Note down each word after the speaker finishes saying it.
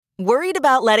Worried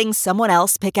about letting someone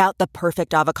else pick out the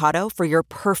perfect avocado for your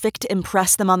perfect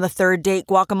impress them on the third date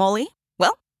guacamole?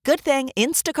 Well, good thing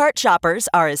Instacart shoppers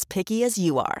are as picky as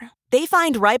you are. They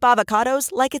find ripe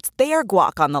avocados like it's their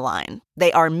guac on the line.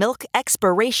 They are milk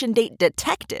expiration date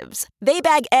detectives. They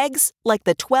bag eggs like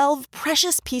the 12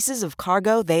 precious pieces of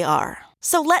cargo they are.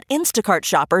 So let Instacart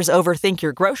shoppers overthink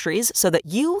your groceries so that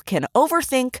you can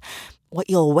overthink what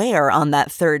you'll wear on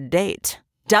that third date.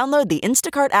 Download the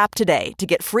Instacart app today to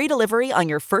get free delivery on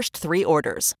your first 3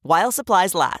 orders, while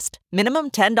supplies last.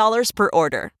 Minimum $10 per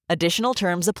order. Additional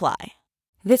terms apply.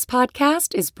 This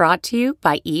podcast is brought to you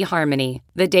by eHarmony,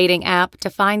 the dating app to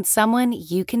find someone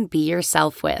you can be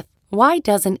yourself with. Why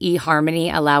doesn't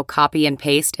eHarmony allow copy and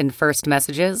paste in first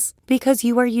messages? Because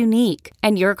you are unique,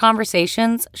 and your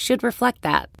conversations should reflect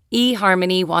that.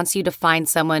 eHarmony wants you to find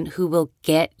someone who will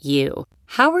get you.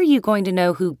 How are you going to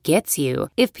know who gets you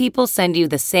if people send you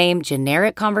the same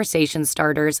generic conversation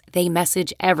starters they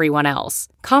message everyone else?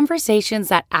 Conversations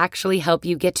that actually help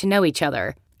you get to know each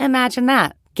other. Imagine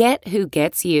that. Get who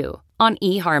gets you on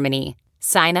eHarmony.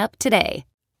 Sign up today.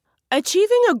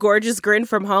 Achieving a gorgeous grin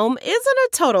from home isn't a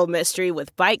total mystery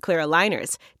with Byte Clear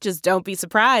aligners. Just don't be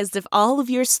surprised if all of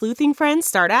your sleuthing friends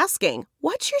start asking,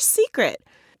 "What's your secret?"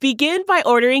 Begin by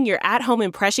ordering your at-home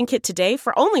impression kit today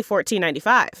for only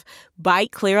 $14.95.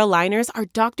 Byte Clear aligners are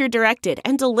doctor-directed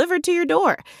and delivered to your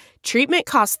door. Treatment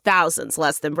costs thousands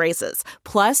less than braces.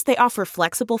 Plus, they offer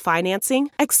flexible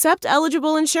financing, accept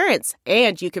eligible insurance,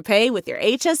 and you can pay with your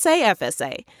HSA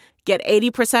FSA. Get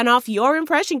 80% off your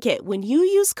impression kit when you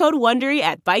use code WONDERY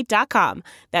at Byte.com.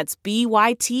 That's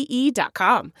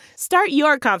BYTE.com. Start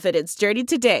your confidence journey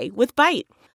today with Byte.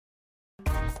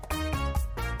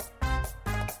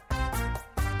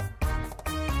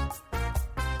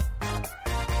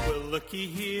 Well, looky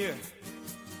here.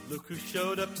 Look who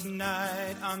showed up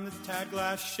tonight on the Todd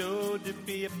Glass Show to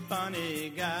be a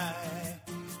funny guy.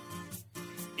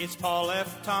 It's Paul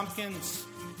F. Tompkins.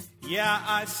 Yeah,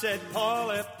 I said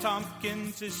Paul F.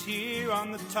 Tompkins is here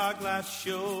on the Todd Glass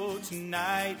Show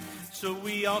tonight. So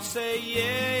we all say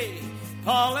yay.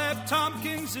 Paul F.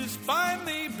 Tompkins is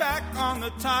finally back on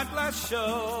the Todd Glass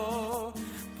Show.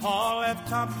 Paul F.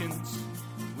 Tompkins,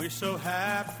 we're so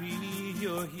happy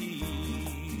you're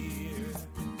here.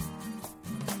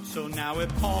 So now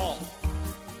with Paul,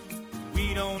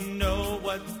 we don't know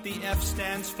what the F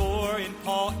stands for in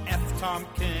Paul F.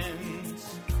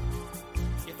 Tompkins.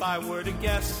 If I were to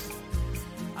guess,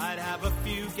 I'd have a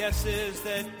few guesses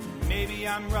that maybe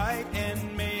I'm right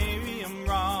and maybe I'm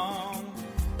wrong.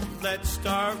 Let's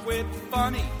start with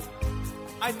funny.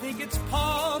 I think it's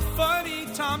Paul Funny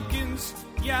Tompkins.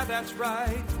 Yeah, that's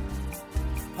right.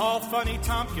 Paul Funny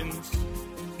Tompkins.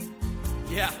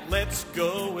 Yeah, let's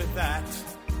go with that.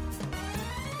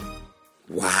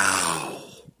 Wow.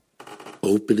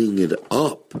 Opening it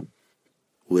up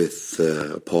with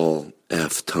Paul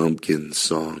F. Tompkins'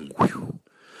 song. Whew.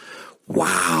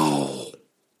 Wow.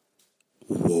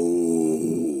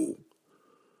 Whoa.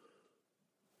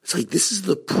 It's like this is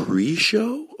the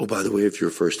pre-show? Oh, by the way, if you're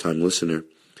a first-time listener,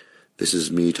 this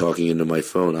is me talking into my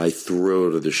phone. I throw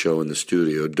to the show in the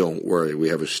studio. Don't worry, we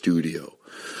have a studio.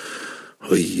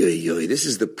 Oy, oy, oy. This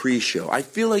is the pre-show. I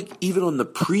feel like even on the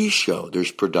pre-show,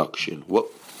 there's production. What?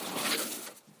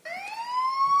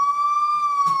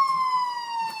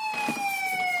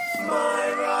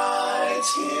 My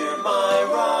ride's here, my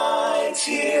ride's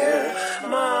here,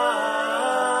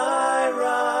 my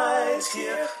ride's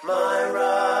here, my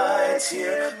ride's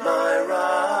here, my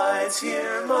ride's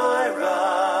here, my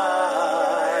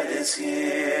ride is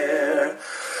here.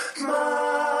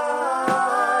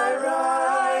 My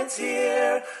ride's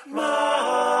here,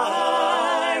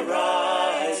 my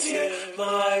ride's here,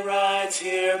 my ride's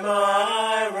here,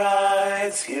 my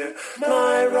ride's here,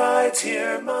 my ride's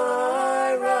here,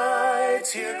 my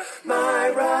ride's here, my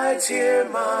ride's here,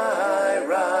 my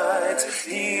ride's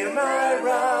here, my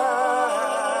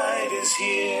ride is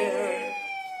here.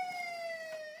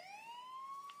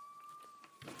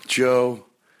 Joe,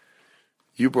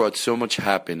 you brought so much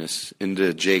happiness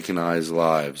into Jake and I's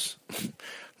lives.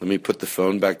 Let me put the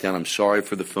phone back down. I'm sorry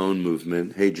for the phone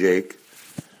movement. Hey, Jake.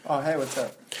 Oh, hey, what's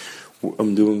up?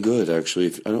 I'm doing good,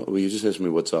 actually. Well, you just asked me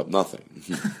what's up. Nothing.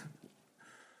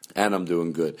 And I'm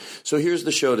doing good. So here's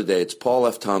the show today. It's Paul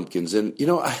F. Tompkins. And,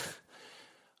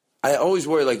 I always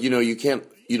worry, you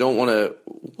don't want to,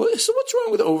 so what's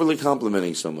wrong with overly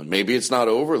complimenting someone? Maybe it's not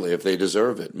overly if they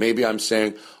deserve it. Maybe I'm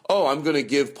saying, I'm going to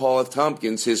give Paul F.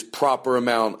 Tompkins his proper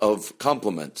amount of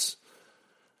compliments.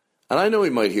 And I know he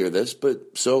might hear this,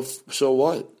 but so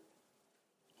what?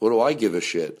 What do I give a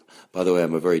shit? By the way,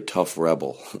 I'm a very tough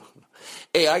rebel.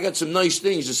 Hey, I got some nice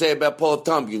things to say about Paul F.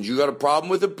 Tompkins. You got a problem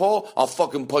with it, Paul? I'll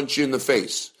fucking punch you in the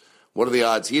face. What are the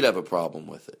odds he'd have a problem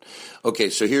with it? Okay,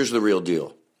 so here's the real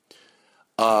deal.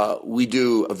 We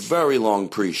do a very long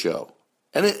pre-show,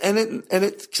 and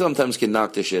it sometimes can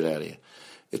knock the shit out of you.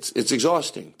 It's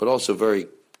exhausting, but also very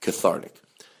cathartic.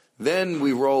 Then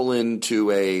we roll into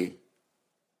a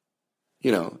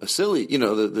silly,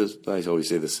 I always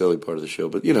say the silly part of the show,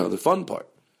 but the fun part.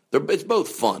 It's both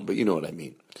fun, but you know what I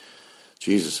mean.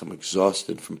 Jesus, I'm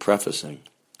exhausted from prefacing.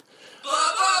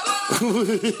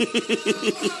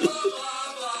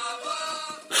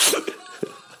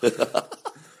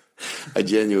 I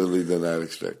genuinely did not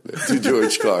expect that. To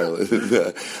George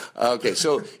Carlin. Okay,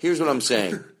 so here's what I'm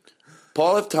saying.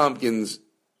 Paul F. Tompkins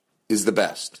is the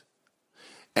best.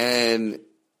 And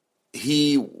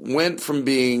he went from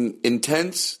being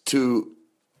intense to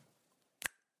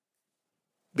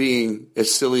being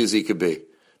as silly as he could be.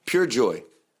 Pure joy.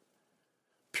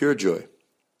 Pure joy.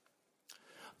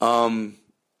 So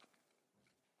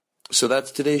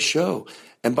that's today's show.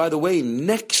 And by the way,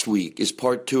 next week is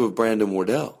part 2 of Brandon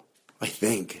Wardell. I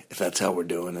think, if that's how we're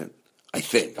doing it. I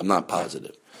think. I'm not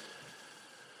positive.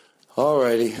 All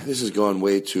righty. This has gone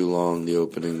way too long, the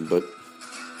opening, but...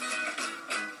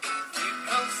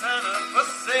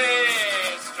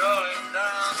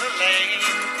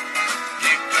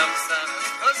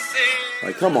 All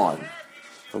right, come on.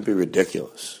 Don't be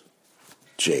ridiculous.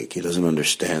 Jake, he doesn't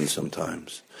understand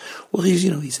sometimes. Well, he's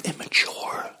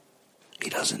immature. He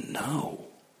doesn't know.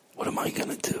 What am I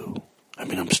going to do? I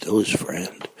mean, I'm still his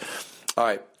friend. All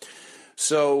right.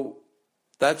 So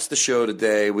that's the show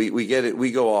today. We get it.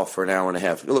 We go off for an hour and a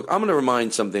half. Look, I'm going to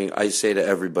remind something I say to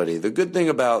everybody. The good thing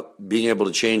about being able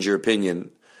to change your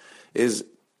opinion is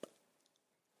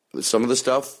some of the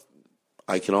stuff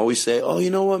I can always say, oh, you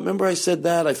know what? Remember I said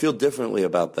that? I feel differently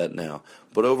about that now.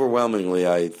 But overwhelmingly,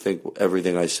 I think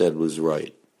everything I said was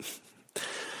right.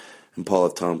 And Paul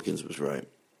F. Tompkins was right.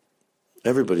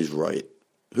 Everybody's right.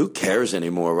 Who cares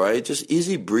anymore, right? Just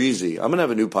easy breezy. I'm going to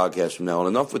have a new podcast from now on.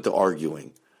 Enough with the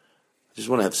arguing. I just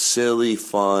want to have silly,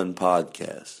 fun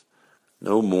podcasts.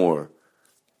 No more.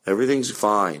 Everything's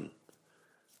fine.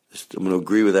 I'm going to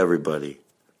agree with everybody.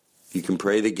 You can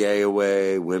pray the gay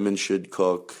away. Women should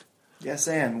cook. Yes,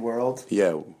 and world.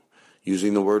 Yeah.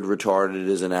 Using the word retarded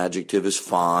as an adjective is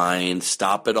fine.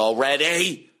 Stop it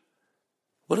already.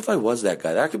 What if I was that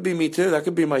guy? That could be me too. That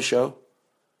could be my show.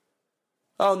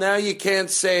 Oh, now you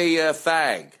can't say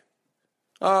fag.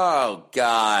 Oh,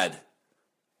 God.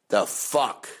 The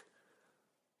fuck.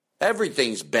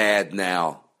 Everything's bad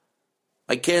now.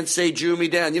 I can't say Jew me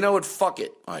down. You know what? Fuck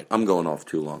it. All right, I'm going off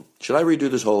too long. Should I redo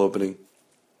this whole opening?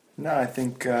 No, I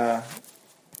think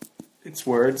it's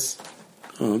words.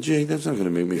 Oh, Jake, that's not going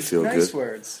to make me feel nice good.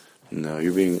 Words. No,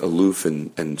 you're being aloof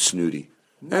and snooty.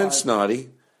 No, and snotty.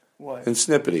 What? And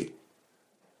snippety.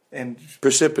 And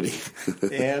precipity.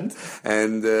 And?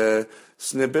 And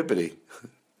snippipity.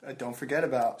 Don't forget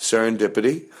about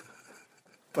serendipity.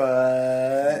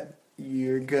 But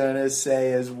you're going to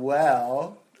say as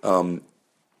well...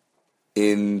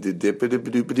 In the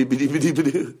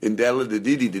in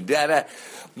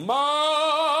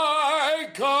my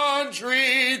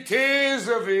country 'tis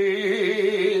of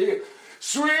thee,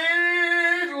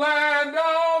 sweet land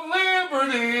of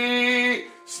liberty,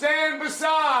 stand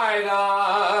beside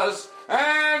us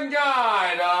and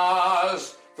guide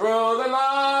us through the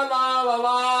la la la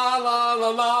la la la la la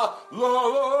la.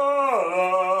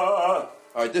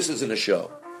 All right, this isn't a show.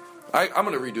 I'm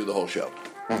going to redo the whole show.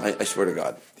 I swear to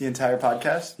God. The entire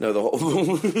podcast? No, the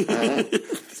whole...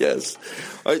 Yes.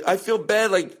 I feel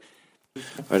bad, like... All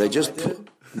right, I just...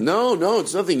 No,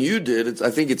 it's nothing you did. I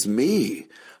think it's me.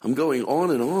 I'm going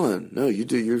on and on. No, you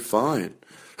do. You're fine.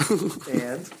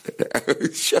 And?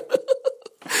 Shut up.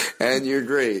 And you're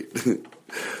great.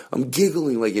 I'm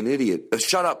giggling like an idiot.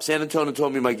 Shut up. San Antonio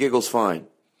told me my giggle's fine.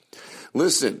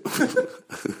 Listen.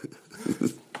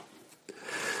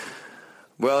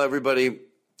 Well, everybody...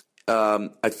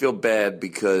 I feel bad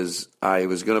because I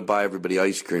was going to buy everybody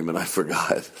ice cream and I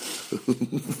forgot.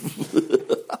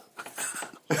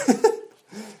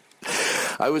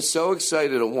 I was so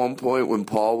excited at one point when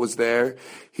Paul was there.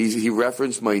 He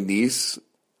referenced my niece,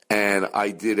 and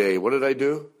I did what did I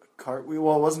do? Cartwheel.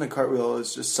 Well, it wasn't a cartwheel. It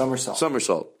was just somersault.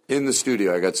 Somersault. In the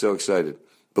studio. I got so excited.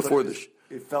 Before the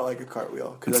it felt like a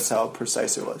cartwheel because that's how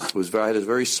precise it was. I had a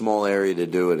very small area to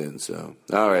do it in, so.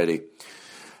 All righty.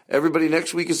 Everybody,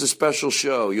 next week is a special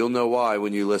show. You'll know why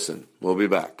when you listen. We'll be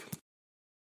back.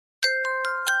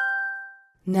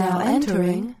 Now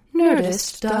entering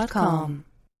Nerdist.com.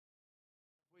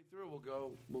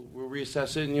 We'll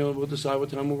reassess it and we'll decide what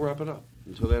time we'll wrap it up.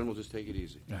 Until then, we'll just take it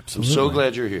easy. Absolutely. I'm so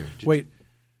glad you're here. Wait,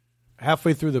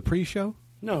 halfway through the pre-show?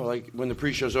 No, like when the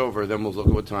pre-show's over, then we'll look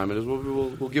at what time it is.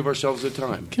 We'll give ourselves a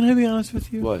time. Can I be honest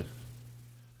with you? What?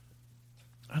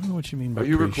 I don't know what you mean by Are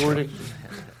you pre-show. recording?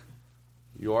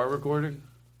 You are recording?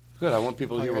 Good. I want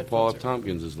people to hear what Paul F.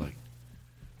 Tompkins is like.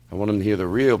 I want them to hear the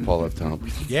real Paul F.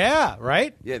 Tompkins. Yeah,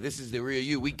 right? Yeah, this is the real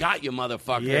you. We got you,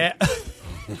 motherfucker. Yeah.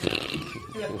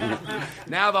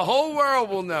 Now the whole world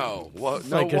will know. It's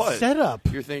like a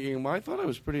setup. You're thinking, well, I thought I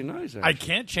was pretty nice. I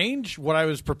can't change what I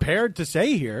was prepared to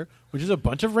say here, which is a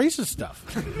bunch of racist stuff.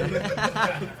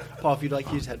 Paul, if you'd like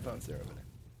to use headphones, they're over there.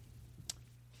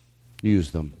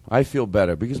 Use them. I feel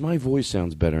better because my voice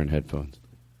sounds better in headphones.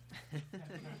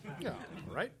 Yeah,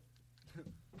 right?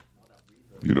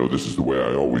 You know, this is the way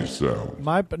I always sound.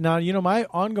 My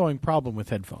ongoing problem with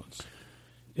headphones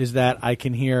is that I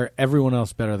can hear everyone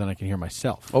else better than I can hear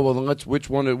myself. Oh, well, then which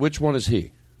one is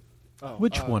he?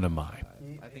 Which one am I?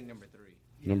 I think number 3.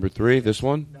 Number 3, this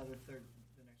one? No, the third.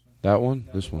 The next one. That one?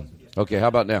 This one? Okay, how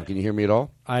about now? Can you hear me at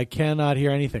all? I cannot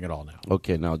hear anything at all now.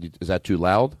 Okay, now, is that too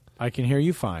loud? I can hear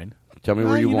you fine. Tell me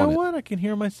where you want it. You know what? I can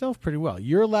hear myself pretty well.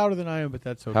 You're louder than I am, but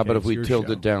that's okay. How about if It's we your tilt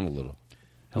show. it down a little?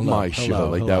 Hello, My show,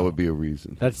 like that would be a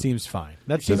reason. That seems fine.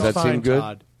 That Does seems that fine, seem good?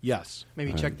 Todd. Yes.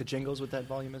 Maybe check the jingles with that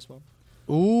volume as well.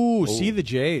 Ooh, see the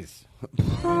J's. Wait,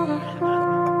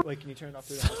 can you turn it off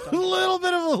through the A little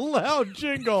bit of a loud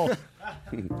jingle.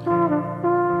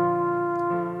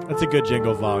 That's a good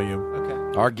jingle volume.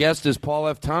 Okay. Our guest is Paul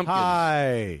F. Tompkins.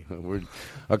 Hi.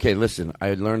 Okay, listen,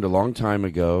 I learned a long time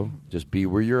ago, just be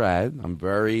where you're at.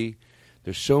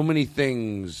 There's so many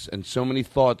things and so many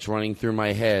thoughts running through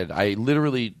my head. I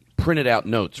literally printed out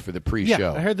notes for the pre-show.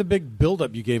 Yeah, I heard the big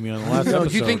build-up you gave me on the last episode.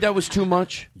 Do you think that was too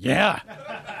much? Yeah.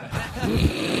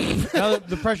 Now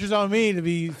the pressure's on me to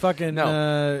be fucking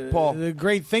Paul. the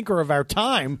great thinker of our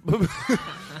time.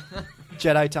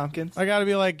 Jedi Tompkins. I got to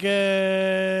be like,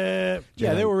 yeah,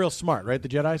 they were real smart, right? The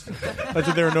Jedis. That's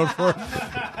what they were known for.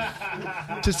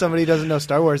 To somebody who doesn't know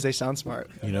Star Wars, they sound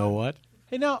smart. You know what?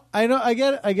 Hey, no, I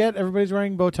get. Everybody's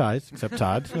wearing bow ties except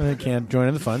Todd. I can't join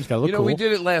in the fun. He's got to look cool. We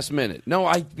did it last minute.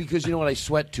 No, because you know what? I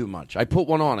sweat too much. I put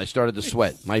one on. I started to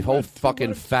sweat. My whole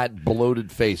fucking fat,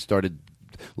 bloated face started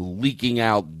leaking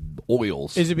out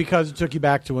oils. Is it because it took you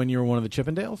back to when you were one of the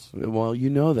Chippendales? Well, you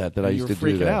know that I used to do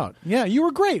that. You were freaking out. Yeah, you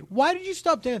were great. Why did you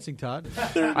stop dancing, Todd?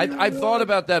 I thought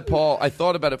about that, Paul. I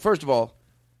thought about it. First of all,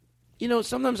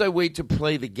 sometimes I wait to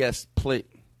play the guests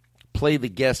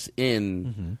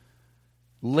in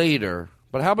later.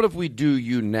 But how about if we do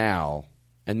you now,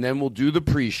 and then we'll do the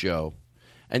pre-show,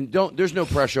 and there's no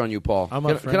pressure on you, Paul.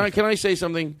 Can I say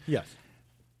something? Yes.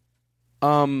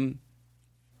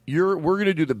 We're going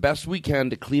to do the best we can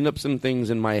to clean up some things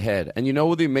in my head. And you know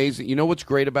what's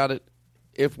great about it?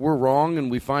 If we're wrong and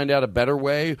we find out a better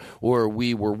way or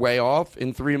we were way off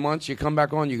in 3 months, you come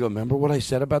back on, you go, remember what I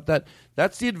said about that?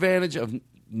 That's the advantage of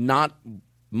not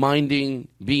minding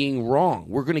being wrong.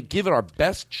 We're going to give it our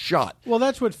best shot. Well,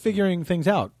 that's what figuring things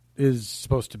out is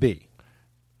supposed to be.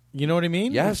 You know what I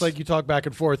mean? Yes. It's like you talk back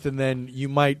and forth, and then you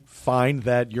might find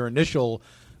that your initial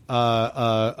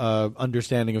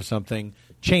understanding of something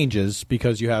changes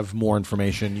because you have more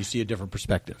information, you see a different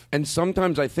perspective. And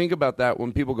sometimes I think about that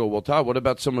when people go, well, Todd, what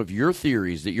about some of your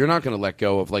theories that you're not going to let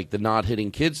go of, like the not hitting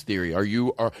kids theory?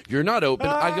 You're not open?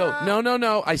 I go,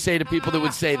 no. I say to people that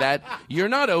would say that, you're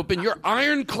not open, you're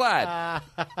ironclad.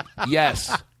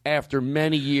 Yes. After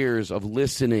many years of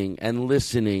listening and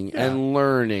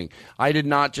learning, I did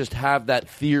not just have that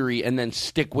theory and then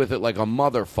stick with it like a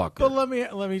motherfucker. But let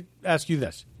me ask you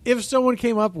this. If someone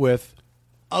came up with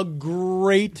a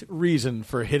great reason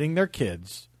for hitting their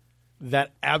kids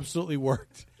that absolutely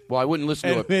worked. Well, I wouldn't listen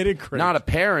to made it great. Not a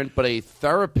parent, but a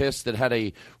therapist that had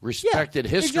a respected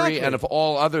history, exactly. and of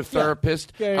all other therapists,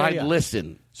 I'd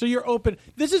listen. So you're open.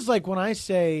 This is like when I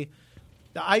say,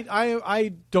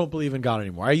 I don't believe in God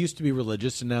anymore. I used to be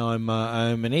religious, and now I'm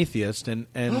an atheist, and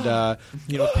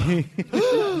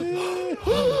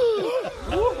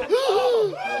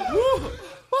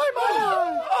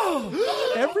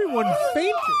Everyone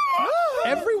fainted.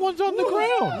 Everyone's on the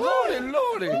ground.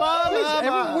 Lordy.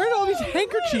 Where did all these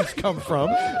handkerchiefs come from?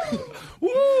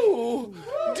 Woo!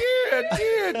 Dear.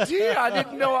 I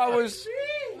didn't know I was...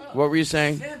 What were you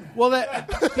saying? Well,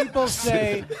 people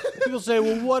say,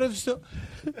 well, what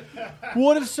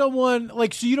if someone,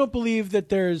 like, so you don't believe that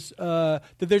there's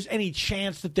any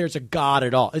chance that there's a God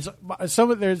at all?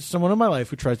 There's someone in my life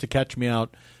who tries to catch me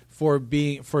out for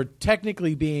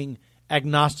technically being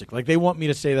agnostic. Like, they want me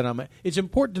to say that it's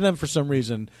important to them for some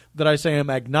reason that I say I'm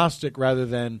agnostic rather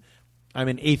than I'm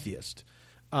an atheist.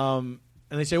 And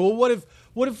they say, well, what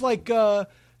if like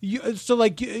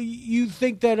You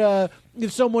think that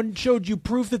if someone showed you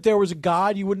proof that there was a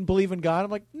God, you wouldn't believe in God? I'm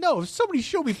like, no. If somebody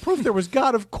showed me proof there was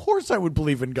God, of course I would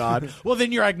believe in God. Well,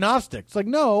 then you're agnostic. It's like,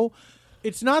 no,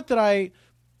 it's not that I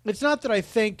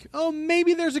think, oh,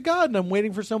 maybe there's a God and I'm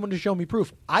waiting for someone to show me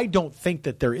proof. I don't think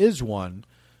that there is one.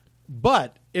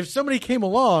 But if somebody came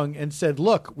along and said,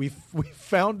 look, we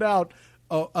found out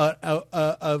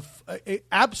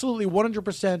absolutely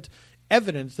 100%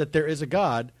 evidence that there is a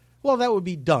God, well, that would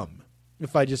be dumb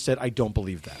if I just said I don't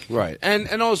believe that. Right.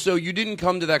 And also, you didn't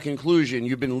come to that conclusion.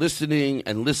 You've been listening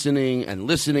and listening and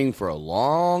listening for a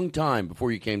long time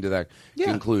before you came to that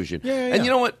conclusion. Yeah. And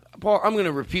you know what, Paul? I'm going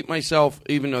to repeat myself,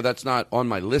 even though that's not on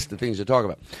my list of things to talk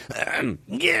about.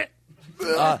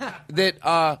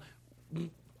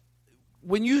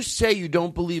 When you say you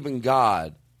don't believe in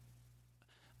God,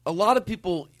 a lot of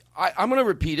people... I'm going to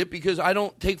repeat it because I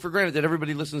don't take for granted that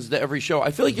everybody listens to every show.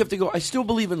 I feel like you have to go, I still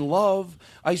believe in love.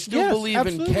 I still believe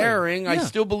in caring. Yeah. I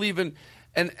still believe in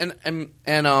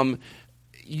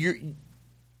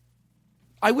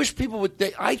I wish people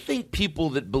would I think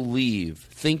people that believe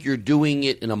think you're doing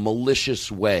it in a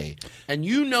malicious way. And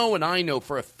you know and I know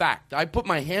for a fact. I put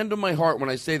my hand on my heart when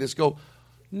I say this, go,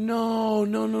 no.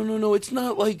 It's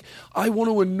not like I want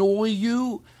to annoy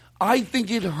you. I think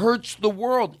it hurts the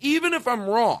world, even if I'm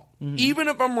wrong. Mm-hmm. Even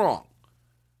if I'm wrong.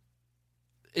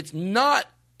 It's not.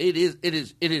 It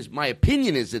is. My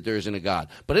opinion is that there isn't a God,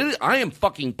 but I am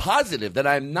fucking positive that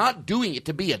I'm not doing it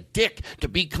to be a dick, to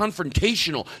be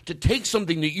confrontational, to take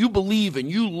something that you believe and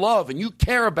you love and you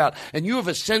care about, and you have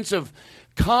a sense of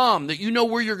calm that you know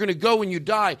where you're going to go when you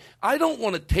die. I don't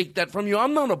want to take that from you.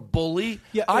 I'm not a bully.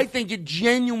 Yeah, I think it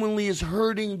genuinely is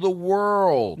hurting the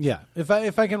world. Yeah. If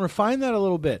I can refine that a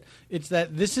little bit, it's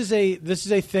that this is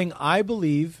a thing I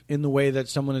believe in the way that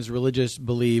someone is religious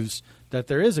believes that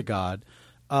there is a God.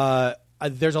 There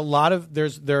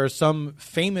are some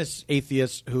famous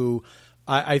atheists who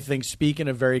I think speak in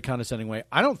a very condescending way.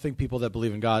 I don't think people that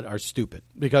believe in God are stupid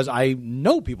because I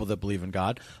know people that believe in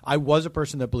God. I was a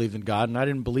person that believed in God, and I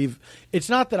didn't believe. It's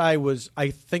not that I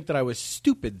think that I was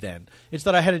stupid then. It's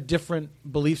that I had a different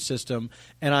belief system,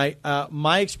 and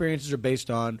my experiences are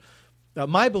based on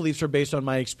my beliefs are based on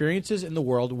my experiences in the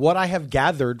world, what I have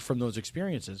gathered from those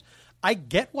experiences. I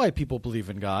get why people believe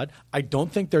in God. I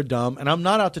don't think they're dumb, and I'm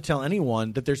not out to tell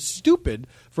anyone that they're stupid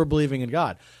for believing in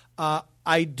God.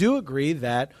 I do agree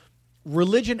that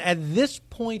religion at this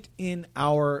point in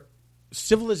our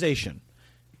civilization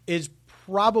is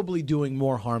probably doing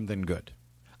more harm than good.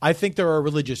 I think there are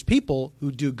religious people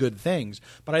who do good things,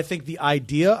 but I think the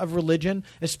idea of religion,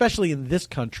 especially in this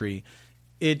country,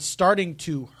 it's starting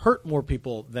to hurt more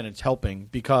people than it's helping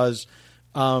because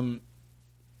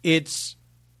it's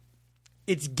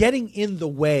getting in the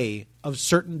way of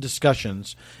certain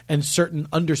discussions and certain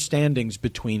understandings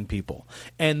between people.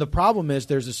 And the problem is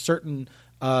there's a certain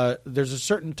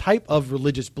type of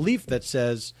religious belief that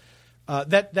says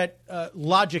that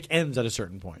logic ends at a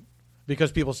certain point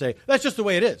because people say that's just the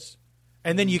way it is,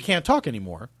 and then you can't talk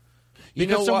anymore.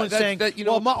 Because someone's saying,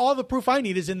 all the proof I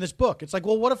need is in this book. It's like,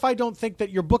 well, what if I don't think that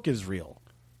your book is real?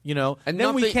 And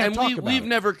then we can't talk about it. We've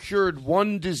never cured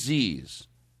one disease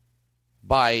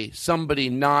by somebody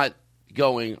not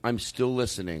going, I'm still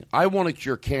listening. I want to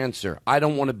cure cancer. I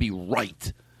don't want to be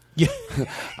right. Yeah.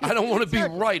 I don't want to be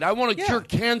right. I want to cure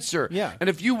cancer. Yeah.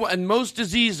 And most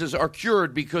diseases are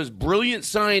cured because brilliant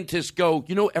scientists go,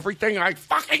 everything I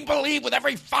fucking believe with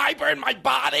every fiber in my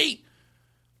body.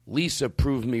 Lisa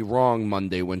proved me wrong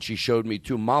Monday when she showed me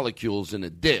 2 molecules in a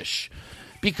dish.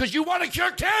 Because you want to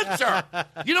cure cancer.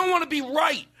 You don't want to be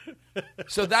right.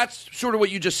 So that's sort of what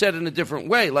you just said in a different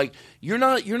way. Like, you're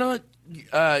not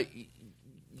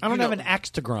I don't have an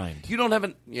axe to grind. You don't have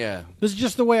an This is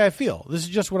just the way I feel. This is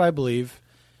just what I believe,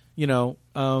 and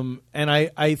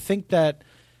I think that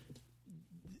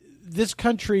this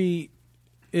country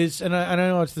is, and I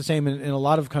know it's the same in a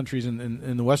lot of countries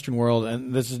in the Western world,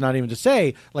 and this is not even to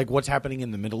say like what's happening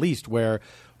in the Middle East, where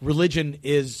religion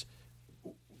is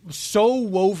so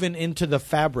woven into the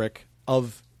fabric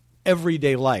of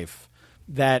everyday life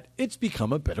that it's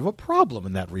become a bit of a problem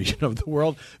in that region of the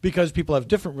world because people have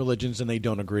different religions and they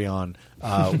don't agree on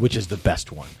which is the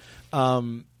best one.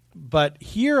 But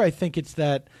here I think it's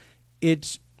that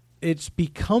it's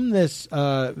become this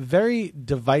very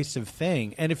divisive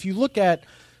thing. And if you look at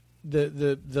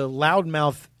the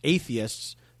loudmouth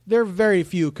atheists, they're very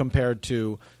few compared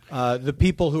to the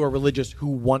people who are religious who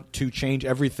want to change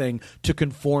everything to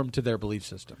conform to their belief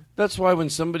system. That's why when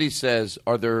somebody says,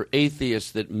 are there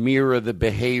atheists that mirror the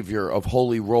behavior of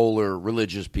holy roller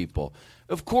religious people?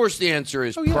 Of course the answer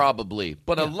is probably,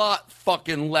 but a lot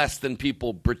fucking less than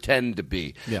people pretend to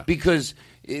be. Yeah. Because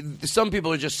some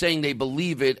people are just saying they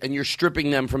believe it, and you're stripping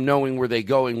them from knowing where they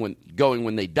going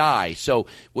when they die. So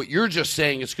what you're just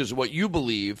saying is because of what you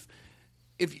believe.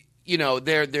 If you know,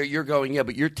 you're going, yeah,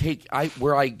 but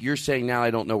you're saying now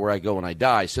I don't know where I go when I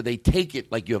die. So they take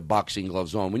it like you have boxing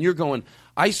gloves on. When you're going,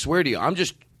 I swear to you,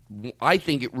 I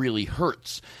think it really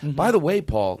hurts. Mm-hmm. By the way,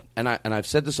 Paul, and I've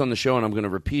said this on the show, and I'm going to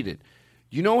repeat it.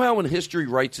 You know how when history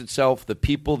writes itself, the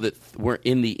people that were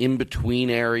in the in-between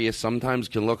area sometimes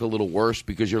can look a little worse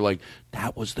because you're like,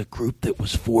 that was the group that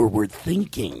was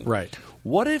forward-thinking. Right.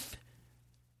 What if,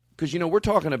 because, we're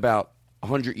talking about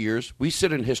 100 years. We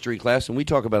sit in history class and we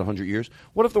talk about 100 years.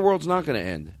 What if the world's not going to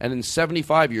end? And in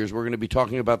 75 years, we're going to be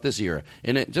talking about this era.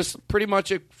 And it just pretty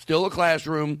much still a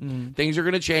classroom. Mm-hmm. Things are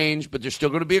going to change, but there's still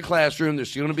going to be a classroom. There's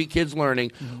still going to be kids learning.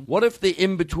 Mm-hmm. What if the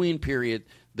in-between period,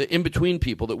 the in-between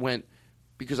people that went,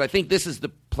 because I think this is the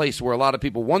place where a lot of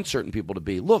people want certain people to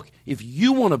be. Look, if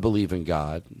you want to believe in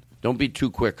God, don't be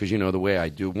too quick because you know the way I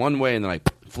do one way and then I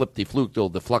flip the fluke till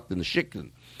the fluck and the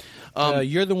chicken.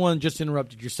 You're the one just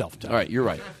interrupted yourself, Tom. All right, you're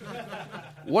right.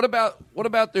 What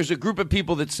about there's a group of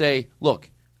people that say, look,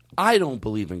 I don't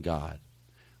believe in God.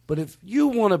 But if you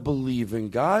want to believe in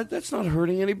God, that's not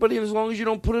hurting anybody. And as long as you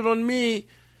don't put it on me,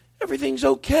 everything's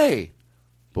okay.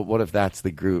 But what if that's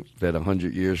the group that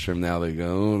 100 years from now they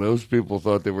go, oh, those people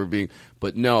thought they were being...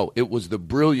 But no, it was the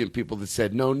brilliant people that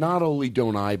said, no, not only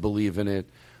don't I believe in it,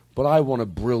 but I want to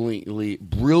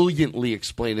brilliantly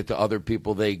explain it to other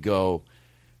people. They go,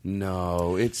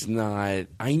 no, it's not.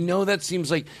 I know that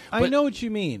seems like... I know what you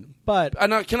mean, but...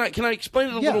 Can I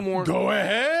explain it a little more? Go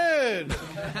ahead.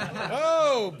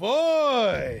 Oh,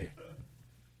 boy.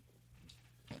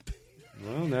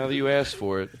 Well, now that you asked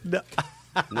for it... No.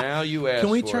 Now you ask. Can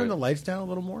we turn the lights down a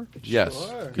little more? Yes.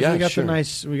 Sure. Yeah,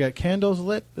 we got candles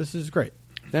lit. This is great.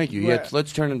 Thank you. Yeah,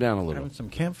 let's turn them down a little. Having some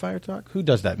campfire talk. Who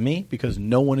does that? Me? Because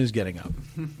no one is getting up.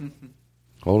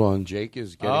 Hold on, Jake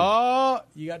is getting. Oh,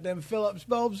 you got them Phillips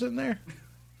bulbs in there?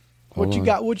 What you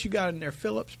got in there?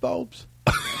 Phillips bulbs?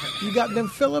 You got them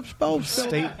Phillips bulbs?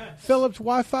 Phillips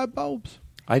Wi-Fi bulbs?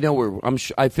 I know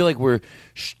I feel like we're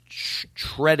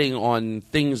treading on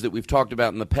things that we've talked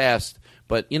about in the past.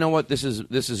 But you know what? This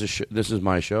is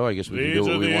my show. I guess we can do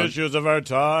what we want. These are the issues of our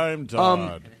time,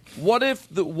 Todd. What if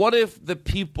the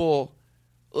people?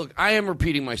 Look, I am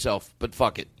repeating myself, but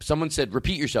fuck it. Someone said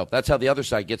repeat yourself. That's how the other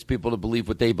side gets people to believe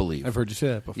what they believe. I've heard you say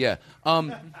that before. Yeah.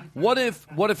 What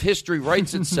if history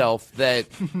writes itself that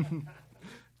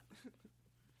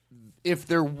if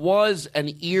there was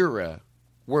an era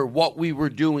where what we were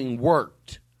doing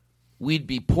worked, we'd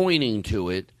be pointing to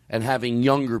it and having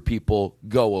younger people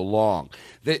go along.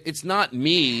 It's not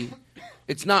me.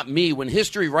 It's not me. When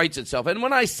history writes itself, and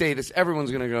when I say this,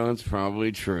 everyone's going to go, it's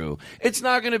probably true. It's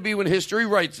not going to be when history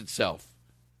writes itself.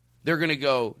 They're going to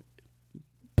go,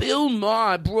 Bill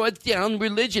Maher brought down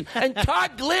religion, and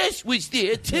Todd Glass was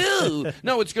there too.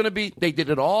 No, it's going to be they did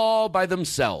it all by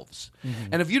themselves. Mm-hmm.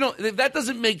 And if that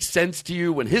doesn't make sense to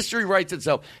you when history writes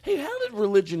itself, hey, how did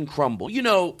religion crumble? You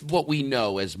know what we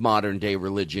know as modern day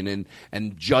religion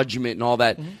and judgment and all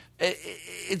that. Mm-hmm.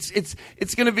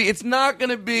 It's going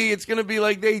to be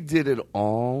like they did it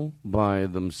all by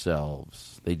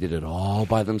themselves. They did it all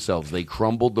by themselves. They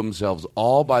crumbled themselves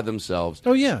all by themselves.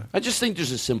 Oh, yeah. I just think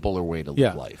there's a simpler way to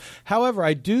live life. However,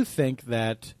 I do think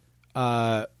that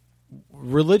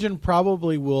religion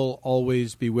probably will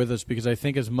always be with us because I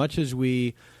think as much as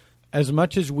we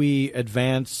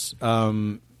advance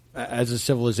as a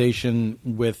civilization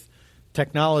with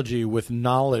technology, with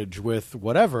knowledge, with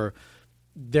whatever,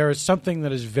 there is something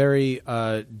that is very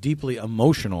deeply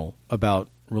emotional about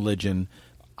religion.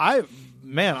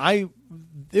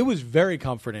 It was very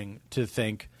comforting to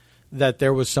think that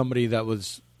there was somebody that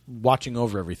was watching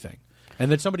over everything and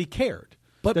that somebody cared.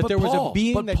 But there was a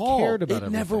being that cared about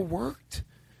everything. It never worked.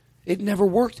 It never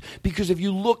worked because if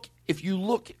you look,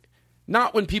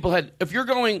 not when people had, if you're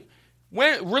going,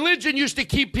 religion used to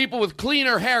keep people with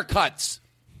cleaner haircuts.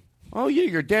 Oh, yeah,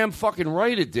 you're damn fucking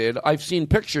right it did. I've seen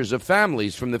pictures of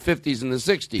families from the 50s and the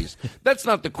 60s. That's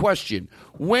not the question.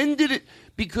 When did it...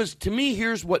 Because to me,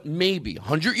 here's what maybe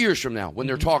 100 years from now, when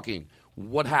they're talking,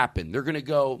 what happened? They're going to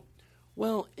go,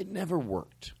 well, it never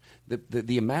worked.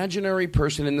 The imaginary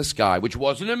person in the sky, which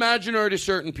wasn't imaginary to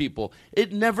certain people,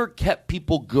 it never kept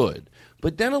people good.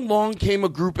 But then along came a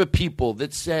group of people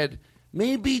that said,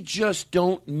 maybe just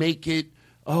don't make it...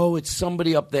 Oh, it's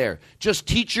somebody up there. Just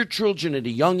teach your children at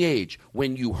a young age.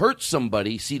 When you hurt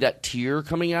somebody, see that tear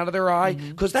coming out of their eye?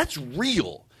 Because that's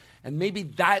real. And maybe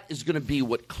that is going to be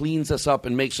what cleans us up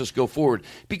and makes us go forward.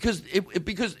 Because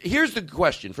here's the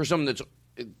question for someone that's,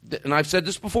 and I've said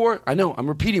this before, I know, I'm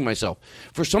repeating myself.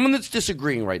 For someone that's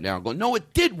disagreeing right now, going, no,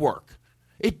 it did work.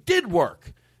 It did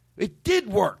work. It did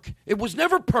work. It was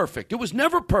never perfect. It was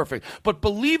never perfect. But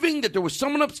believing that there was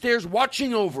someone upstairs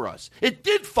watching over us, it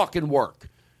did fucking work.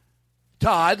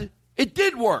 Todd, it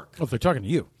did work. Oh, if they're talking to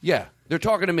you. Yeah, they're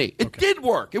talking to me. It did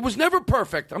work. It was never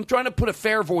perfect. I'm trying to put a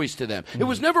fair voice to them. It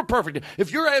was never perfect.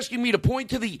 If you're asking me to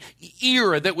point to the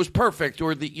era that was perfect,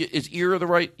 or is era the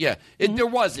right? Yeah, there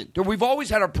wasn't. We've always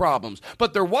had our problems.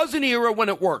 But there was an era when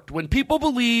it worked, when people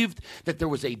believed that there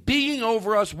was a being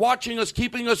over us, watching us,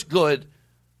 keeping us good.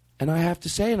 And I have to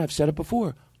say, and I've said it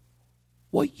before,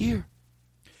 what year?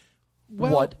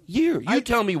 Well, what year? You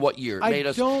tell me what year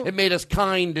it made us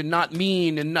kind and not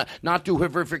mean and not do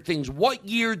horrific things. What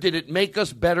year did it make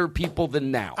us better people than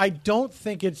now? I don't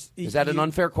think it's... Is that an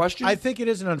unfair question? I think it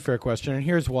is an unfair question, and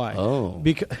here's why. Oh.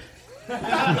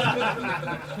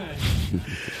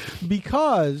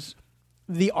 Because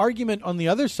the argument on the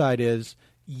other side is,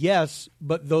 yes,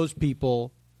 but those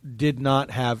people did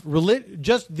not have...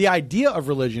 just the idea of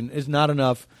religion is not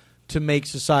enough to make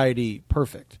society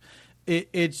perfect.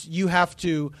 It's you have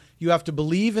to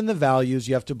believe in the values,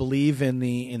 you have to believe in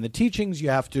the teachings, you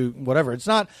have to whatever. It's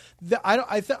not.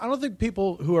 I don't think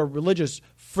people who are religious,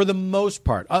 for the most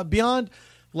part, beyond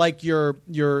like your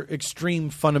extreme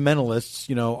fundamentalists,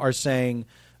 are saying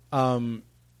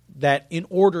that in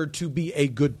order to be a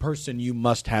good person, you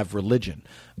must have religion.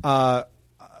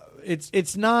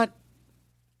 It's not.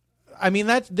 I mean,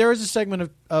 there is a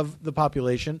segment of the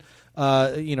population.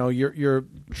 You're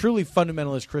truly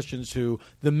fundamentalist Christians who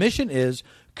the mission is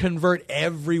convert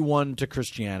everyone to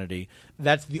Christianity.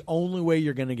 That's the only way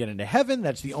you're going to get into heaven.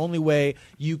 That's the only way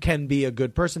you can be a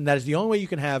good person. That is the only way you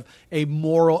can have a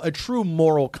true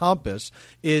moral compass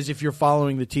is if you're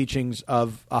following the teachings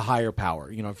of a higher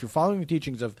power. If you're following the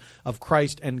teachings of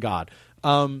Christ and God.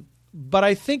 But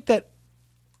I think that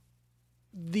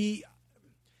the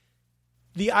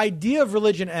idea of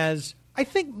religion as I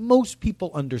think most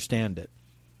people understand it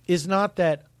is not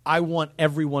that I want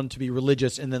everyone to be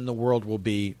religious and then the world will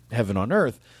be heaven on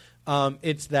earth.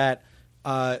 It's that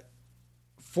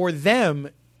for them,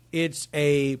 it's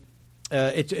a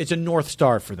North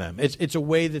Star for them. It's a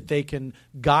way that they can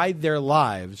guide their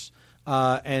lives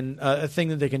and a thing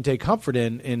that they can take comfort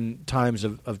in times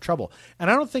of trouble. And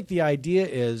I don't think the idea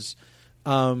is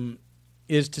to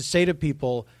say to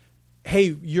people,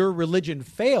 hey, your religion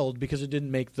failed because it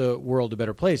didn't make the world a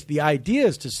better place. The idea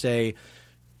is to say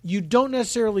you don't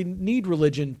necessarily need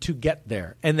religion to get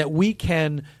there, and that we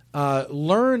can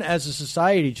learn as a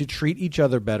society to treat each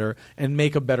other better and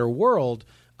make a better world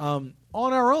on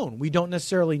our own. We don't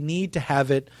necessarily need to have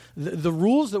it. The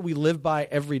rules that we live by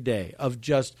every day of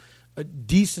just a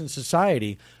decent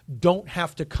society don't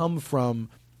have to come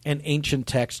from an ancient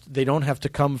text. They don't have to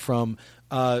come from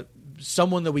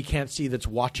someone that we can't see that's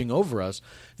watching over us.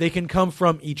 They can come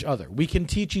from each other. We can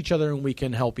teach each other and we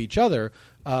can help each other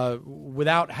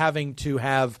without having to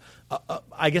have, a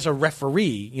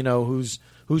referee, who's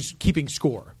keeping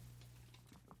score.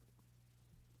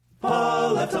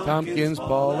 Paul F. Tompkins,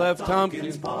 Paul F.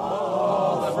 Tompkins,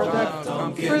 Paul F.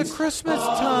 Tompkins. For the Christmas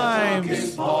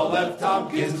times. Paul F.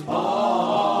 Tompkins,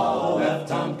 Paul F.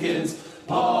 Tompkins,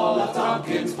 Paul F.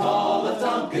 Tompkins, Paul F.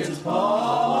 Tompkins,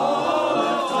 Paul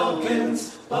F.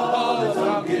 Tompkins, Paul F.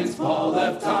 Tompkins, Paul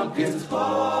F. Tompkins,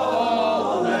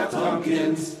 Paul F.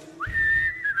 Tompkins.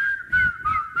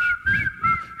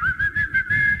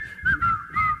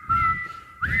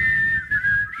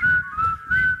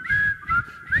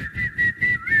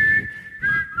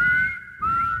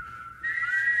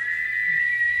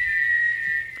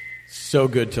 So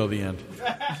good till the end.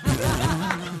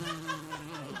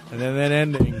 And then that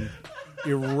ending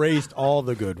erased all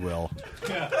the goodwill.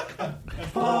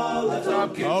 Paul F.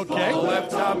 Tompkins, Okay. Paul F.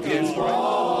 Tompkins,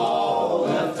 Paul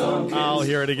F. Tompkins. I'll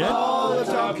hear it again. Paul F.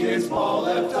 Tompkins, Paul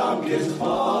F. Tompkins,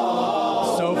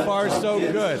 Paul. So far, so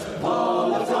good.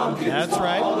 Paul F. Tompkins. That's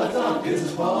right. Paul F.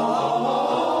 Tompkins,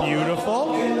 Paul. Beautiful.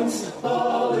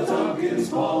 Paul F. Tompkins,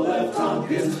 Paul F.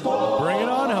 Tompkins, Paul. Bring it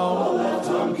on Paul home. F.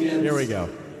 Tompkins. Here we go.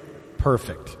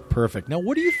 Perfect. Now,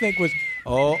 what do you think was...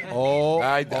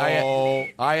 I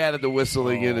added the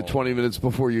whistling in at 20 minutes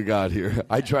before you got here.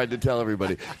 I tried to tell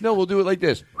everybody, no, we'll do it like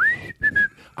this.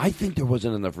 I think there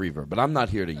wasn't enough reverb, but I'm not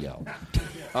here to yell.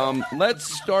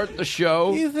 Let's start the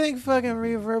show. You think fucking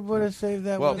reverb would have saved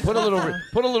that? Well, put a little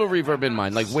reverb in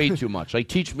mine, like way too much. Like,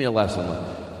 teach me a lesson.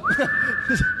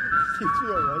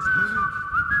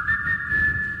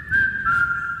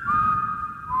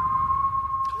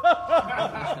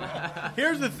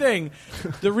 Here's the thing.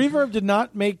 The reverb did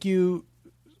not make you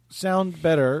sound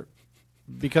better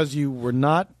because you were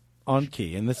not on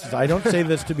key. And this is, I don't say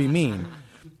this to be mean.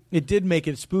 It did make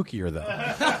it spookier, though.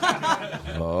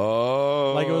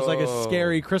 Oh. like it was like a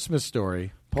scary Christmas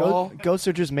story. Paul, Ghosts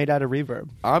are just made out of reverb.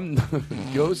 I'm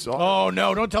ghosts. Oh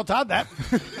no! Don't tell Todd that.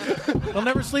 He'll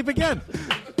never sleep again.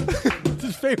 It's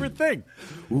his favorite thing.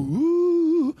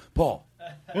 Ooh, Paul.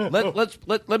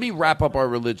 Let me wrap up our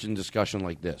religion discussion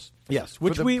like this. Yes,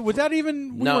 we weren't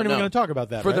even going to talk about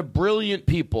that. For the brilliant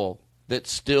people that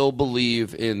still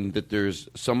believe in that there's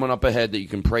someone up ahead that you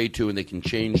can pray to and they can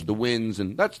change the winds,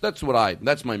 and that's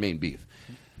my main beef.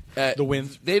 The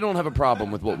winds. They don't have a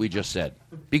problem with what we just said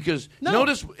because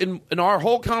notice in our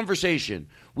whole conversation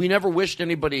we never wished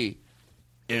anybody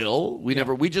ill.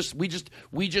 We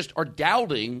just are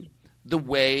doubting the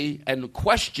way and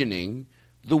questioning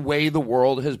the way the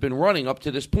world has been running up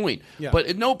to this point. Yeah. But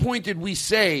at no point did we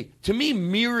say, to me,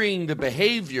 mirroring the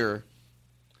behavior,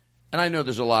 and I know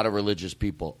there's a lot of religious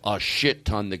people, a shit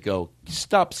ton that go,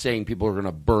 stop saying people are going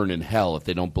to burn in hell if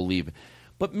they don't believe it.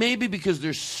 But maybe because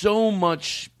there's so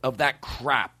much of that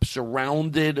crap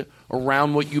surrounded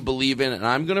around what you believe in, and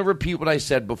I'm going to repeat what I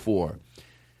said before.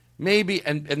 Maybe,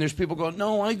 and there's people going,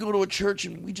 no, I go to a church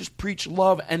and we just preach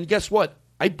love, and guess what?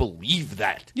 I believe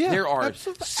that. Yeah, there are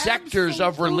sectors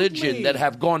of religion that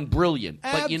have gone brilliant.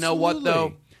 But you know what,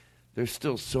 though? There's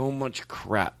still so much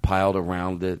crap piled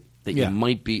around it that you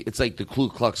might be – it's like the Ku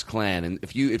Klux Klan. And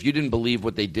if you didn't believe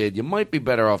what they did, you might be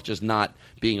better off just not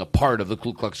being a part of the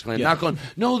Ku Klux Klan. Not going,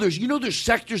 no, there's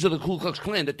sectors of the Ku Klux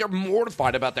Klan that they're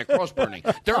mortified about that cross burning.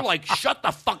 They're like, shut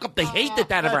the fuck up. They hate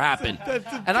that ever happened.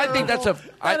 And I think that's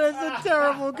that is a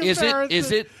terrible comparison.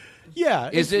 Is it? Yeah,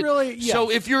 is it really? Yeah. So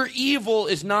if your evil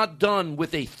is not done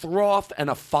with a froth and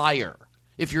a fire,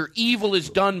 if your evil is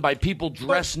done by people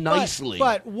dressed nicely,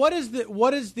 but what is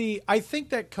the? I think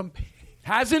that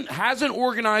hasn't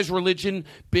organized religion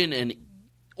been an?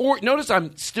 Or notice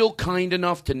I'm still kind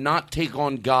enough to not take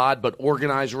on God, but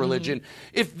organize religion. Mm-hmm.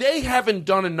 If they haven't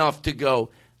done enough to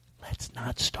go, let's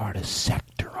not start a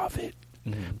sector of it.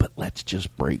 Mm-hmm. But let's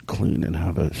just break clean and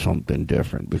have something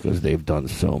different because they've done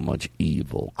so much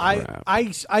evil crap. I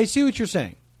see what you're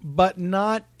saying, but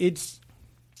not it's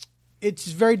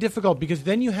very difficult because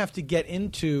then you have to get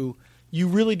into you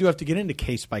really do have to get into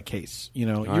case by case. You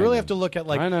really have to look at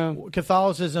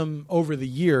Catholicism over the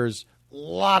years. A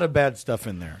lot of bad stuff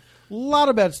in there.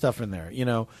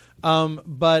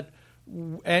 But.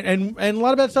 And a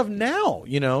lot of bad stuff now,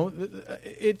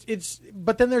 it's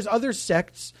but then there's other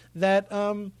sects that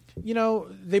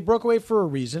they broke away for a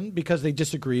reason because they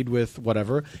disagreed with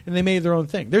whatever and they made their own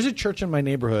thing. There's a church in my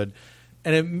neighborhood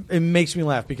and it makes me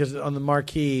laugh because on the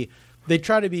marquee they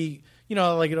try to be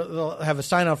they'll have a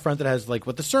sign out front that has like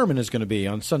what the sermon is going to be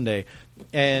on Sunday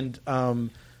and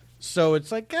so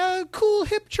it's like a cool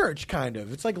hip church kind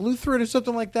of. It's like Lutheran or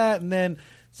something like that and then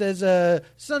says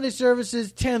Sunday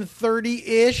services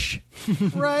 10:30-ish,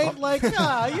 right? Like,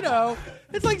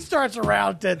 it's like starts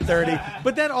around 10:30.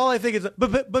 But then all I think is,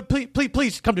 but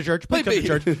please come to church. Please come to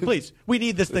church. Please, we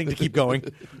need this thing to keep going.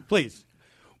 Please,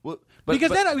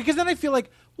 because then I feel like,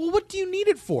 well, what do you need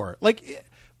it for? Like,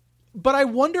 but I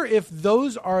wonder if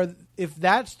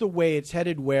that's the way it's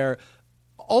headed. Where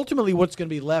ultimately what's going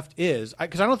to be left is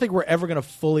because I don't think we're ever going to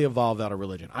fully evolve out of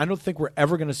religion. I don't think we're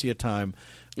ever going to see a time.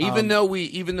 Even though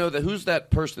who's that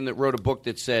person that wrote a book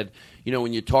that said,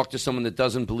 when you talk to someone that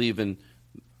doesn't believe in,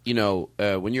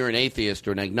 when you're an atheist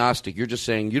or an agnostic, you're just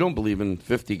saying you don't believe in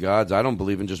 50 gods. I don't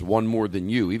believe in just one more than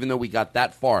you. Even though we got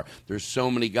that far, there's so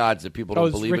many gods that people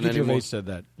don't believe in anymore. Gervais said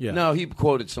that. Yeah. No, he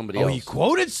quoted somebody else. Oh, he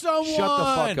quoted someone. Shut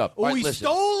the fuck up. Oh, he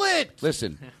stole it.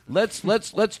 Listen, let's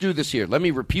do this here. Let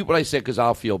me repeat what I said because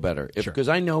I'll feel better. Because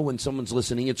I know when someone's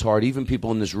listening, it's hard. Even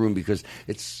people in this room because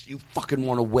you fucking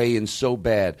want to weigh in so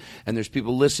bad, and there's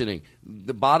people listening.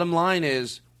 The bottom line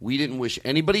is. We didn't wish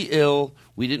anybody ill.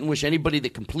 We didn't wish anybody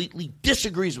that completely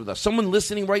disagrees with us. Someone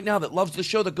listening right now that loves the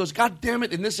show that goes, God damn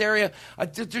it, in this area,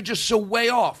 they're just so way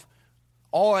off.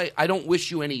 I don't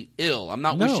wish you any ill. I'm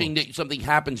not wishing that something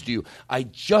happens to you. I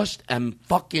just am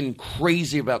fucking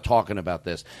crazy about talking about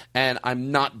this. And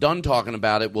I'm not done talking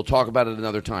about it. We'll talk about it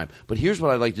another time. But here's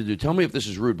what I'd like to do. Tell me if this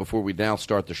is rude before we now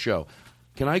start the show.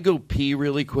 Can I go pee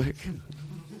really quick?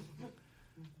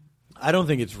 I don't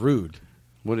think it's rude.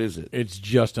 What is it? It's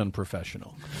just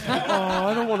unprofessional.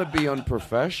 I don't want to be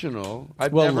unprofessional.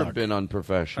 I've never been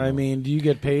unprofessional. I mean, do you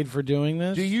get paid for doing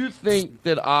this? Do you think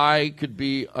that I could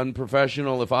be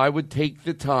unprofessional if I would take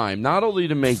the time not only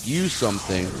to make you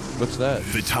something? What's that?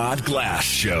 The Todd Glass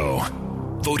Show.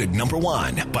 Voted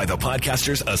 #1 by the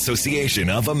Podcasters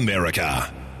Association of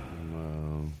America.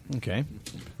 Okay.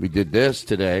 We did this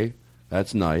today.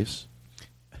 That's nice.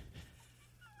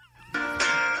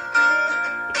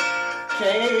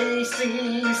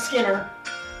 Casey Skinner.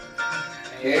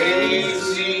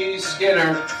 Casey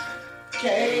Skinner.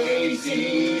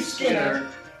 Casey Skinner.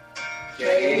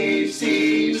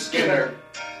 Casey Skinner.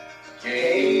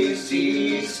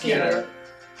 Casey Skinner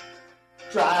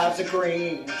drives a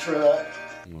green truck.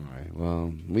 All right.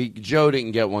 Well, Joe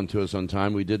didn't get one to us on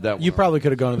time. We did that. You probably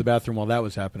could have gone to the bathroom while that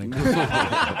was happening. All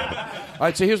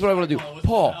right. So here's what I want to do,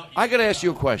 Paul. I got to ask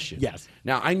you a question. Yes.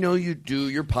 Now I know you do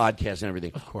your podcast and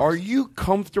everything. Of course. Are you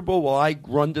comfortable while I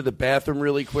run to the bathroom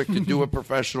really quick to do a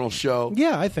professional show?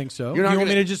 Yeah, I think so. You're not you want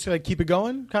gonna- me to just keep it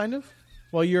going, kind of,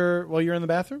 while you're in the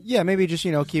bathroom? Yeah, maybe just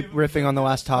keep riffing on the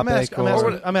last topic.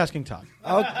 I'm asking Todd.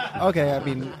 Okay, I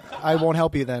mean, I won't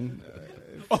help you then.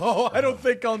 Oh, I don't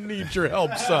think I'll need your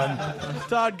help, son.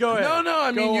 Todd, go ahead. No.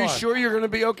 I mean, Go you on. sure you're going to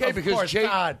be okay? Of Because course, Jake,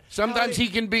 Todd. sometimes he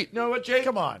can be. You know what, Jake?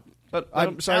 Come on. But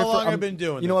I'm sorry. How long have I been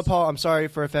doing You know what, Paul? I'm sorry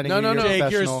for offending No, you. no, You're no. Jake,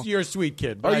 professional. you're a sweet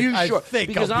kid. Are but you I sure? think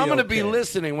Because I'll I'm going to be okay.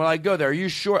 listening when I go there. Are you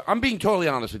sure? I'm being totally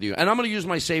honest with you, and I'm going to use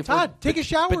my safe word. Todd, take a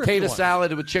shower if you Potato want.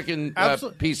 salad with chicken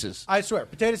pieces. I swear,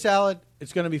 potato salad.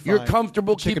 It's going to be fine. You're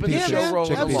comfortable Chicken keeping the Yeah, pieces. show man,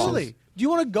 rolling along. absolutely. Do you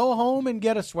want to go home and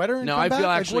get a sweater and No, come I back? feel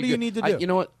Like, actually. what do you good. need to do? You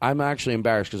know what? I'm actually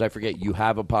embarrassed because I forget you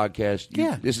have a podcast.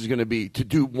 Yeah. This is going to be to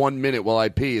do 1 minute while I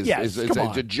pee. Yes, come It's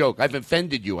on. a joke. I've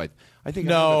offended you. I think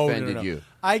No, I've offended no. you.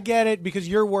 I get it because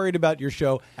you're worried about your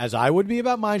show, as I would be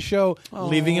about my show,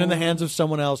 leaving it in the hands of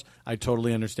someone else. I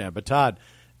totally understand. But Todd,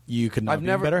 you could not I've be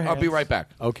never. in better hands. I'll be right back.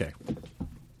 Okay.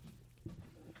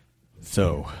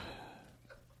 So.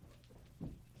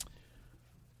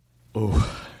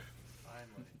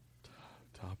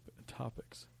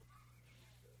 Topics.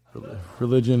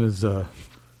 Religion is,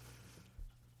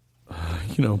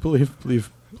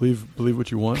 believe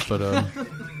what you want, but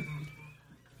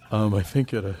I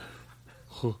think it.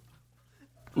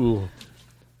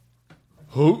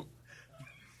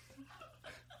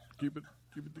 Keep it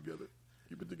together.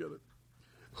 Keep it together.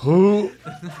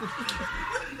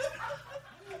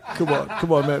 Come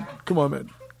on, man.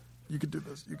 You can do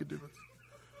this.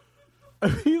 I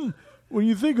mean, when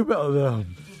you think about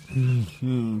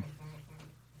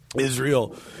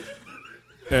Israel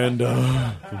and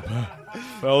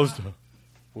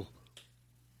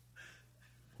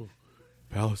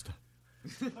Palestine.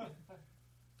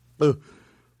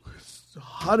 It's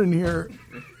hot in here.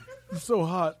 It's so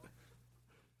hot.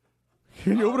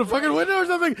 Can you open a fucking window or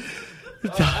something?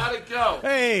 How'd it go?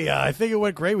 Hey, I think it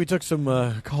went great. We took some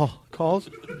calls.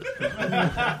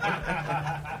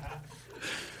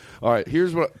 All right,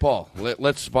 here's what, Paul,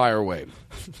 let's fire away.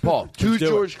 Paul, to do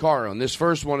George Carlin, this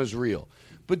first one is real.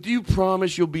 But do you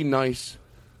promise you'll be nice?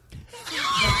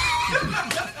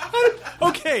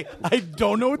 Okay, I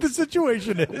don't know what the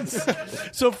situation is.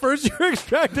 So first you're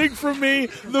extracting from me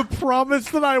the promise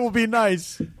that I will be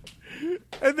nice.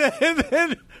 And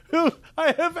then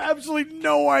I have absolutely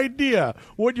no idea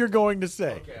what you're going to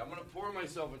say. Okay, I'm going to pour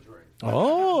myself a drink.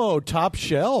 Oh, top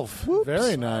shelf.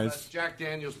 Very nice. That's Jack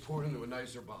Daniels poured into a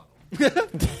nicer bottle.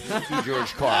 To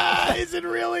George Carlin. Is it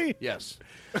really? Yes.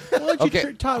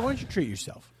 Todd, why don't you treat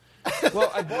yourself?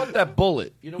 Well, I bought that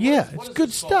bullet. You know, Yeah, what it's is good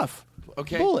this stuff. called?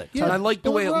 Okay. Bullet. Yeah. And I like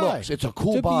the way it Bullet rye. looks. It's a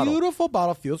cool It's a bottle. beautiful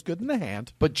bottle. Feels good in the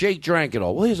hand. But Jake drank it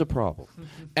all. Well, here's a problem.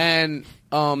 And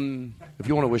if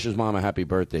you want to wish his mom a happy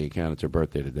birthday, you can. It's her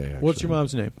birthday today, actually. What's your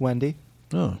mom's name? Wendy.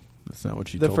 Oh, that's not what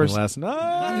she The told first- me last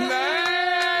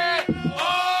night.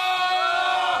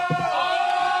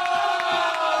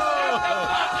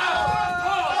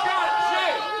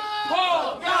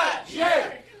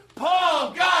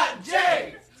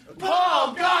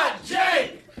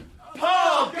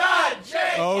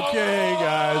 Okay,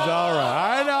 guys. All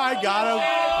right. I know I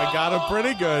got him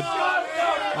pretty good.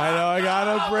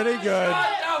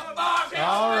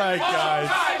 All right, guys.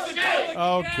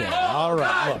 Okay. All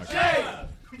right. Look.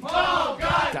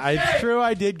 It's true.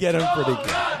 I did get him pretty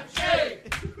good.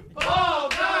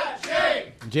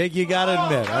 Jake, you got to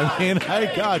admit. I mean,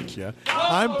 I got you.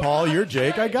 I'm Paul. You're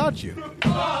Jake. I got you.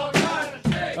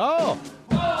 Oh.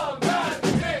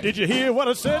 Did you hear what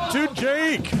I said to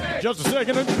Jake just a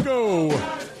second ago?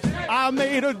 I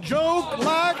made a joke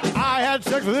like I had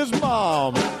sex with his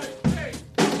mom.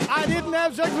 I didn't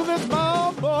have sex with his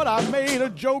mom, but I made a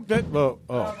joke that. Oh,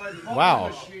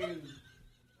 wow!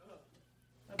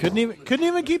 Couldn't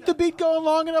even keep the beat going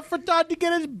long enough for Todd to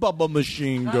get his bubble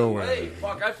machine going. Hey,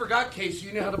 fuck! I forgot, Casey.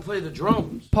 You knew how to play the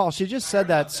drums. Paul, she just said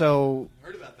that so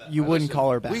you wouldn't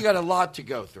call her back. We got a lot to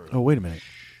go through. Oh, wait a minute.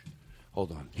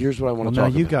 Hold on. Here's what I want Well, to now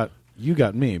talk about. you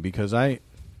got me because I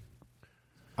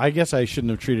guess I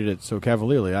shouldn't have treated it so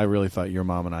cavalierly. I really thought your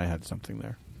mom and I had something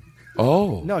there.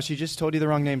 Oh. No, she just told you the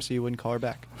wrong name so you wouldn't call her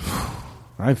back.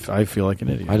 I feel like an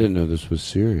idiot. I didn't know this was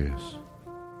serious.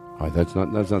 All right, that's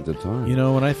not the time. You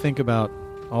know, when I think about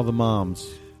all the moms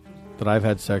that I've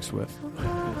had sex with,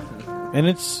 and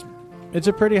it's It's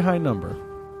a pretty high number.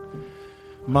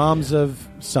 Moms of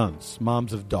sons,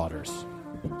 moms of daughters,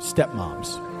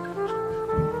 stepmoms.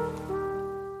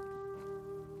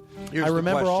 Here's I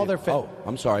remember all their. Oh,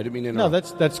 I'm sorry, I didn't mean to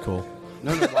interrupt. No, that's cool.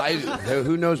 No.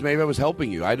 Who knows? Maybe I was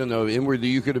helping you. I don't know. Inwardly,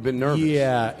 you could have been nervous.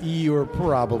 Yeah, you were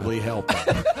probably helping.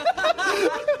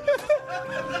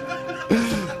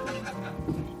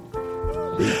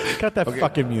 Cut that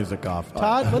fucking music off.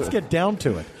 Todd, let's get down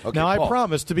to it. Okay, now, Paul. I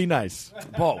promise to be nice.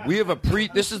 Paul, we have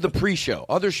this is the pre-show.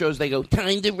 Other shows, they go,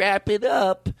 time to wrap it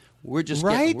up. We're just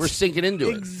we're sinking into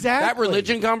it. Exactly. That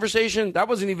religion conversation, that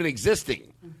wasn't even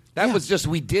existing. That was just,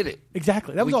 we did it.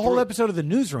 Exactly. That was a whole episode of The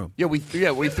Newsroom. Yeah, we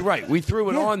threw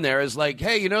it on there as like,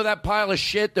 hey, you know that pile of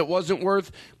shit that wasn't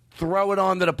worth, throw it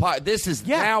onto the pile. This is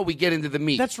now we get into the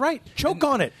meat. That's right. Choke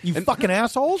on it, you fucking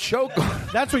assholes. Choke on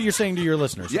That's what you're saying to your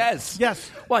listeners. Yes.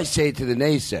 Yes. Well, I say it to the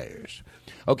naysayers.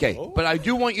 Okay, but I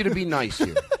do want you to be nice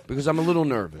here because I'm a little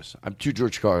nervous. I'm too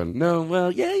George Carlin. No, well,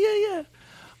 yeah.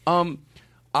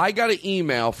 I got an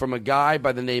email from a guy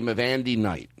by the name of Andy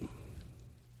Knight.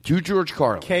 To George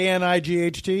Carlin.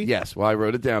 K-N-I-G-H-T? Yes. Well, I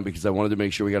wrote it down because I wanted to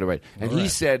make sure we got it right. And he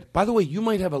said, by the way, you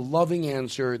might have a loving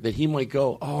answer that he might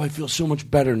go, oh, I feel so much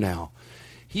better now.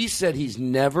 He said he's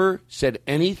never said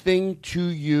anything to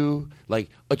you. Like,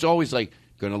 it's always like,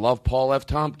 gonna love Paul F.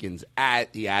 Tompkins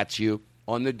at you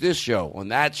on this show, on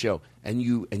that show. And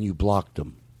you blocked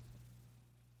him.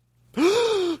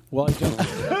 Well, I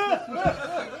just...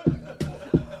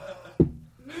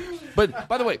 But,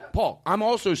 by the way, Paul, I'm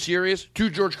also serious, to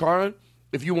George Carlin,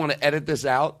 if you want to edit this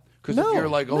out. Because if you're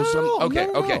like,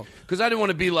 okay. Because I didn't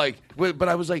want to be like, but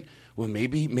I was like, well,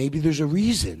 maybe there's a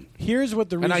reason. Here's what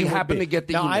the reason would be. And I happen to get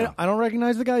the now, email. I don't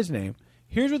recognize the guy's name.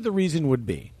 Here's what the reason would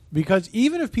be. Because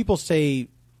even if people say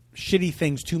shitty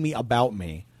things to me about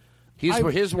me.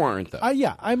 His weren't, though.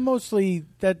 I'm mostly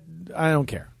that. I don't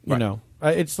care. You Right. know,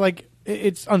 it's like,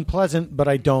 it's unpleasant, but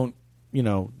I don't,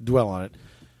 dwell on it.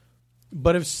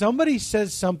 But if somebody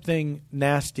says something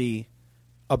nasty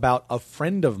about a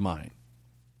friend of mine,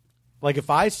 like if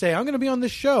I say, I'm going to be on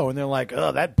this show, and they're like,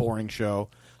 oh, that boring show,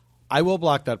 I will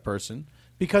block that person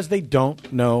because they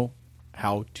don't know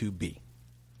how to be.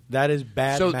 That is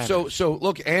bad manners. So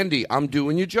look, Andy, I'm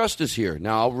doing you justice here.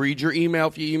 Now, I'll read your email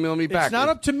if you email me back. It's not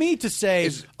up to me to say,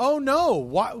 oh,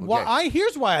 no,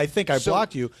 here's why I think I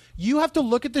blocked you. You have to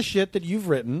look at the shit that you've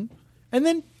written, and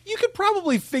then you could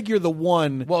probably figure the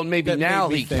one. Well, maybe now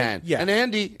he think, can. Yeah. And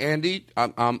Andy,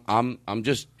 I'm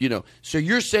just, So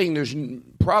you're saying there's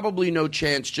probably no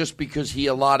chance just because he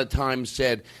a lot of times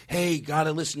said, "Hey,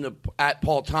 gotta listen to at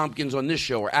Paul Tompkins on this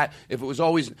show," or if it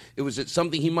was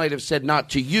something he might have said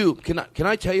not to you. Can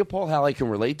I tell you, Paul, how I can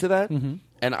relate to that? Mm-hmm.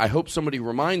 And I hope somebody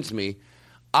reminds me.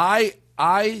 I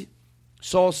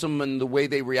saw someone the way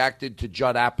they reacted to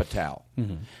Judd Apatow,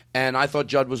 and I thought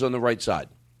Judd was on the right side.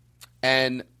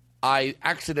 And I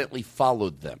accidentally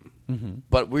followed them. Mm-hmm.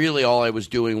 But really all I was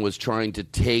doing was trying to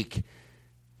take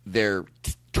their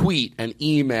tweet and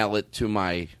email it to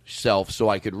myself so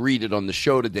I could read it on the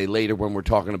show today later when we're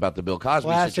talking about the Bill Cosby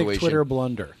Classic situation. Twitter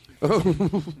blunder.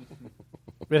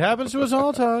 It happens to us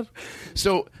all, Todd.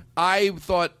 So I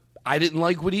thought I didn't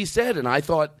like what he said, and I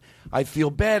thought I feel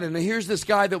bad. And here's this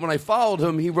guy that when I followed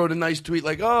him, he wrote a nice tweet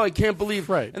like, oh, I can't believe.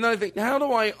 Right. And then I think, how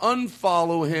do I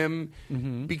unfollow him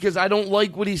because I don't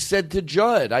like what he said to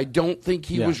Judd? I don't think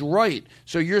he was right.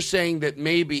 So you're saying that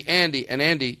maybe Andy,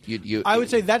 you I would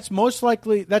say that's most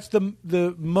likely. That's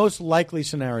the most likely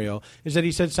scenario is that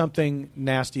he said something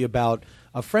nasty about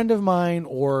a friend of mine,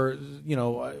 or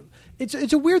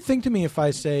it's a weird thing to me if I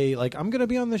say, like, I'm going to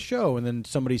be on the show, and then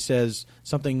somebody says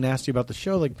something nasty about the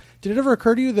show. Like, did it ever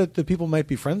occur to you that the people might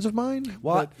be friends of mine?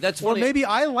 Well, that's or funny. Maybe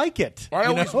I like it. I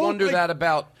always wonder that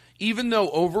about, even though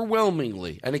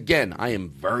overwhelmingly, and again, I am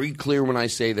very clear when I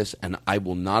say this, and I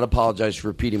will not apologize for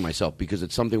repeating myself because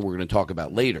it's something we're going to talk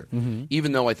about later. Mm-hmm.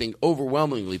 Even though I think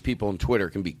overwhelmingly people on Twitter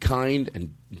can be kind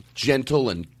and gentle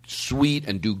and sweet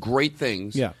and do great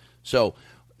things. Yeah. So,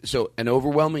 and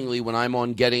overwhelmingly, when I'm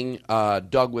on Getting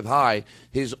Doug with High,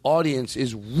 his audience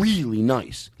is really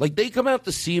nice. Like, they come out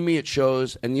to see me at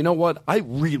shows, and you know what? I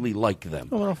really like them.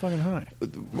 Oh, they're all fucking high.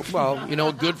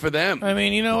 Well, good for them. I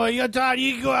mean, Todd,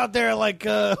 you can go out there like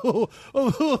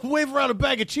wave around a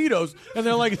bag of Cheetos, and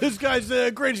they're like, "This guy's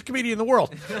the greatest comedian in the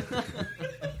world."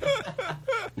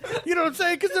 You know what I'm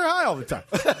saying? Because they're high all the time.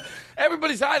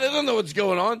 Everybody's high. They don't know what's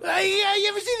going on. Yeah, you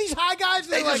ever see these high guys?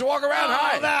 They just walk around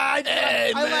high.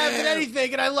 I laugh at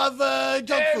anything, and I love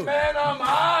junk food. Man, I'm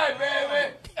high,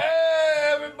 baby.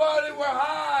 Hey, everybody, we're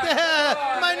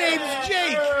high. My name's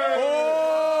Jake.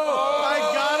 Oh, I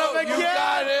got him again. You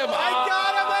got him. I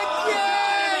got him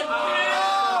again.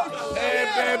 Oh, hey,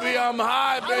 baby. I'm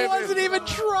high, baby. I wasn't even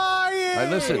trying. I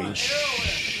listen.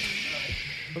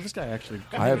 Well, this guy actually.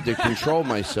 I have to control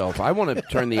myself. I want to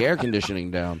turn the air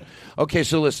conditioning down. Okay,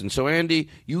 so listen. So, Andy,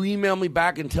 you email me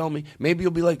back and tell me. Maybe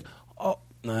you'll be like, oh,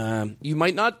 you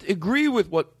might not agree with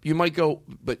what you might go,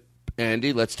 but,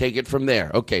 Andy, let's take it from there.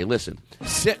 Okay, listen.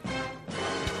 Sit.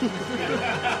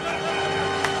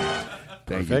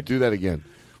 Thank you. Do that again.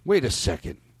 Wait a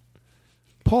second.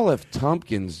 Paul F.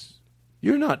 Tompkins.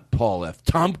 You're not Paul F.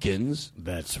 Tompkins.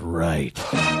 That's right.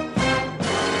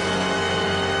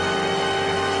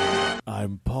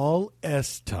 I'm Paul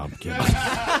S. Tompkins.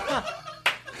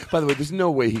 By the way, there's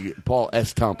no way Paul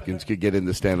S. Tompkins could get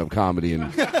into stand-up comedy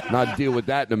and not deal with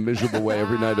that in a miserable way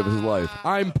every night of his life.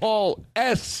 I'm Paul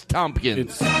S.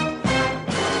 Tompkins.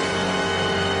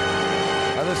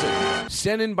 Listen,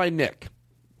 sent in by Nick.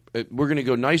 We're going to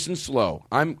go nice and slow.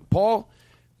 I'm Paul.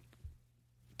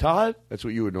 Todd? That's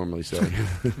what you would normally say.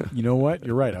 You know what?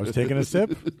 You're right. I was taking a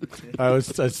sip. I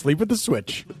was asleep at the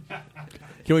switch.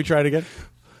 Can we try it again?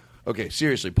 Okay,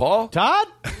 seriously, Paul? Todd?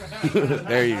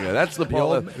 There you go. That's the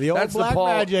Paul. The old black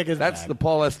magic is That's back. the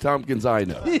Paul S. Tompkins I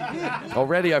know.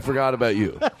 Already, I forgot about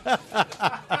you.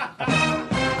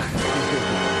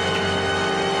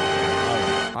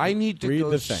 I need to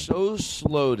go so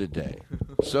slow today.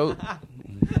 So.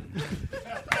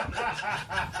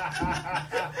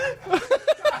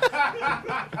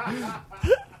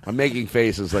 I'm making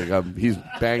faces like he's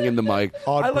banging the mic.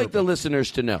 I like the listeners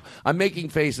to know. I'm making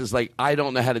faces like I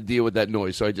don't know how to deal with that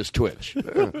noise, so I just twitch.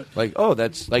 Like, oh,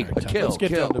 that's like a kill.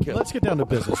 Let's get down to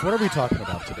business. What are we talking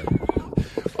about today?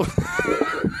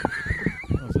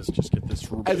 Let's just get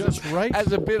this right.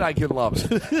 As a bit, I can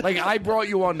love it. Like, I brought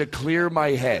you on to clear my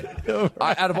head.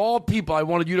 Out of all people, I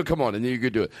wanted you to come on, and then you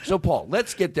could do it. So, Paul,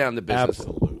 let's get down to business.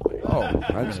 Absolutely. Oh,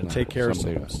 I'm going to take care of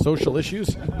some social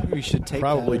issues. We should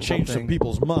probably change some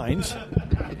people's minds.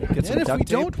 Get some and if duct we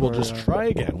don't, tape we'll just try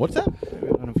again. What's that? I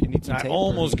don't know if you need some I tape.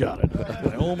 almost got it.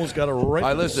 I almost got it right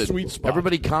in the listen, sweet spot.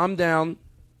 Everybody calm down.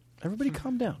 Everybody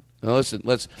calm down. Now listen,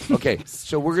 okay,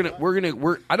 so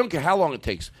we're I don't care how long it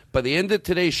takes. By the end of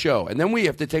today's show, and then we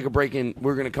have to take a break and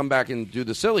we're going to come back and do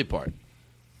the silly part.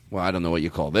 Well, I don't know what you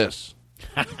call this.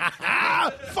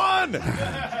 Fun!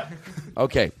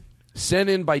 Okay, sent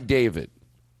in by David.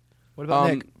 What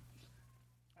about Nick?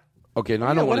 Okay, now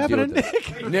I don't want to deal with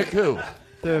Nick? Nick who?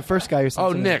 The first guy who sent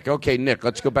it in. Nick. Okay, Nick.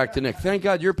 Let's go back to Nick. Thank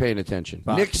God you're paying attention.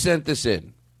 Bye. Nick sent this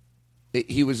in.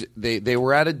 They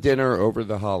were at a dinner over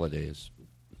the holidays.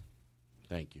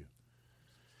 Thank you.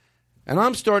 And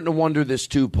I'm starting to wonder this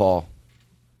too, Paul.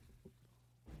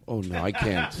 Oh no, I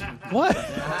can't. What?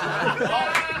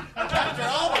 After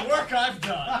all the work I've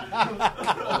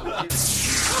done.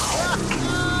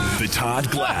 The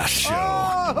Todd Glass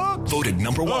Show. Voted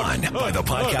 #1 by the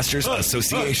Podcasters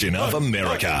Association of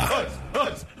America.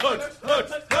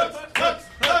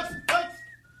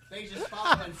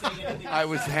 I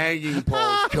was hanging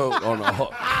Paul's coat on a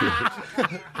hook.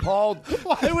 Paul.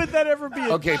 Why would that ever be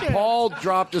a Okay, chance? Paul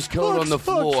dropped his coat on the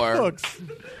floor. Hooks.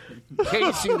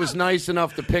 Casey was nice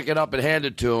enough to pick it up and hand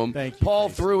it to him. Thank you, Paul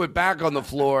Casey. threw it back on the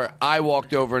floor. I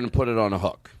walked over and put it on a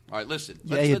hook. All right, listen.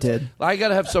 You did. I got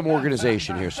to have some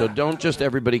organization here, so don't just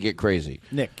everybody get crazy.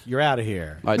 Nick, you're out of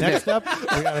here. All right, Next Nick. up,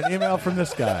 we got an email from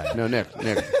this guy. No, Nick,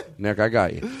 I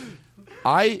got you.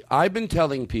 I've been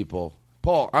telling people,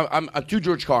 Paul, I'm to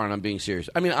George Carlin. I'm being serious.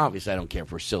 I mean, obviously, I don't care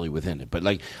if we're silly within it, but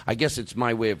like, I guess it's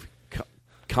my way of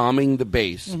calming the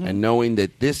base and knowing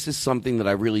that this is something that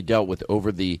I really dealt with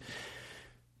over the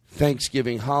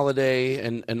Thanksgiving holiday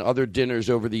and other dinners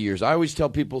over the years. I always tell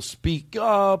people, speak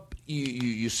up.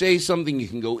 You say something, you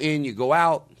can go in, you go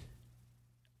out.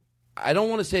 I don't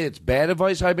want to say it's bad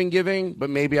advice I've been giving, but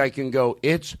maybe I can go,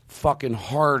 it's fucking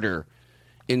harder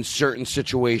in certain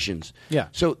situations. Yeah.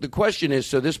 So the question is,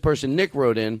 so this person, Nick,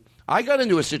 wrote in, I got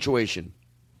into a situation,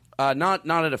 not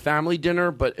at a family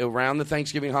dinner, but around the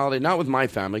Thanksgiving holiday, not with my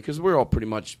family, because we're all pretty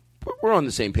much, we're on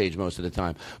the same page most of the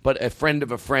time, but a friend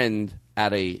of a friend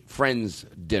at a friend's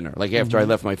dinner. Like after I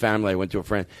left my family, I went to a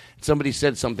friend. Somebody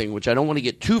said something, which I don't want to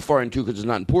get too far into because it's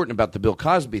not important, about the Bill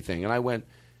Cosby thing. And I went,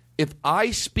 if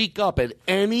I speak up at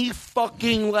any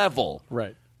fucking level,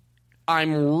 Right.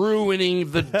 I'm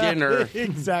ruining the dinner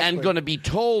Exactly. and going to be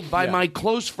told by my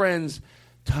close friends,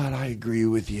 Todd, I agree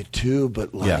with you too,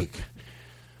 but like,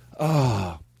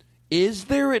 is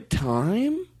there a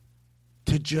time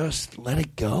to just let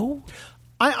it go?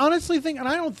 I honestly think, and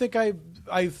I don't think I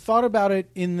thought about it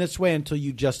in this way until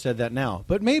you just said that now,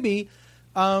 but maybe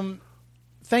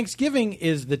Thanksgiving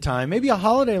is the time, maybe a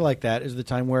holiday like that is the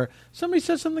time where somebody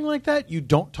says something like that, you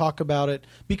don't talk about it,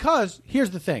 because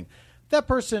here's the thing, that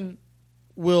person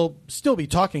will still be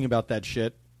talking about that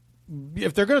shit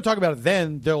if they're going to talk about it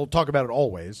then, they'll talk about it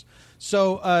always.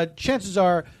 So chances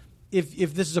are,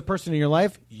 if this is a person in your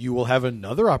life, you will have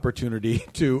another opportunity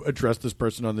to address this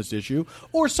person on this issue,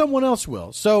 or someone else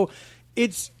will. So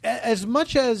it's as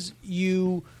much as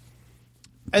we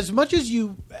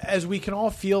can all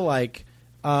feel like,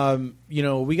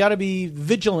 we got to be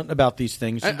vigilant about these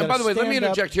things. And by the way, let me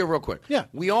interject here real quick. Yeah.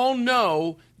 We all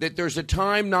know that there's a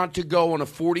time not to go on a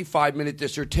 45-minute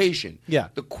dissertation. Yeah.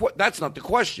 That's not the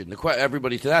question.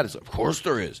 Everybody to that is, of course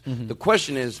there is. Mm-hmm. The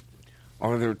question is,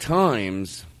 are there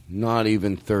times, not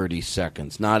even 30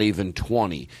 seconds, not even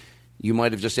 20, you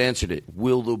might have just answered it.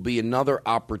 Will there be another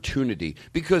opportunity?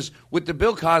 Because with the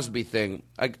Bill Cosby thing,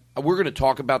 we're going to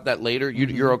talk about that later.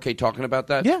 You're okay talking about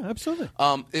that? Yeah, absolutely.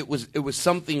 It was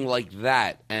something like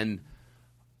that, and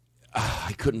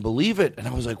I couldn't believe it. And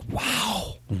I was like,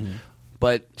 wow. Mm-hmm.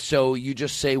 But so you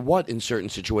just say what in certain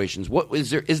situations? What is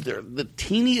there the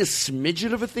teeniest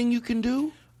smidget of a thing you can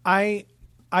do? I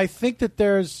think that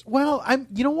there's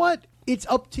you know what? It's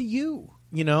up to you.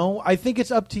 I think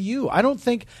it's up to you. I don't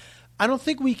think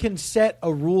we can set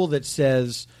a rule that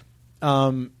says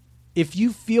if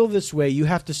you feel this way, you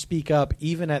have to speak up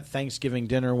even at Thanksgiving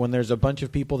dinner when there's a bunch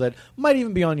of people that might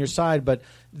even be on your side, but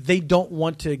they don't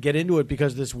want to get into it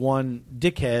because this one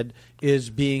dickhead is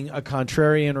being a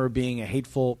contrarian or being a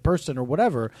hateful person or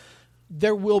whatever.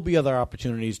 There will be other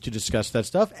opportunities to discuss that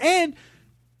stuff. And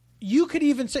you could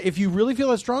even say, if you really feel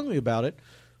that strongly about it,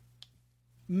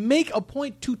 make a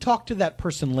point to talk to that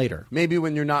person later. Maybe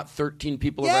when you're not 13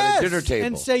 people around a dinner table,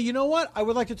 and say, you know what, I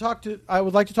would like to talk to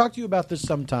you about this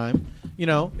sometime.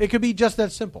 It could be just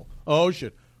that simple. Oh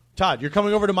shit, Todd, you're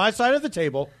coming over to my side of the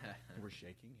table. We're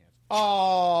shaking hands.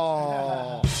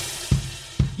 Oh,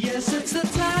 yes, it's the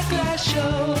Todd Glass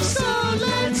Show. So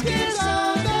let's kiss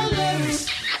on the lips.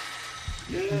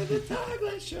 Yeah, the Todd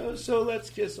Glass Show. So let's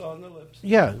kiss on the lips.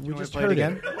 Yeah, we just heard it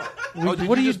again. What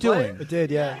are you doing? It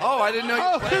did, yeah. Oh, I didn't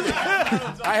know you played it.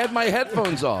 I had my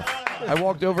headphones off. I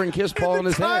walked over and kissed Paul in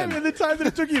his hand. In the time that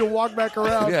it took you to walk back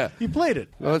around, yeah. He played it.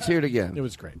 Well, let's hear it again. It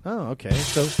was great. Oh, okay.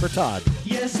 So for Todd.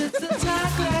 Yes, it's the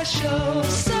Todd Glass Show.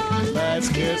 So let's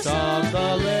kiss on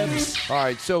the lips. All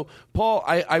right, so Paul,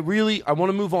 I want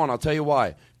to move on. I'll tell you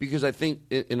why. Because I think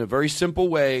in a very simple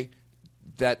way,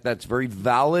 that's very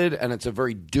valid, and it's a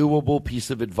very doable piece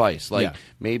of advice. Like,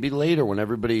 maybe later when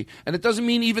everybody – and it doesn't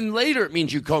mean even later it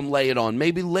means you come lay it on.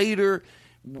 Maybe later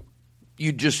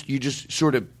you just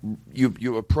sort of –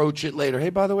 you approach it later. Hey,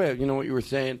 by the way, you know what you were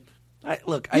saying? Okay,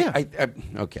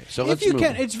 so let's move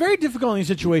on. It's very difficult in these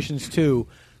situations, too,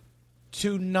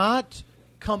 to not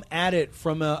come at it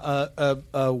from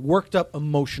a worked-up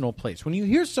emotional place. When you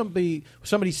hear somebody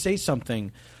say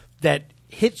something that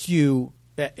hits you –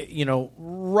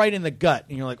 right in the gut,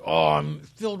 and you're like, oh, I'm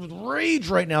filled with rage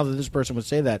right now that this person would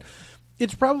say that.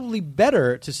 It's probably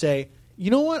better to say,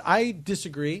 you know what, I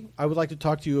disagree. I would like to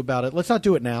talk to you about it. Let's not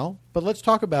do it now, but let's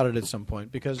talk about it at some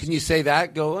point. Because can you say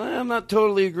that? Go, I'm not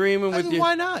totally agreeing with you.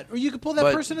 Why not? Or you could pull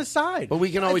that person aside. But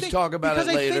we can always talk about it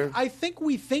later. I think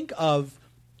we think of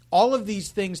all of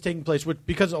these things taking place,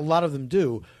 because a lot of them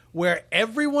do, where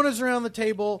everyone is around the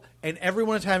table and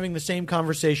everyone is having the same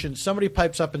conversation. Somebody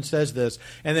pipes up and says this,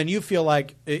 and then you feel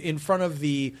like in front of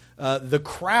the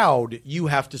crowd you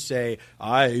have to say,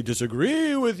 "I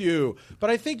disagree with you." But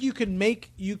I think you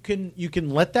can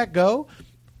let that go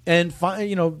and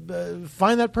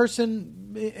find that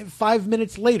person 5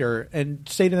 minutes later and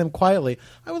say to them quietly,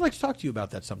 "I would like to talk to you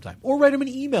about that sometime," or write them an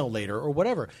email later or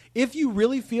whatever. If you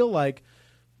really feel like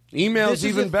email is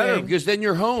even better because then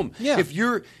you're home. Yeah. If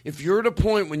you're at a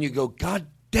point when you go, God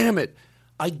damn it,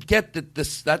 I get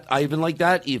that I even like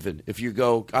that even. If you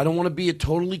go, I don't want to be a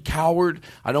totally coward.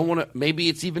 I don't want to, maybe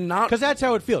it's even not. Because that's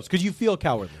how it feels, because you feel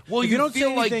cowardly. Well, you don't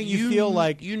feel like you feel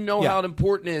like you know how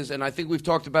important it is, and I think we've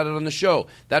talked about it on the show.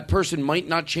 That person might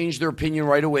not change their opinion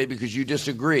right away because you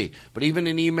disagree, but even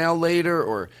an email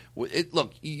later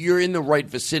look, you're in the right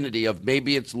vicinity of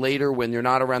maybe it's later when you're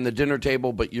not around the dinner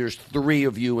table, but there's three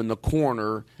of you in the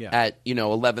corner at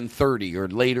 11:30 or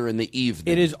later in the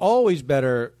evening. It is always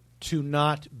better to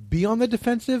not be on the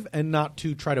defensive and not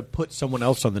to try to put someone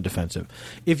else on the defensive.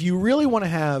 If you really want to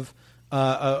have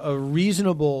a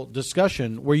reasonable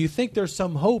discussion where you think there's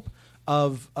some hope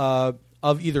of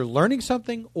either learning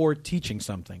something or teaching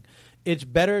something, it's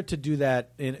better to do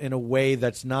that in a way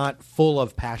that's not full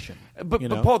of passion. But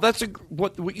Paul, that's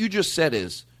what you just said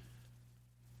is,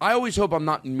 I always hope I'm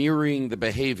not mirroring the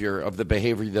behavior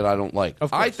that I don't like.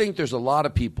 I think there's a lot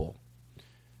of people.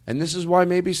 And this is why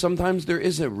maybe sometimes there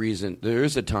is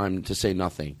a time to say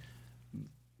nothing.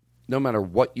 No matter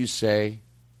what you say,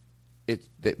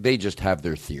 they just have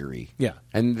their theory. Yeah.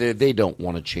 And they don't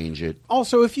want to change it.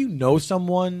 Also, if you know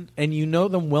someone and you know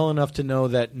them well enough to know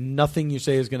that nothing you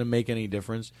say is going to make any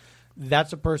difference,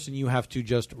 that's a person you have to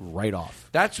just write off.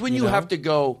 That's when you have to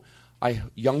go,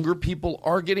 younger people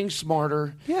are getting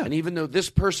smarter. Yeah. And even though this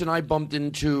person I bumped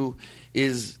into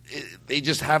they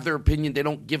just have their opinion. They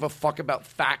don't give a fuck about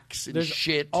facts and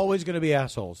shit. Always going to be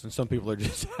assholes, and some people are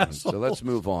just assholes. So let's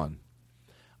move on.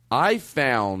 I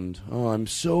found,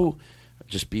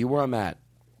 just be where I'm at.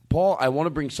 Paul, I want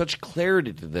to bring such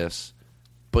clarity to this,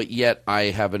 but yet I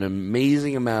have an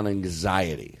amazing amount of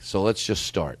anxiety. So let's just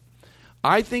start.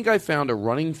 I think I found a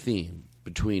running theme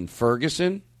between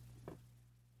Ferguson,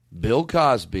 Bill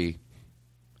Cosby,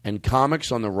 and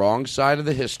comics on the wrong side of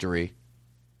the history,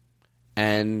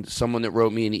 and someone that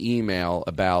wrote me an email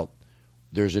about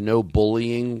there's a no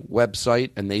bullying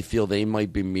website, and they feel they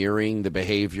might be mirroring the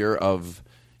behavior of,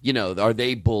 are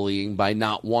they bullying by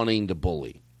not wanting to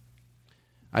bully?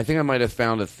 I think I might have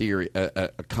found a theory, a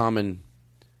common.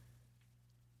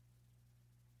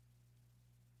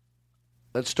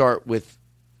 Let's start with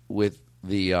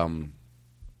the. Are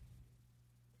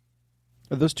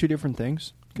those two different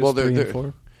things? Well,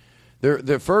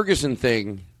 the Ferguson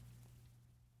thing.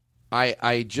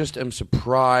 I just am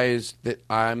surprised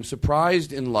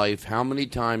in life how many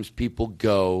times people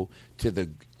go to the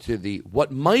what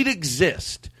might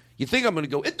exist. You think I'm going to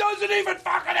go, it doesn't even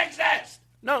fucking exist.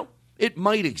 No, it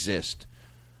might exist.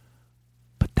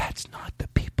 But that's not the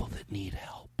people that need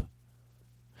help.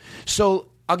 So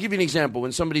I'll give you an example.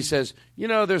 When somebody says,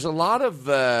 there's a lot of,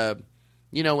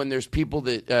 when there's people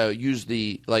that use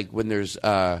when there's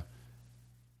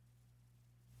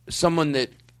someone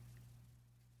that,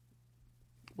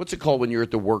 what's it called when you're at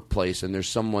the workplace and there's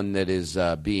someone that is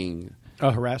being...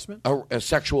 harassment? A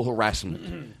sexual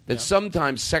harassment. That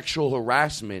sometimes sexual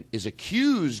harassment is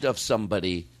accused of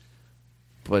somebody,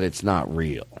 but it's not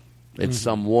real. It's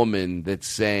some woman that's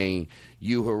saying,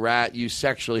 you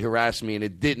sexually harassed me and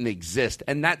it didn't exist.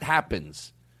 And that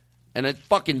happens. And it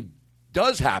fucking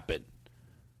does happen.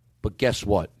 But guess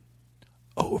what?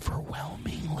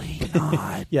 Overwhelmingly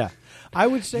not. Yeah. I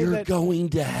would say you're going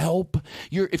to help.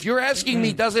 If you're asking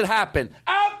me, does it happen?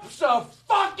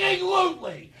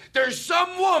 Abso-fucking-lutely. There's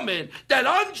some woman that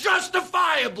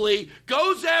unjustifiably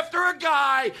goes after a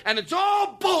guy, and it's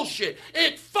all bullshit.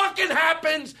 It fucking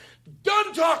happens.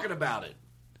 Done talking about it.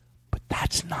 But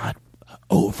that's not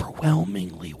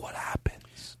overwhelmingly what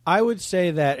happens. I would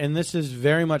say that, and this is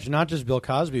very much not just Bill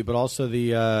Cosby, but also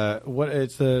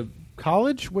it's the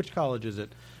college. Which college is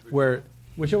it? Which?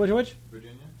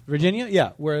 Virginia,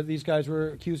 yeah, where these guys were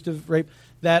accused of rape.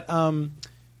 That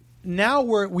now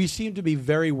we seem to be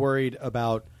very worried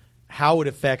about how it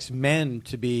affects men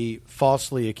to be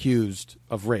falsely accused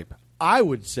of rape. I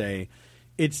would say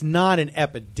it's not an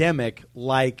epidemic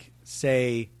like,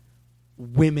 say,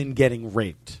 women getting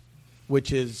raped,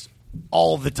 which is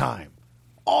all the time,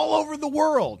 all over the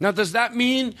world. Now, does that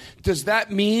mean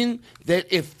that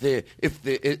if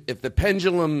the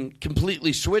pendulum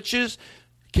completely switches?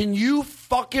 Can you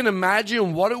fucking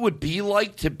imagine what it would be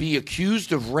like to be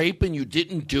accused of rape and you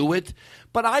didn't do it?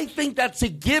 But I think that's a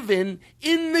given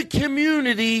in the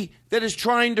community that is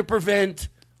trying to prevent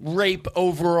rape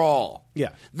overall. Yeah.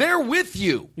 They're with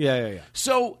you. Yeah.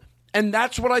 So, and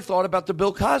that's what I thought about the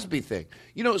Bill Cosby thing.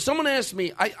 Someone asked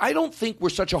me, I don't think we're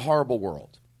such a horrible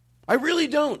world. I really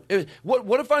don't.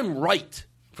 What if I'm right?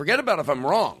 Forget about if I'm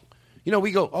wrong.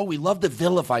 We go, we love to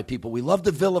vilify people.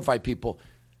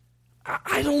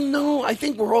 I don't know. I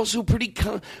think we're also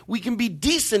we can be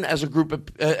decent as a group of,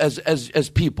 as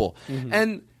people. Mm-hmm.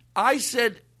 And I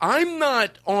said, I'm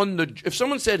not on if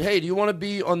someone said, hey, do you want to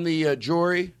be on the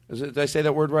jury? Did I say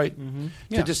that word right?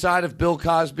 Mm-hmm. To decide if Bill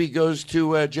Cosby goes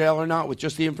to jail or not with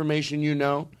just the information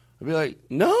I'd be like,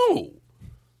 no.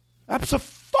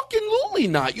 Absolutely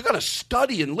not. You got to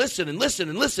study and listen and listen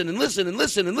and listen and listen and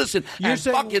listen and listen and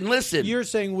fucking listen. You're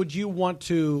saying, would you want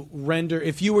to render,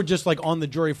 if you were just like on the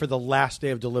jury for the last day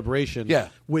of deliberation,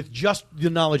 with just the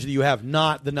knowledge that you have,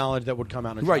 not the knowledge that would come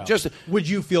out in a trial, right? Would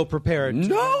you feel prepared to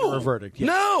render a verdict? Yeah.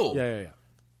 No. Yeah.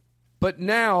 But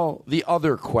now the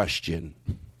other question.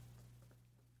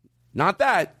 Not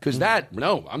that, because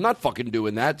no, I'm not fucking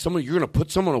doing that. You're going to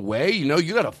put someone away?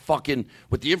 You got to fucking,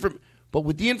 with the information. But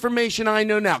with the information I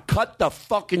know now, cut the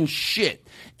fucking shit.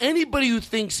 Anybody who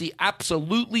thinks he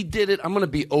absolutely did it, I'm going to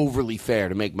be overly fair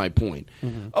to make my point.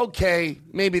 Mm-hmm. Okay,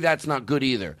 maybe that's not good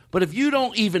either. But if you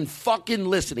don't even fucking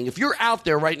listening, if you're out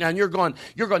there right now and you're going,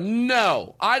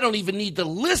 no, I don't even need to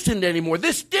listen anymore.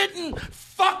 This didn't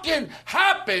fucking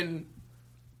happen.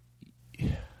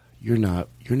 You're not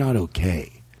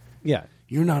okay. Yeah.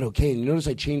 You're not okay. And notice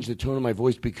I changed the tone of my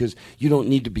voice because you don't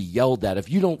need to be yelled at. If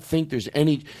you don't think there's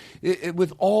any,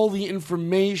 with all the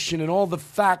information and all the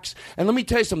facts, and let me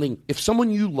tell you something, if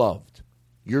someone you loved,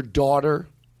 your daughter,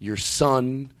 your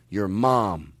son, your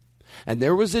mom, and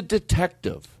there was a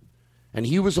detective, and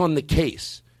he was on the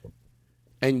case,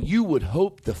 and you would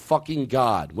hope to fucking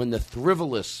God, when the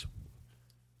frivolous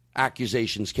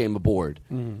accusations came aboard,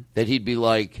 that he'd be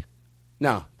like,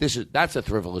 no, that's a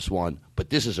frivolous one, but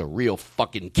this is a real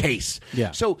fucking case. Yeah.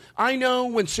 So I know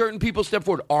when certain people step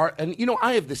forward, and you know,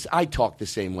 I talk the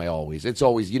same way always. It's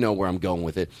always, you know where I'm going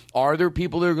with it. Are there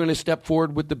people that are going to step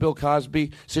forward with the Bill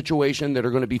Cosby situation that are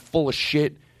going to be full of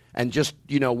shit and just,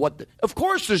 you know, of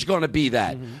course there's going to be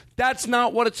that. That's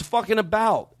not what it's fucking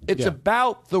about. It's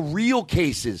about the real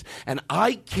cases. And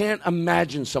I can't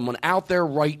imagine someone out there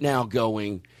right now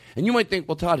going, and you might think,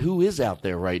 well, Todd, who is out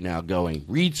there right now going?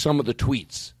 Read some of the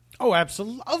tweets. Oh,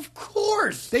 absolutely. Of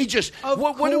course. They just,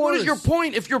 what is your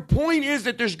point? If your point is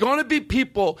that there's going to be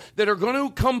people that are going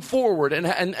to come forward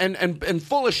and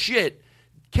full of shit,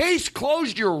 case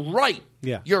closed, you're right.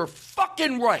 Yeah. You're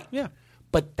fucking right. Yeah.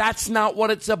 But that's not what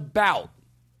it's about.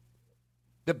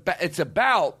 It's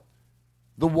about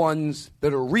the ones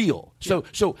that are real. So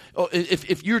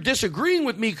if you're disagreeing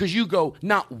with me because you go,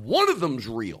 not one of them's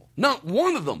real, not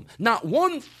one of them, not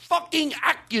one fucking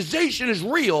accusation is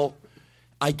real,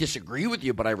 I disagree with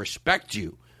you, but I respect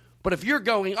you. But if you're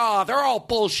going, they're all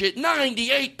bullshit,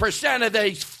 98% of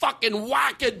these fucking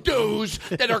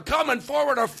wackadoos that are coming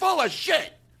forward are full of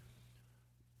shit.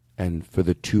 And for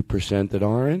the 2% that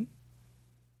aren't,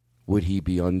 would he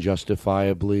be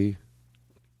unjustifiably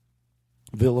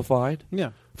vilified? Yeah.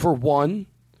 For one?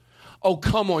 Oh,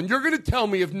 come on. You're going to tell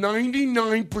me if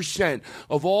 99%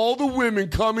 of all the women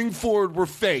coming forward were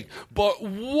fake, but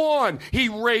he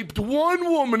raped one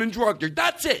woman and drugged her.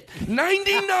 That's it.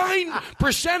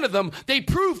 99% of them, they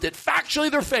proved it. Factually,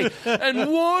 they're fake.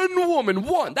 And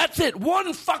one, that's it.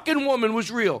 One fucking woman was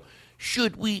real.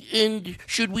 Should we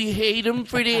hate him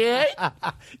for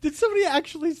that? Did somebody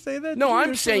actually say that? No,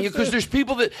 I'm saying it because there's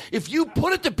people that, if you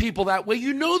put it to people that way,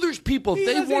 you know there's people. He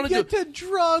They want to get to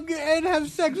drug and have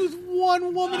sex with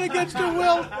one woman against her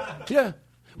will. Yeah.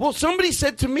 Well, somebody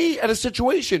said to me at a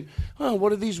situation,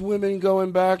 what are these women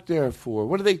going back there for?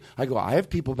 What are they? I go, I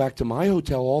have people back to my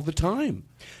hotel all the time.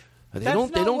 That's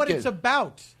not what it's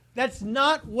about. That's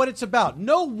not what it's about.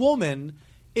 No woman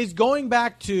is going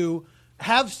back to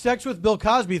have sex with Bill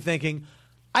Cosby thinking,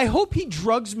 I hope he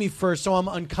drugs me first so I'm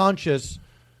unconscious.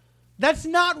 That's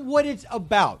not what it's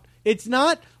about. It's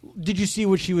not, did you see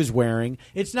what she was wearing?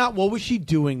 It's not, what was she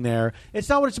doing there? It's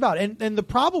not what it's about. And the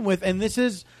problem with, and this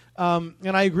is, and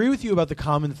I agree with you about the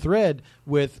common thread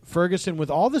with Ferguson, with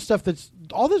all this stuff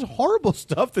all this horrible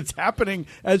stuff that's happening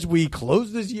as we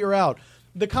close this year out.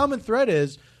 The common thread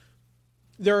is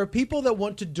there are people that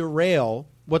want to derail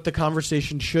what the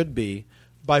conversation should be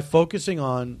by focusing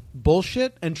on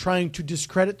bullshit and trying to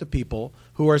discredit the people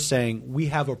who are saying we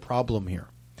have a problem here.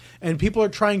 And people are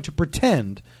trying to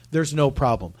pretend there's no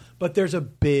problem. But there's a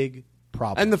big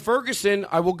problem. And the Ferguson,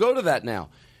 I will go to that now.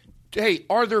 Hey,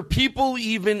 are there people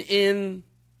even in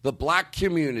the black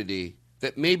community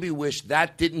that maybe wish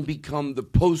that didn't become the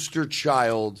poster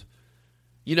child?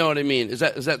 You know what I mean? Is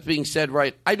that being said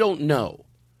right? I don't know.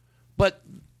 But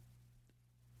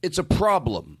it's a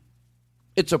problem.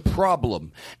 It's a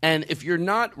problem. And if you're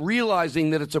not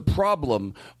realizing that it's a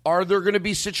problem, are there going to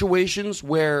be situations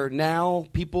where now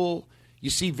people, you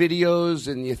see videos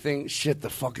and you think, shit, the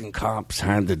fucking cops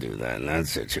had to do that in that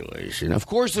situation? Of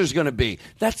course there's going to be.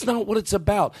 That's not what it's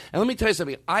about. And let me tell you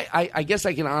something. I guess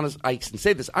I can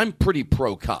say this. I'm pretty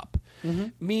pro-cop,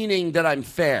 meaning that I'm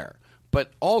fair.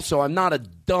 But also I'm not a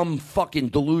dumb fucking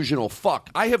delusional fuck.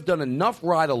 I have done enough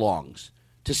ride-alongs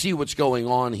to see what's going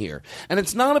on here. And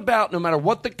it's not about no matter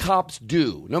what the cops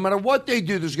do, no matter what they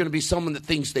do, there's going to be someone that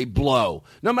thinks they blow.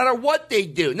 No matter what they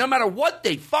do, no matter what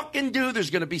they fucking do,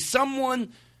 there's going to be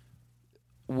someone.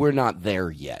 We're not there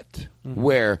yet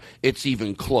where it's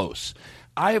even close.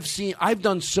 I've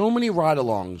done so many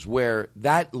ride-alongs where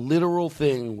that literal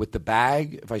thing with the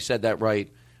bag, if I said that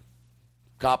right,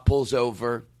 cop pulls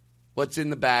over, what's in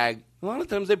the bag? A lot of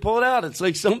times they pull it out. It's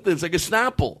like something. It's like a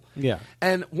Snapple. Yeah.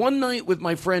 And one night with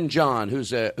my friend John,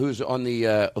 who's on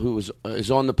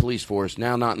the police force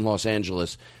now, not in Los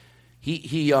Angeles. He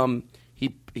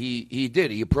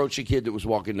did. He approached a kid that was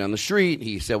walking down the street.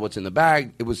 He said, "What's in the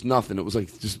bag?" It was nothing. It was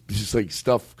like just like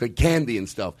stuff, like candy and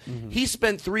stuff. He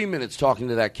spent 3 minutes talking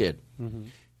to that kid.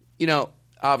 You know,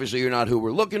 obviously you're not who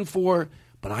we're looking for,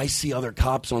 But I see other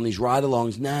cops on these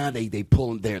ride-alongs. They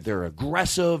pull. They're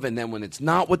aggressive, and then when it's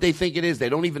not what they think it is, they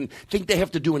don't even think they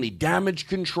have to do any damage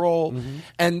control.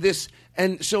 And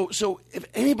so if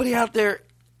anybody out there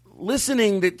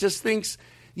listening that just thinks,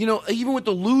 even with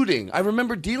the looting, I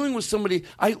remember dealing with somebody.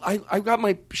 I got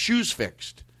my shoes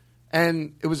fixed,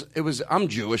 and it was I'm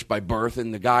Jewish by birth,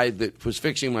 and the guy that was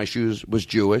fixing my shoes was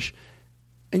Jewish.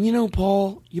 And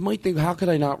Paul, you might think, how could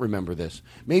I not remember this?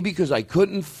 Maybe because I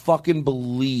couldn't fucking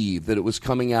believe that it was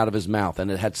coming out of his mouth,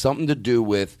 and it had something to do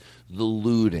with the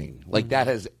looting. Like that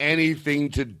has anything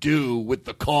to do with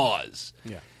the cause.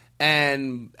 Yeah.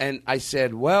 And I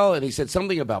said, well, and he said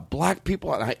something about black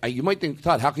people. And you might think,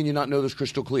 Todd, how can you not know this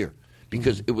crystal clear?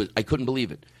 Because I couldn't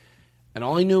believe it. And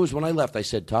all I knew is when I left, I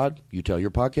said, Todd, you tell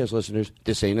your podcast listeners,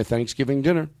 this ain't a Thanksgiving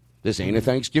dinner. This ain't a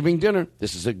Thanksgiving dinner.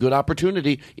 This is a good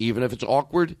opportunity. Even if it's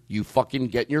awkward, you fucking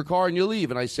get in your car and you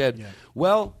leave. And I said,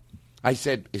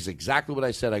 is exactly what I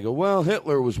said. I go, well,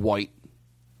 Hitler was white.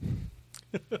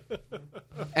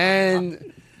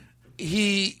 And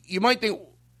you might think,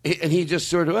 and he just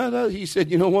sort of, he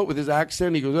said, you know what, with his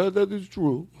accent, he goes, that is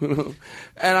true.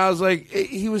 And I was like,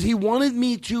 he wanted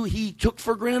me to, he took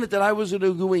for granted that I was going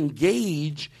to go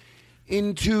engage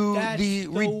into the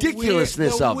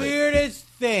ridiculousness of it. The weirdest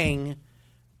thing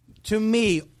to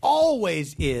me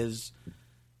always is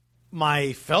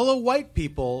my fellow white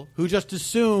people who just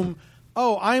assume,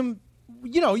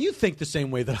 you think the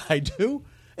same way that I do.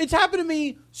 It's happened to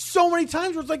me so many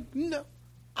times where it's like, no.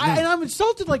 And I'm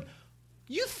insulted. Like,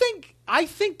 I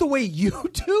think the way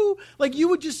you do? Like, you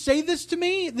would just say this to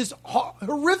me? This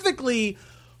horrifically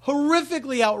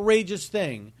outrageous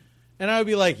thing. And I would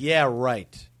be like, yeah,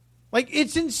 right. Like,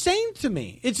 it's insane to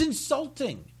me. It's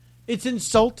insulting.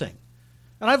 And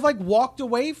I've, walked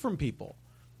away from people.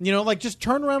 Just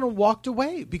turned around and walked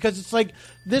away. Because it's like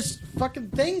this fucking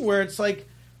thing where it's like,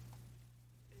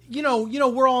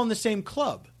 we're all in the same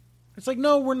club. It's like,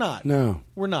 no, we're not. No.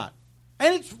 We're not.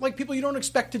 And it's like people you don't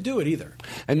expect to do it either.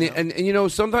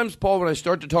 And sometimes, Paul, when I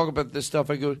start to talk about this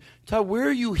stuff, I go, Todd, where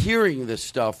are you hearing this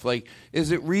stuff? Like, is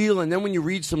it real? And then when you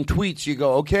read some tweets, you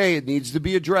go, okay, it needs to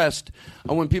be addressed.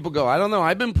 And when people go, I don't know,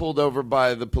 I've been pulled over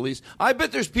by the police. I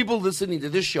bet there's people listening to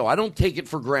this show. I don't take it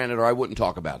for granted or I wouldn't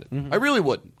talk about it. I really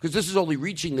wouldn't, because this is only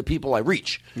reaching the people I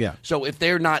reach. Yeah. So if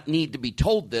they're not need to be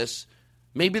told this,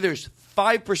 maybe there's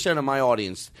 5% of my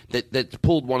audience that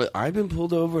pulled one. I've been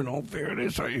pulled over. In all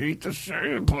fairness, I hate to say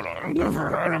it, but I've never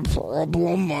had a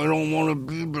problem. I don't want to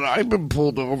be, but I've been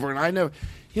pulled over, and I never.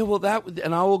 Yeah, well,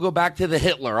 and I will go back to the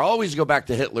Hitler. I always go back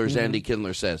to Hitler, as Andy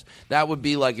Kindler says. That would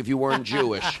be like if you weren't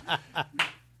Jewish.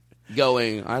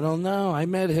 Going, I don't know. I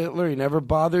met Hitler. He never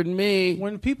bothered me.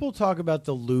 When people talk about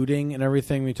the looting and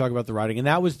everything, we talk about the rioting, and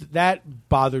that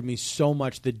bothered me so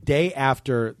much the day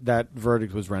after that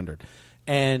verdict was rendered.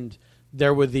 And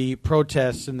there were the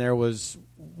protests, and there was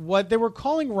what they were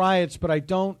calling riots, but I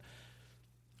don't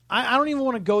even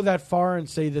want to go that far and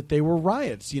say that they were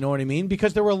riots. You know what I mean?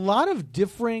 Because there were a lot of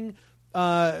differing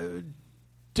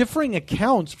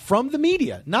accounts from the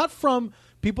media, not from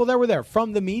people that were there,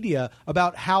 from the media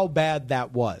about how bad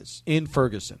that was in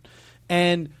Ferguson.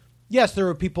 And yes, there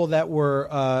were people that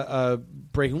were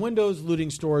breaking windows, looting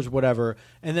stores, whatever.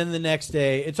 And then the next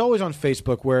day, it's always on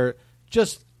Facebook where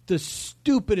just the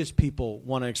stupidest people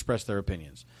want to express their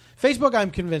opinions. Facebook, I'm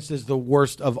convinced, is the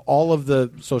worst of all of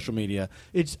the social media.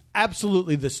 It's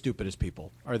absolutely the stupidest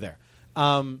people are there.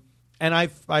 And I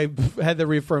had that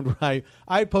reaffirmed when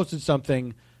I posted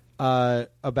something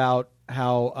about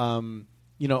how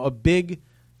a big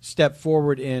step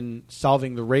forward in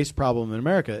solving the race problem in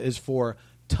America is for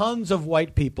tons of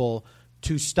white people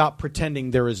to stop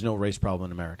pretending there is no race problem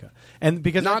in America. And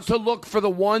because not to look for the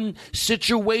one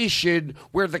situation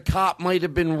where the cop might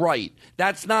have been right.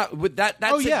 That's not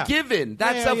that's a given.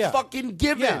 That's a fucking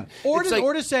given. Yeah. Or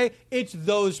to say it's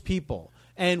those people.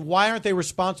 And why aren't they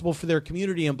responsible for their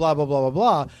community and blah, blah, blah, blah,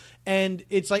 blah. And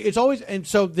it's like, it's always, and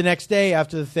so the next day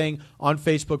after the thing on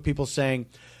Facebook, people saying,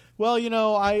 well,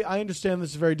 I understand this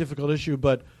is a very difficult issue,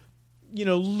 but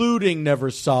looting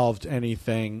never solved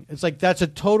anything. It's like, that's a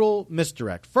total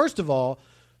misdirect. First of all,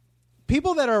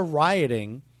 people that are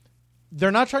rioting, they're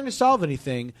not trying to solve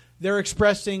anything. They're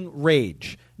expressing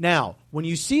rage. Now, when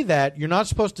you see that, you're not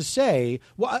supposed to say,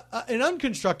 well, an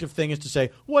unconstructive thing is to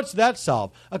say, what's that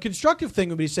solve? A constructive thing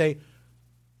would be to say,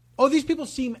 oh, these people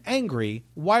seem angry.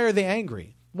 Why are they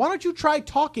angry? Why don't you try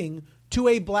talking to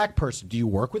a black person? Do you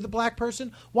work with a black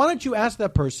person? Why don't you ask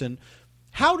that person,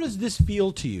 how does this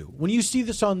feel to you? When you see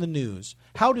this on the news,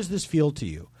 how does this feel to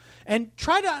you? and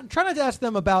try not to ask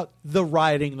them about the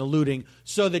rioting and the looting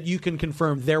so that you can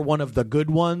confirm they're one of the good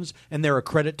ones and they're a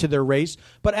credit to their race.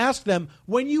 But ask them,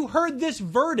 when you heard this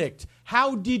verdict,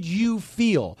 how did you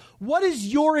feel? What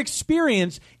is your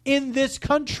experience in this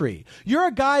country? You're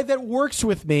a guy that works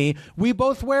with me. We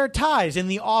both wear ties in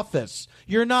the office.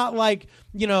 You're not like,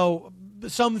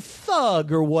 some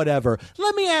thug or whatever.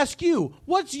 Let me ask you,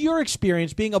 what's your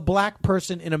experience being a black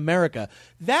person in America?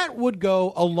 That would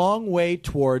go a long way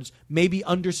towards maybe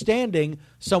understanding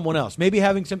someone else, maybe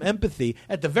having some empathy,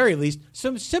 at the very least,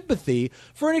 some sympathy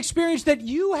for an experience that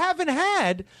you haven't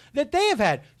had, that they have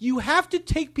had. You have to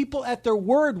take people at their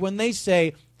word when they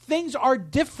say things are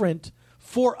different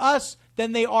for us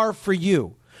than they are for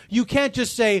you. You can't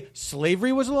just say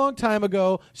slavery was a long time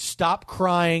ago, stop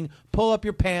crying, pull up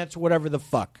your pants, whatever the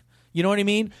fuck. You know what I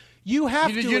mean? You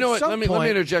have to. You know what? Let me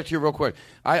interject here real quick.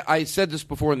 I said this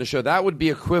before in the show. That would be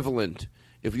equivalent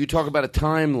if you talk about a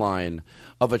timeline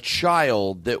of a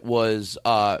child that was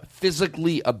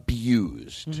physically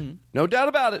abused. Mm-hmm. No doubt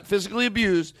about it, physically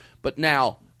abused. But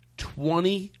now,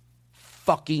 20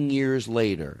 fucking years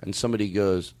later, and somebody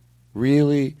goes,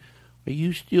 really? Are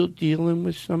you still dealing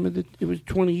with some of it was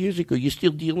 20 years ago? You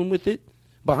still dealing with it?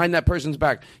 Behind that person's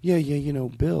back. Yeah,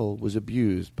 Bill was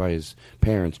abused by his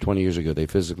parents 20 years ago. They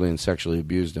physically and sexually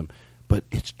abused him. But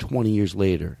it's 20 years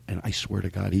later, and I swear to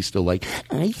God, he's still like,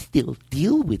 I still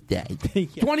deal with that. Yeah.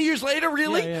 20 years later,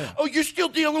 really? Yeah. Oh, you're still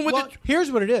dealing with it?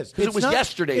 Here's what it is. Because it was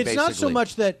yesterday, basically. It's not so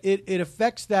much that it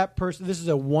affects that person. This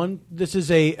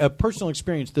is a personal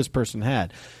experience this person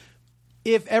had.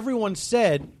 If everyone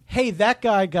said, hey, that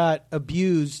guy got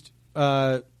abused,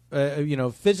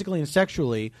 physically and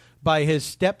sexually by his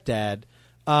stepdad,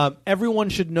 everyone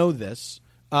should know this,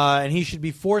 and he should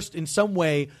be forced in some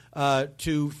way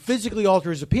to physically alter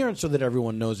his appearance so that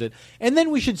everyone knows it. And then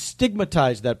we should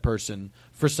stigmatize that person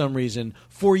for some reason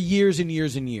for years and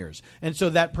years and years. And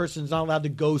so that person's not allowed to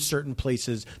go certain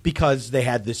places because they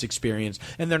had this experience,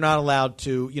 and they're not allowed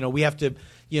to, we have to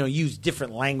use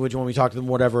different language when we talk to them,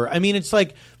 whatever. I mean, it's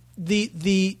like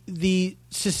the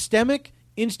systemic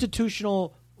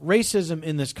institutional racism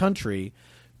in this country.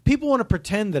 People want to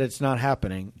pretend that it's not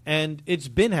happening, and it's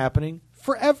been happening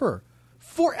forever.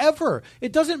 Forever.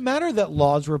 It doesn't matter that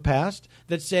laws were passed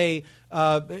that say,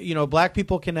 black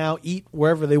people can now eat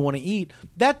wherever they want to eat.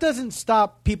 That doesn't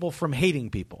stop people from hating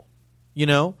people.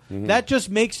 Mm-hmm. That just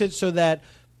makes it so that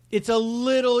it's a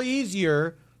little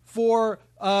easier for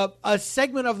a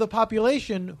segment of the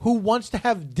population who wants to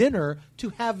have dinner to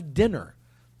have dinner.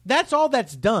 That's all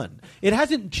that's done. It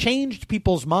hasn't changed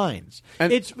people's minds.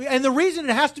 And the reason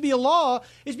it has to be a law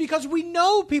is because we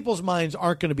know people's minds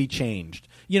aren't going to be changed.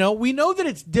 We know that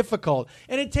it's difficult,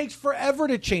 and it takes forever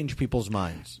to change people's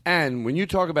minds. And when you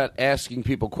talk about asking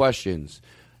people questions,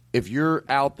 if you're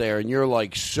out there and you're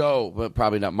like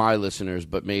probably not my listeners,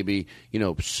 but maybe,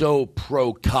 so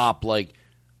pro-cop, like,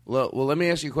 well, let me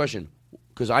ask you a question.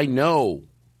 Because I know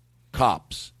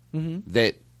cops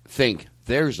that think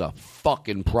there's a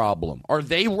fucking problem. Are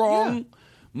they wrong? Yeah.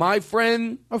 My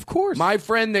friend, of course. My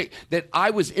friend that I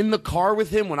was in the car with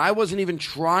him when I wasn't even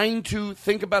trying to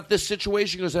think about this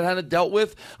situation because I hadn't dealt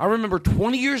with. I remember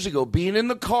 20 years ago being in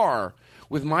the car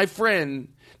with my friend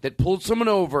that pulled someone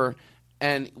over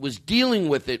and was dealing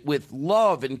with it with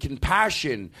love and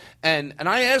compassion. And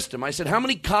I asked him, I said, how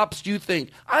many cops do you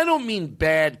think? I don't mean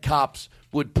bad cops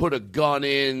would put a gun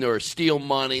in or steal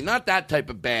money. Not that type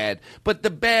of bad, but the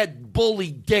bad bully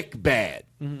dick bad.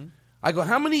 Mm-hmm. I go,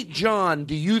 how many, John,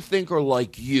 do you think are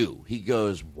like you? He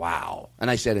goes, wow. And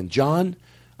I said, and John,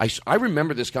 I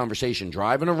remember this conversation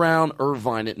driving around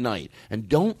Irvine at night. And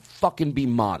don't fucking be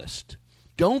modest.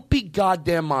 Don't be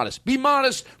goddamn modest. Be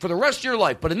modest for the rest of your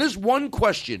life. But in this one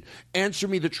question, answer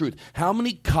me the truth. How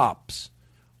many cops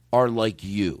are like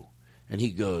you? And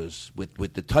he goes,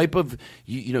 with the type of,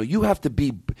 you have to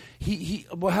be,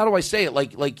 well, how do I say it?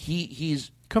 Like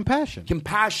he's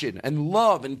compassion and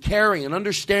love and caring and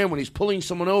understand when he's pulling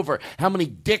someone over, how many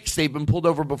dicks they've been pulled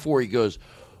over before. He goes,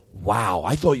 wow,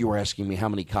 I thought you were asking me how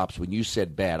many cops when you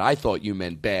said bad. I thought you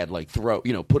meant bad, like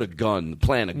put a gun,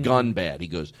 plant a gun bad. He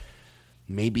goes,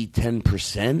 maybe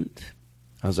 10%?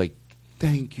 I was like,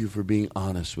 thank you for being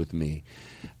honest with me.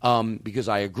 Because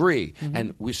I agree. Mm-hmm.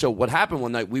 And so what happened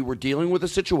one night, we were dealing with a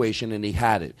situation and he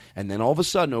had it. And then all of a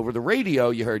sudden over the radio,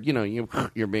 you heard,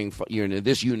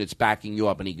 this unit's backing you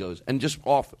up. And he goes, and just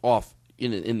off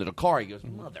into the car, he goes,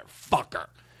 motherfucker.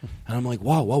 And I'm like,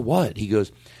 wow, what? He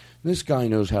goes, this guy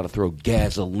knows how to throw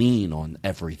gasoline on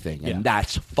everything. And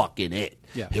that's fucking it.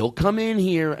 Yeah. He'll come in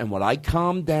here, and when I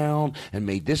calm down and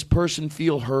made this person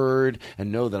feel heard and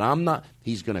know that I'm not,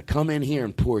 he's going to come in here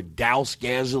and douse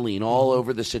gasoline all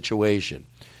over the situation.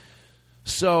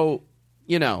 So,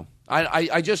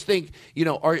 I just think,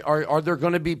 are there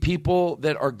going to be people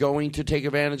that are going to take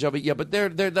advantage of it? Yeah, but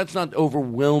that's not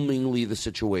overwhelmingly the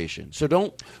situation. So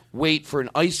don't wait for an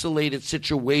isolated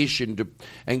situation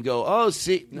and go, oh,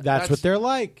 see. That's what they're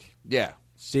like. Yeah.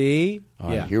 See? All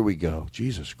right, here we go.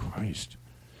 Jesus Christ.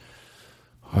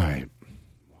 All right.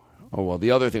 Oh, well,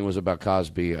 the other thing was about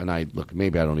Cosby, and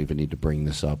maybe I don't even need to bring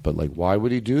this up, but why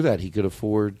would he do that? He could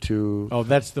afford to. Oh,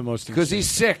 that's the most. Because he's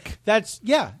sick.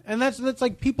 And that's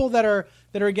like people that are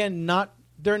again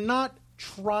they're not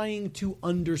trying to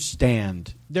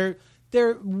understand. They're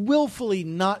willfully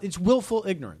not. It's willful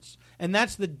ignorance, and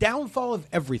that's the downfall of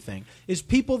everything. Is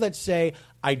people that say,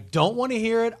 I don't want to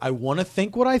hear it. I want to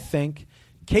think what I think.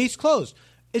 Case closed.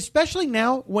 Especially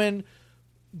now when.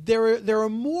 There are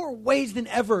more ways than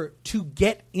ever to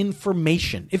get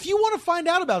information. If you want to find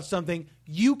out about something,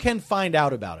 you can find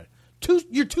out about it.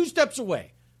 You're 2 steps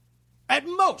away, at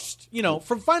most,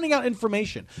 from finding out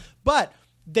information. But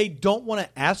they don't want to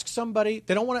ask somebody.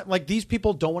 They don't want to, these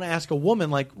people don't want to ask a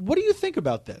woman, what do you think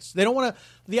about this? They don't want to.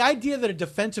 The idea that a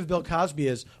defense of Bill Cosby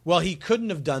is, well, he couldn't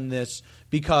have done this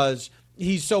because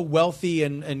he's so wealthy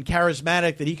and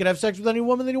charismatic that he could have sex with any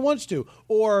woman that he wants to,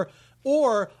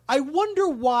 Or I wonder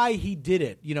why he did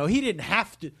it. He didn't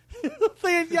have to.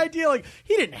 The idea,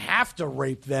 he didn't have to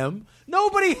rape them.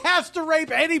 Nobody has to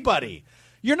rape anybody.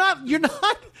 You're not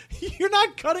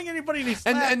cutting anybody any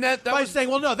slack by saying,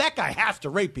 well, no, that guy has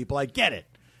to rape people. I get it.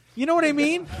 You know what I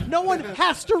mean? No one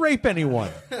has to rape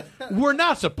anyone. We're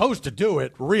not supposed to do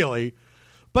it, really.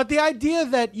 But the idea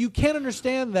that you can't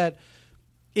understand that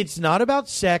it's not about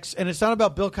sex, and it's not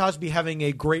about Bill Cosby having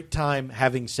a great time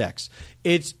having sex.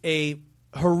 It's a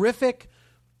horrific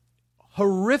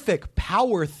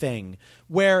power thing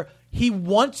where he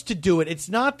wants to do it. It's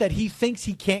not that he thinks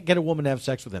he can't get a woman to have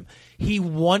sex with him. He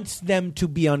wants them to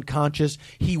be unconscious.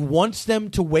 He wants them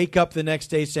to wake up the next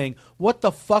day saying, what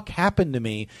the fuck happened to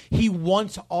me? He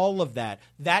wants all of that.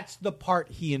 That's the part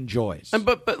he enjoys.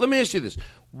 But let me ask you this.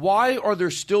 Why are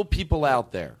there still people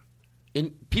out there,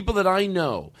 and people that I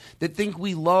know, that think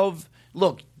we love –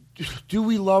 look, do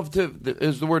we love to –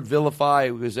 is the word vilify,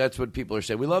 because that's what people are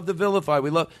saying. We love to vilify. We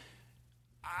love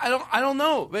 – I don't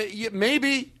know.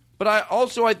 Maybe. But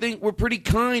I think we're pretty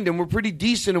kind and we're pretty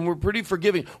decent and we're pretty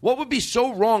forgiving. What would be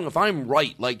so wrong if I'm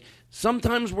right?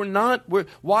 Sometimes we're not.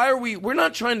 We're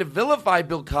not trying to vilify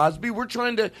Bill Cosby.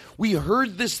 We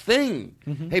heard this thing.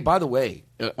 Mm-hmm. Hey, by the way,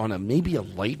 on maybe a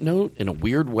light note, in a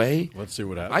weird way. Let's see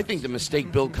what happens. I think the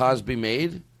mistake Bill Cosby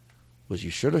made was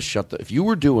you should have if you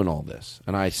were doing all this,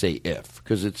 and I say if,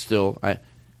 because it's still,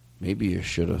 maybe you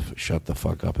should have shut the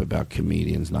fuck up about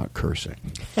comedians not cursing.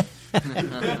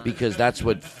 Because that's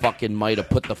what fucking might have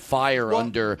put the fire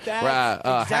under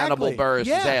Hannibal Buress'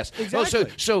 ass. Exactly. Oh,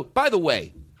 so by the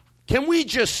way, can we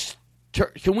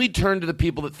turn to the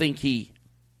people that think he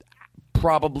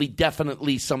probably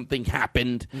definitely something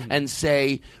happened and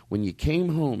say, when you came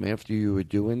home after you were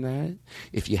doing that,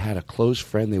 if you had a close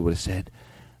friend, they would have said,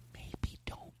 maybe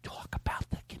don't talk about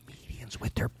the comedians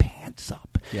with their pants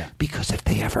up. Yeah. Because if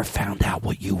they ever found out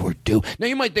what you were doing. Now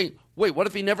you might think, wait, what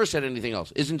if he never said anything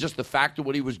else? Isn't just the fact of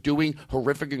what he was doing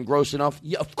horrific and gross enough?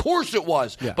 Yeah, of course it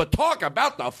was. Yeah. But talk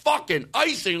about the fucking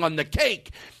icing on the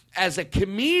cake. As a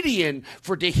comedian,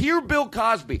 to hear Bill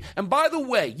Cosby, and by the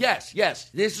way, yes,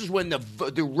 this is when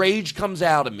the rage comes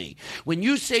out of me. When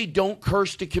you say don't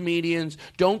curse to comedians,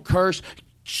 don't curse,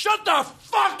 shut the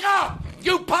fuck up,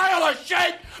 you pile of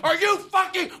shit! Are you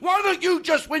fucking, why don't you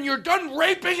just, when you're done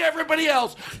raping everybody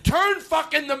else, turn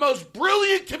fucking the most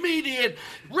brilliant comedian,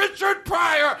 Richard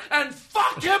Pryor, and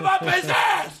fuck him up his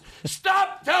ass!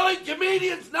 Stop telling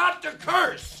comedians not to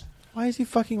curse! Why is he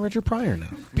fucking Richard Pryor now?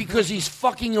 Because he's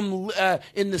fucking him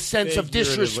in the sense of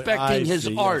disrespecting his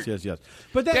art. Yes.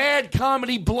 But bad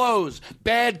comedy blows.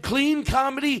 Bad clean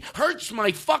comedy hurts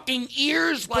my fucking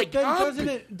ears.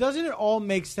 Doesn't it all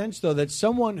make sense though that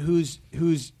someone whose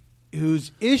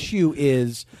issue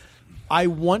is I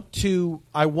want to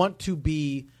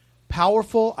be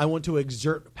powerful, I want to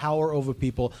exert power over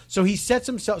people. So he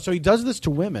does this to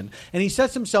women, and he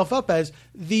sets himself up as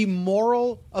the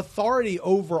moral authority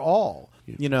over all.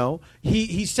 You know,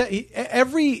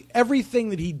 everything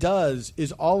that he does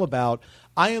is all about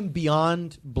I am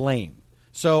beyond blame.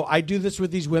 So I do this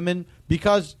with these women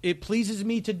because it pleases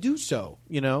me to do so.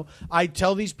 You know, I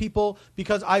tell these people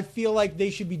because I feel like they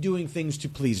should be doing things to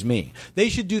please me. They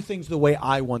should do things the way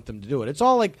I want them to do it. It's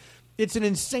all it's an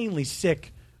insanely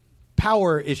sick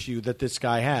power issue that this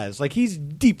guy has. He's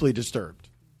deeply disturbed.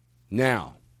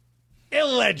 Now,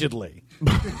 allegedly.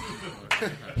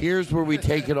 Here's where we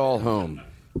take it all home.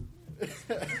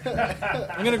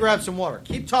 I'm going to grab some water.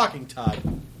 Keep talking, Todd.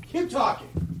 Keep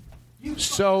talking.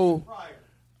 So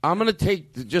I'm going to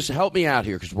just help me out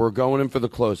here because we're going in for the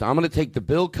close. I'm going to take the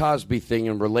Bill Cosby thing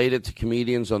and relate it to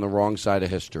comedians on the wrong side of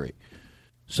history.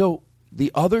 So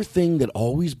the other thing that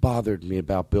always bothered me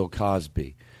about Bill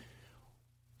Cosby,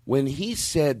 when he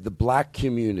said the black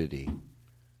community,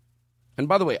 and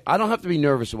by the way, I don't have to be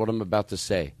nervous at what I'm about to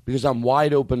say because I'm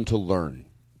wide open to learn.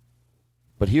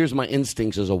 But here's my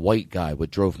instincts as a white guy,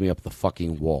 what drove me up the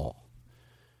fucking wall.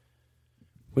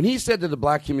 When he said to the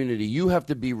black community, you have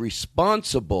to be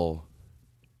responsible.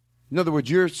 In other words,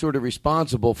 you're sort of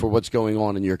responsible for what's going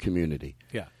on in your community.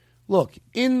 Yeah. Look,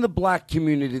 in the black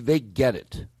community, they get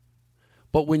it.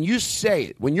 But when you say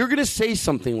it, when you're going to say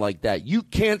something like that, you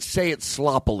can't say it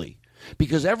sloppily.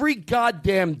 Because every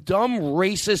goddamn dumb,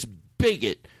 racist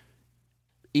bigot,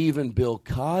 even Bill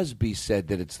Cosby said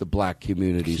that it's the black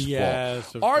community's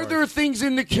fault. Are there things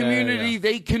in the community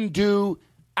they can do?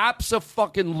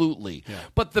 Abso-fucking-lutely. Yeah.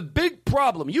 But the big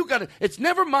problem, it's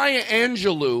never Maya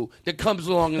Angelou that comes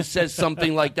along and says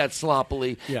something like that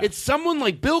sloppily. Yeah. It's someone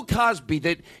like Bill Cosby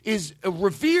that is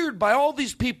revered by all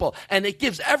these people, and it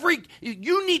gives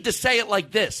you need to say it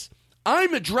like this.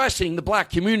 I'm addressing the black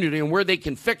community and where they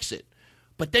can fix it.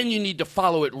 But then you need to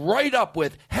follow it right up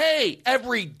with, hey,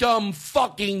 every dumb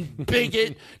fucking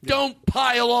bigot, don't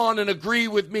pile on and agree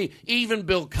with me. Even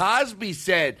Bill Cosby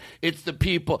said it's the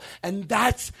people. And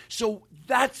that's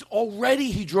already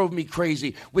he drove me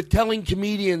crazy with telling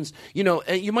comedians,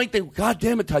 and you might think, God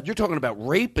damn it, Todd, you're talking about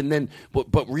rape. And then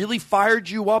what really fired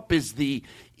you up is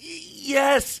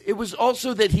yes, it was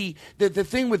also that the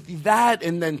thing with that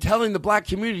and then telling the black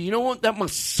community, you know what, that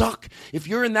must suck if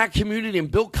you're in that community and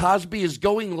Bill Cosby is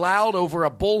going loud over a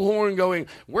bullhorn going,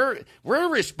 we're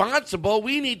responsible,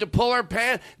 we need to pull our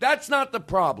pants. That's not the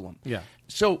problem. Yeah.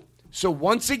 So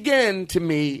once again, to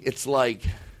me, it's like...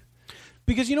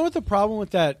 Because you know what the problem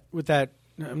with that,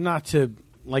 not to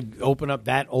like open up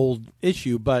that old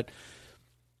issue, but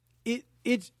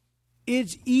it's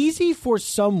easy for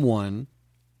someone...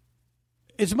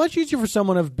 It's much easier for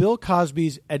someone of Bill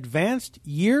Cosby's advanced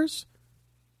years,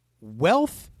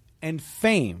 wealth, and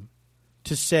fame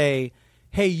to say,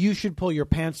 hey, you should pull your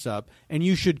pants up and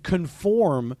you should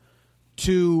conform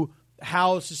to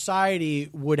how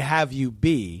society would have you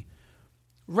be,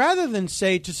 rather than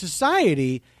say to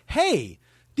society, hey,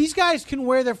 these guys can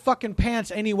wear their fucking pants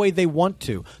any way they want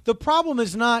to. The problem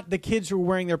is not the kids who are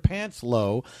wearing their pants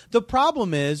low. The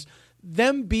problem is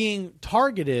them being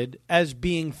targeted as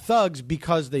being thugs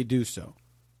because they do so.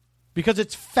 Because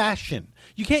it's fashion.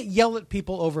 You can't yell at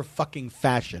people over fucking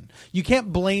fashion. You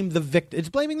can't blame the victim. It's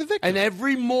blaming the victim. And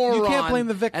every moron... You can't blame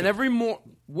the victim. And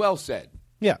well said.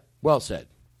 Yeah. Well said.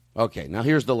 Okay, now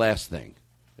here's the last thing.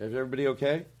 Is everybody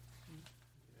okay?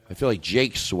 I feel like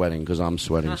Jake's sweating because I'm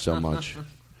sweating so much.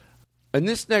 And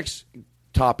this next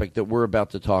topic that we're about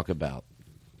to talk about,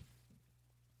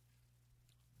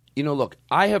 look,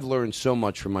 I have learned so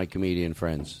much from my comedian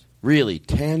friends. Really,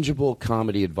 tangible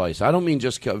comedy advice. I don't mean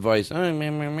just advice,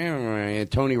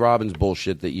 Tony Robbins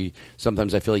bullshit that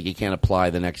sometimes I feel like you can't apply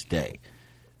the next day.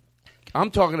 I'm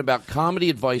talking about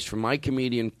comedy advice from my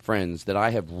comedian friends that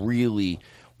I have really,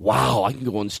 I can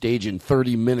go on stage in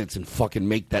 30 minutes and fucking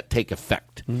make that take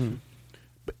effect. Mm-hmm.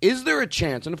 But is there a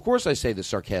chance, and of course I say this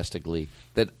sarcastically,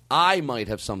 that I might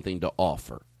have something to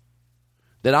offer,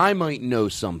 that I might know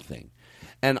something?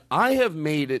 And I have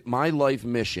made it my life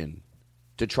mission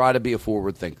to try to be a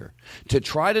forward thinker, to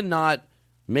try to not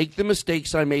make the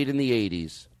mistakes I made in the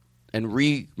 80s and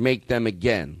remake them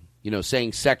again,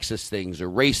 saying sexist things or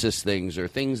racist things or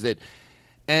things that,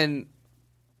 and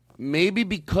maybe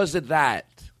because of that,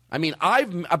 I mean,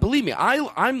 believe me,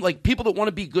 I'm like people that want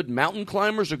to be good mountain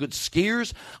climbers or good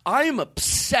skiers. I am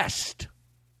obsessed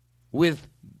with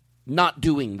not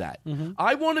doing that. Mm-hmm.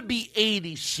 I want to be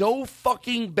 80 so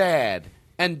fucking bad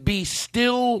and be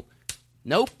still,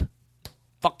 nope,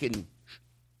 fucking.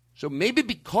 So maybe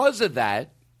because of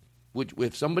that, which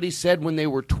if somebody said when they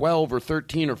were 12 or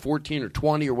 13 or 14 or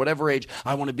 20 or whatever age,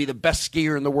 I want to be the best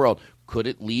skier in the world, could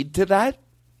it lead to that?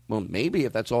 Well, maybe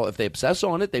if that's all, if they obsess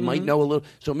on it, they might know a little.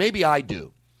 So maybe I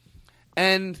do.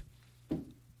 And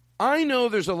I know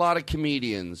there's a lot of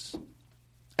comedians.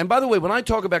 And by the way, when I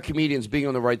talk about comedians being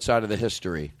on the right side of the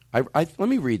history, let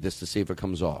me read this to see if it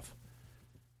comes off.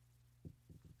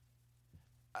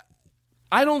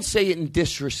 I don't say it in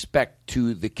disrespect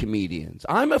to the comedians.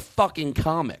 I'm a fucking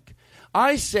comic.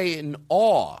 I say it in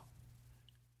awe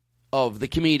of the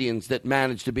comedians that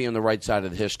manage to be on the right side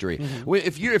of the history. Mm-hmm.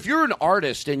 If you're an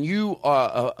artist and you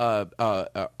are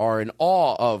in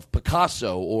awe of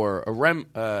Picasso or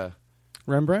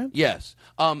Rembrandt, yes,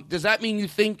 does that mean you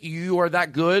think you are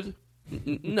that good?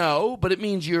 No, but it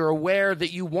means you're aware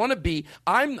that you want to be.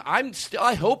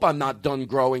 I hope I'm not done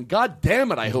growing. God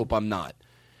damn it, I hope I'm not.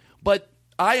 But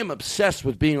I am obsessed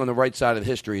with being on the right side of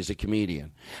history as a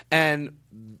comedian. And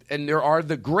there are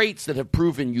the greats that have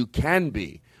proven you can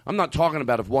be. I'm not talking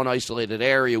about if one isolated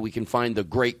area we can find the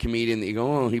great comedian that you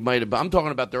go, oh, he might have. I'm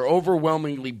talking about their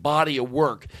overwhelmingly body of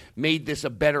work made this a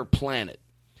better planet.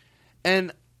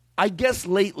 And I guess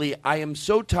lately I am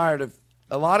so tired of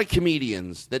a lot of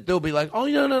comedians that they'll be like, oh,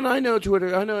 no, I know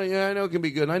Twitter. I know it can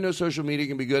be good. I know social media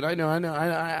can be good. I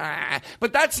know.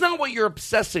 But that's not what you're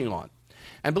obsessing on.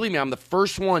 And believe me, I'm the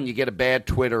first one. You get a bad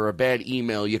Twitter or a bad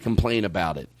email, you complain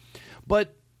about it.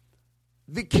 But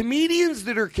the comedians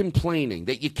that are complaining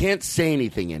that you can't say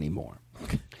anything anymore,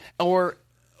 or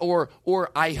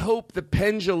I hope the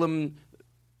pendulum,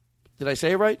 did I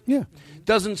say it right? Yeah.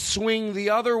 Doesn't swing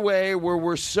the other way where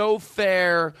we're so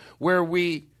fair, where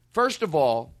we, first of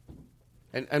all,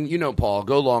 and you know, Paul,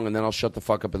 go long and then I'll shut the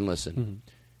fuck up and listen. Mm-hmm.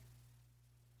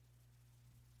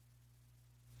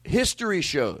 History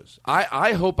shows,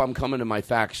 I hope I'm coming to my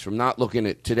facts from not looking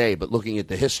at today, but looking at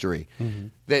the history,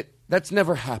 that's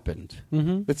never happened.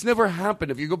 That's never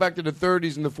happened. If you go back to the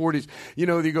 30s and the 40s, you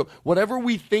go, whatever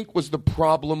we think was the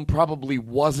problem probably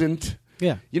wasn't.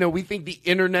 Yeah. We think the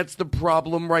internet's the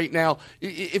problem right now.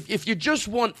 If you just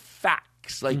want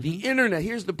facts, like the internet,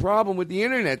 here's the problem with the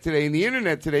internet today, and the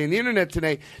internet today, and the internet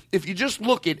today. If you just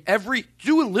look at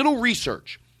do a little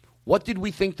research. What did we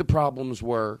think the problems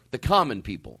were? The common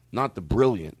people, not the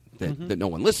brilliant that no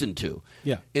one listened to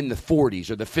in the 40s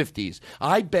or the 50s.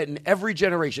 I bet in every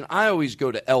generation, I always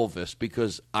go to Elvis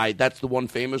because that's the one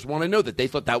famous one I know that they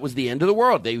thought that was the end of the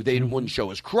world. They wouldn't show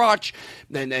his crotch.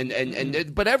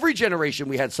 But every generation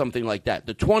we had something like that.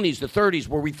 The 20s, the 30s,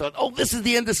 where we thought, oh, this is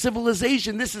the end of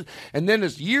civilization. And then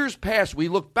as years pass, we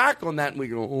look back on that and we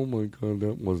go, oh, my God,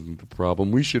 that wasn't the problem.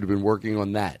 We should have been working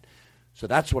on that. So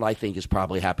that's what I think is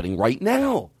probably happening right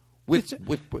now. It's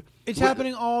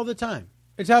happening all the time.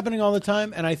 It's happening all the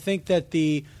time, and I think that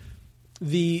the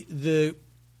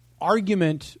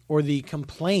argument or the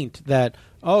complaint that,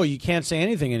 oh, you can't say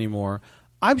anything anymore,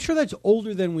 I'm sure that's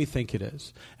older than we think it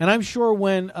is. And I'm sure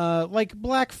when, like,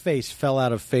 blackface fell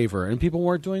out of favor and people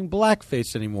weren't doing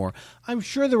blackface anymore, I'm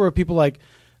sure there were people like,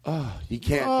 oh, you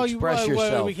can't express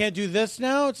yourself. We can't do this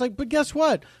now? It's like, but guess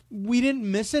what? We didn't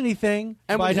miss anything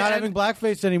by not having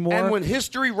blackface anymore. And when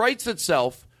history writes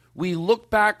itself, we look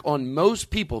back on most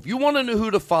people. If you want to know who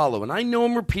to follow, and I know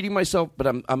I'm repeating myself, but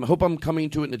I hope I'm coming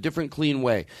to it in a different, clean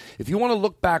way. If you want to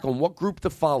look back on what group to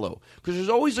follow, because there's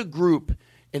always a group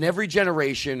in every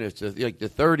generation, it's like the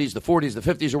 30s, the 40s, the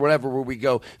 50s, or whatever, where we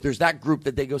go, there's that group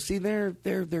that they go, see, they're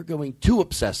going too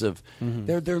obsessive.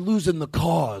 They're losing the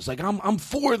cause. Like, I'm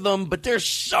for them, but they're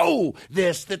so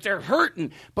this that they're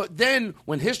hurting. But then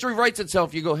when history writes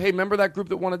itself, you go, hey, remember that group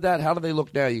that wanted that? How do they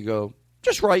look now? You go,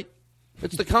 just right.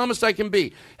 It's the calmest I can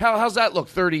be. How's that look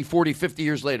 30, 40, 50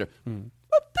 years later? Well,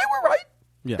 they were right.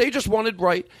 Yeah. They just wanted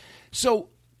right. So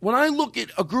when I look at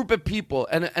a group of people,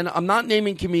 and I'm not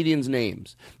naming comedians'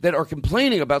 names, that are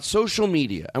complaining about social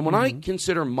media, and when I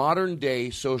consider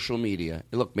modern-day social media,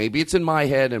 look, maybe it's in my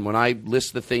head, and when I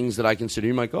list the things that I consider,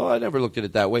 you're like, oh, I never looked at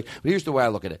it that way. But here's the way I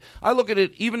look at it. I look at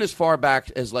it even as far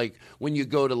back as, like, when you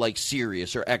go to, like,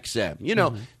 Sirius or XM. You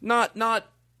know,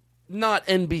 not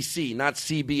NBC, not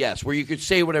CBS, where you could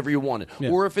say whatever you wanted,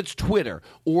 or if it's Twitter,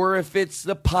 or if it's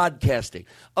the podcasting.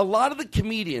 A lot of the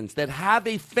comedians that have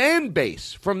a fan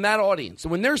base from that audience,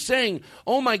 and when they're saying,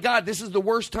 oh, my God, this is the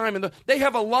worst time, they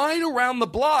have a line around the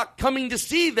block coming to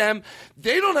see them.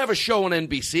 They don't have a show on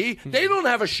NBC. They don't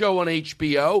have a show on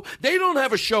HBO. They don't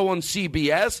have a show on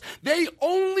CBS. They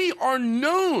only are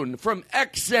known from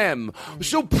XM.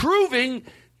 So proving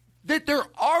that there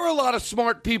are a lot of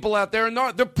smart people out there, and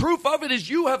the proof of it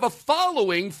is you have a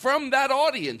following from that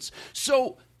audience.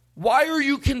 So why are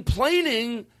you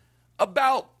complaining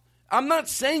about? I'm not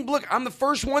saying, look, I'm the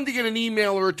first one to get an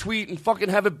email or a tweet and fucking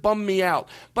have it bum me out.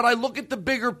 But I look at the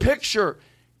bigger picture.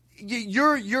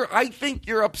 I think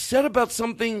you're upset about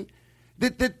something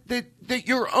that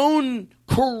your own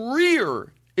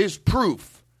career is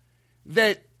proof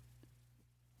that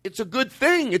it's a good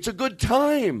thing. It's a good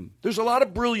time. There's a lot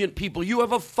of brilliant people. You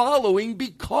have a following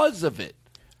because of it.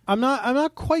 I'm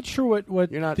not quite sure what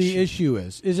the issue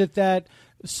is. Is it that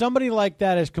somebody like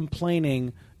that is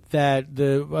complaining that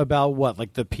about what,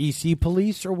 like the PC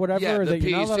police or whatever? Yeah, the that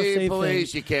you're not allowed to say PC police.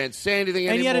 things, you can't say anything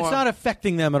anymore. and yet it's not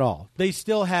affecting them at all. They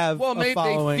still have maybe a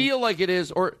following. they feel like it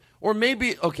is, or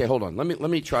maybe. Okay, hold on. Let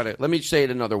me say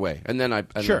it another way, and then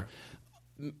Sure.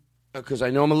 Because I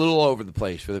know I'm a little over the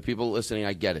place. For the people listening,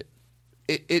 I get it.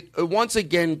 It once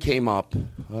again came up.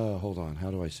 Hold on.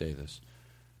 How do I say this?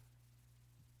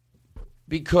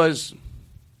 because,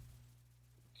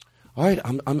 all right,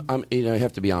 I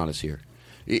have to be honest here.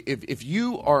 If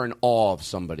you are in awe of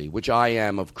somebody, which I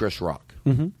am of Chris Rock,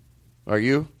 are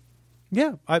you?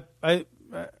 Yeah, I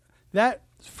that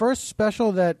first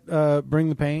special that Bring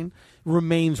the Pain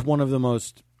remains one of the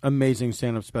most amazing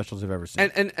stand-up specials I've ever seen.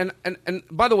 And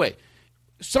by the way,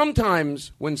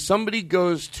 sometimes when somebody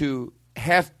goes to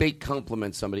half-baked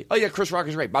compliment somebody, oh yeah, Chris Rock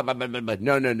is great. Blah, blah, blah, blah, blah.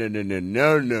 No.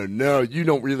 You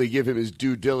don't really give him his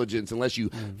due diligence unless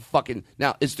you fucking...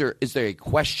 Now, is there a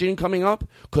question coming up?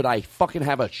 Could I fucking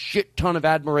have a shit ton of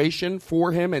admiration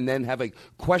for him and then have a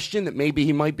question that maybe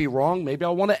he might be wrong? Maybe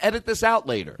I'll want to edit this out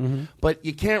later. But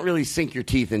you can't really sink your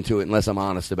teeth into it unless I'm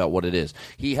honest about what it is.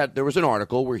 There was an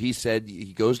article where he said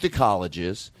he goes to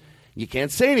colleges. You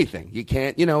can't say anything. You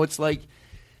can't, it's like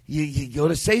you go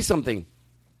to say something.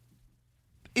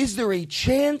 Is there a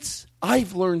chance?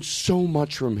 I've learned so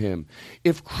much from him.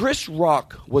 If Chris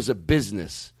Rock was a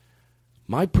business,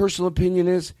 my personal opinion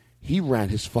is he ran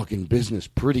his fucking business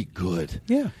pretty good.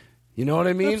 Yeah. You know what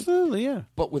I mean? Absolutely, yeah.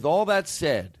 But with all that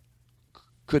said,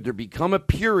 could there become a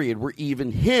period where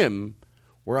even him,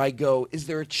 where I go, is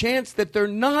there a chance that they're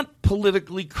not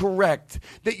politically correct,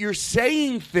 that you're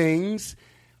saying things...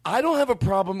 I don't have a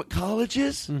problem at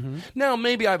colleges. Now,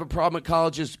 maybe I have a problem at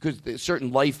colleges because there's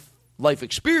certain life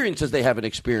experiences they haven't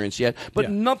experienced yet,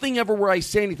 but nothing ever where I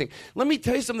say anything. Let me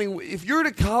tell you something. If you're at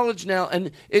a college now,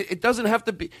 and it doesn't have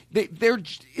to be,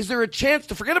 is there a chance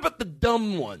to forget about the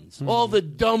dumb ones, all the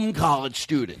dumb college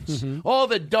students, all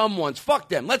the dumb ones? Fuck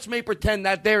them. Let's pretend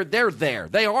that they're there.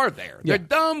 They are there. They're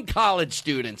dumb college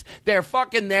students. They're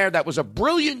fucking there. That was a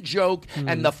brilliant joke,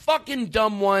 and the fucking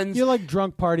dumb ones. You're like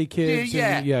drunk party kids.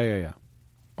 Yeah.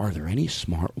 Are there any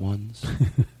smart ones?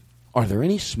 Are there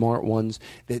any smart ones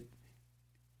that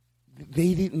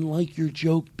they didn't like your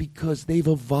joke because they've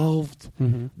evolved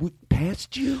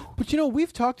past you? But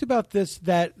we've talked about this,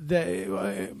 that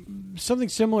something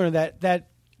similar, that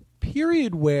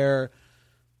period where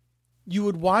you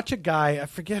would watch a guy, I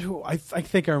forget who, I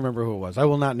think I remember who it was. I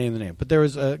will not name the name, but there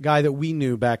was a guy that we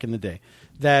knew back in the day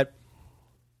that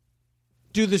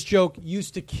do this joke,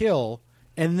 used to kill,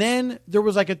 and then there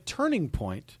was like a turning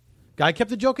point. Guy kept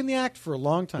the joke in the act for a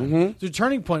long time. There's a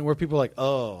turning point where people are like,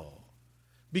 oh,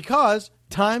 because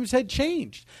times had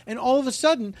changed. And all of a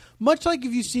sudden, much like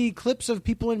if you see clips of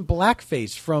people in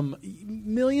blackface from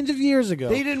millions of years ago.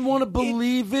 They didn't want to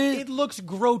believe it. It looks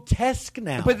grotesque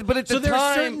now. But at the there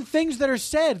are certain things that are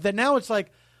said that now it's like,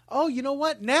 oh, you know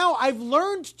what? Now I've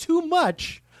learned too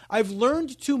much. I've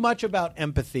learned too much about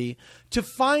empathy to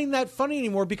find that funny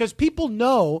anymore, because people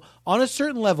know on a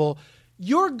certain level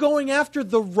you're going after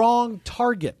the wrong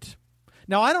target.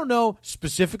 Now, I don't know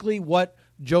specifically what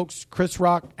jokes Chris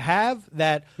Rock have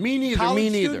that college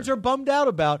students are bummed out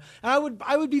about, and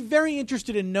I would be very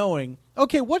interested in knowing.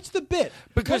 Okay, what's the bit?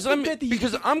 Because I'm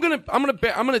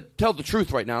gonna tell the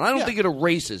truth right now, and I don't think it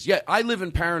erases. Yeah, I live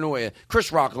in paranoia.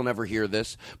 Chris Rock will never hear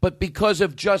this, but because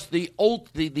of just the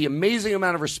amazing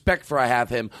amount of respect for I have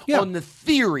him on the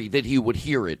theory that he would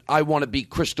hear it, I want to be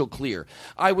crystal clear.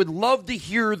 I would love to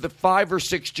hear the 5 or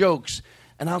 6 jokes.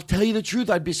 And I'll tell you the truth,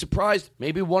 I'd be surprised.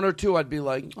 Maybe 1 or 2, I'd be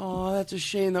like, oh, that's a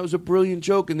shame. That was a brilliant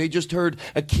joke. And they just heard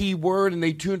a key word and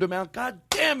they tuned them out. God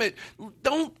damn it.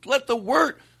 Don't let the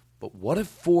word. But what if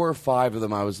 4 or 5 of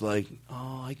them I was like,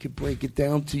 oh, I could break it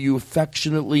down to you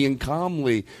affectionately and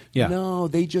calmly. Yeah. No,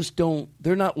 they just don't.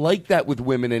 They're not like that with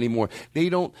women anymore. They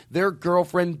don't. Their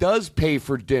girlfriend does pay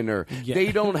for dinner. Yeah.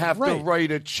 They don't have to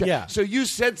write a check. Yeah. So you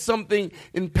said something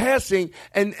in passing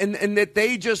and that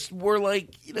they just were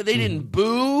like, they didn't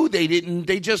boo.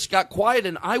 They just got quiet.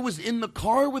 And I was in the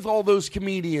car with all those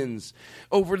comedians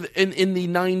in the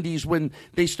 90s when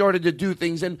they started to do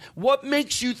things. And what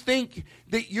makes you think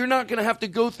that you're not going to have to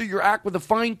go through your act with a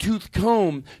fine-tooth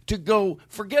comb to go,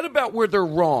 forget about where they're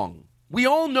wrong. We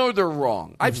all know they're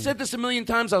wrong. I've said this a million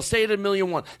times. I'll say it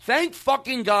 1,000,001. Thank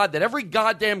fucking God that every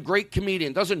goddamn great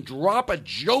comedian doesn't drop a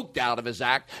joke out of his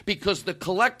act because the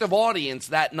collective audience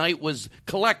that night was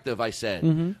collective, I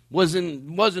said.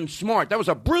 Wasn't smart. That was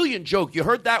a brilliant joke. You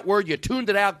heard that word. You tuned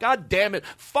it out. God damn it.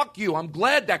 Fuck you. I'm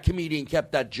glad that comedian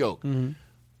kept that joke.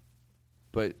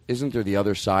 But isn't there the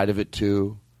other side of it,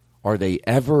 too? Are they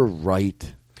ever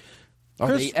right?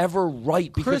 Because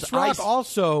Chris Rock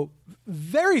also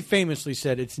very famously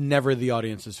said it's never the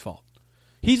audience's fault.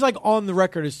 He's like on the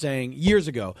record as saying years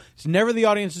ago, it's never the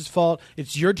audience's fault.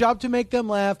 It's your job to make them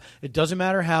laugh. It doesn't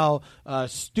matter how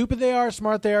stupid they are,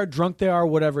 smart they are, drunk they are,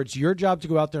 whatever. It's your job to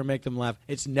go out there and make them laugh.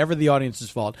 It's never the audience's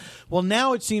fault. Well,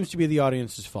 now it seems to be the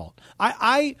audience's fault.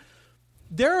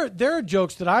 There are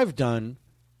jokes that I've done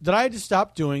that I had to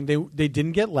stop doing. They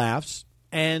didn't get laughs.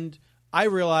 And I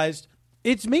realized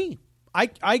It's me.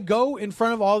 I go in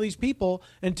front of all these people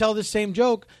and tell the same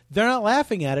joke. They're not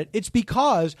laughing at it. It's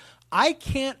because I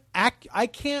can't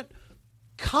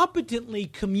competently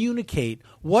communicate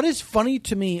what is funny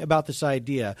to me about this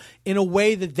idea in a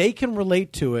way that they can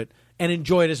relate to it and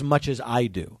enjoy it as much as I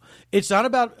do. It's not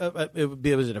about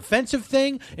it was an offensive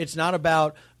thing. It's not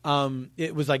about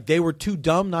it was like they were too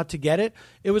dumb not to get it.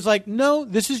 It was like, no,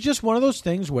 this is just one of those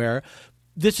things where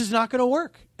this is not going to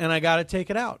work and I got to take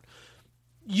it out.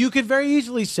 You could very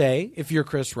easily say, if you're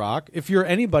Chris Rock, if you're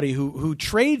anybody who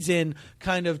trades in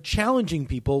kind of challenging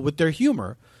people with their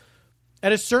humor,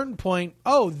 at a certain point,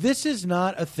 oh, this is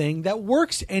not a thing that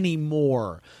works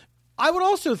anymore. I would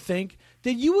also think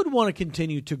that you would want to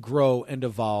continue to grow and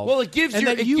evolve. Well, it gives and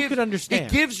you, that you could understand.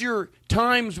 It gives your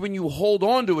times when you hold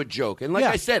on to a joke. And like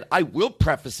I said, I will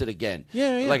preface it again.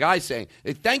 Yeah. Like I say,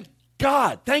 thank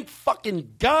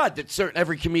fucking God that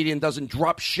every comedian doesn't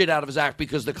drop shit out of his act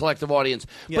because the collective audience.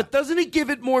 Yeah. But doesn't it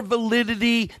give it more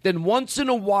validity than once in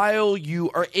a while you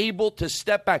are able to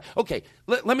step back? Okay,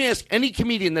 let me ask any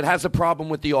comedian that has a problem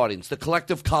with the audience, the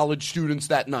collective college students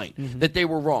that night, that they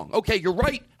were wrong. Okay, you're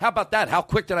right. How about that? How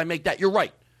quick did I make that? You're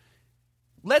right.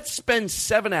 Let's spend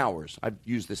 7 hours, I've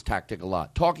used this tactic a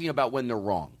lot, talking about when they're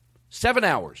wrong. 7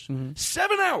 hours.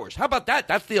 7 hours. How about that?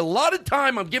 That's the allotted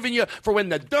time I'm giving you for when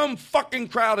the dumb fucking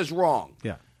crowd is wrong.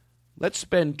 Yeah. Let's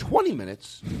spend 20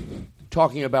 minutes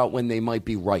talking about when they might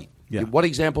be right. Yeah. What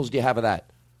examples do you have of that?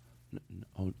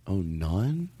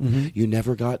 None? You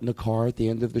never got in the car at the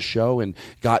end of the show and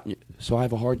got... So I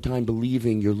have a hard time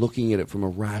believing you're looking at it from a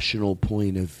rational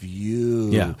point of view.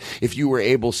 Yeah. If you were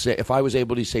able to say... If I was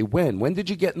able to say, when did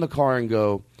you get in the car and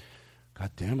go...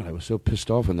 God damn it, I was so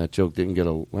pissed off when that joke didn't get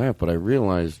a laugh, but I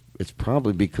realized it's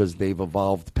probably because they've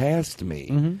evolved past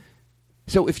me.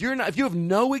 So if you have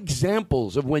no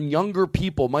examples of when younger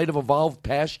people might have evolved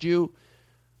past you,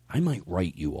 I might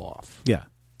write you off. Yeah.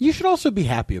 You should also be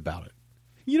happy about it.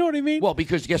 You know what I mean? Well,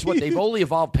 because guess what? They've only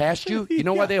evolved past you. You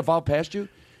know why they evolved past you?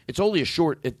 It's only a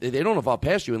short... They don't evolve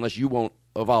past you unless you won't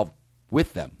evolve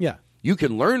with them. Yeah. You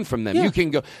can learn from them. Yeah. You can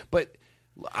go... But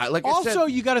like I said... Also,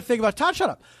 you got to think about... Todd,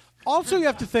 shut up. Also, you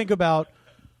have to think about,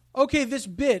 okay, this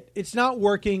bit, it's not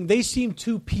working. They seem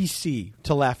too PC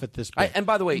to laugh at this bit. And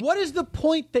by the way... What is the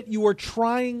point that you are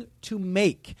trying to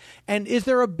make? And is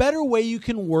there a better way you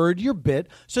can word your bit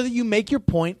so that you make your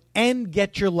point and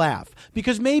get your laugh?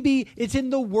 Because maybe it's in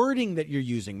the wording that you're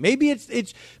using. Maybe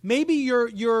maybe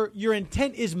your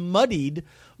intent is muddied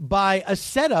by a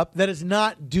setup that is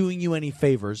not doing you any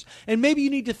favors. And maybe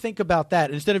you need to think about that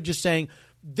instead of just saying...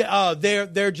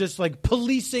 they're just like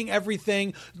policing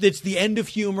everything. It's the end of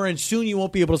humor, and soon you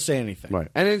won't be able to say anything. Right,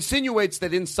 and it insinuates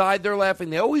that inside they're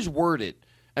laughing. They always word it.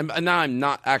 And now I'm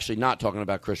not talking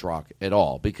about Chris Rock at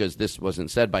all because this wasn't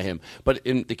said by him. But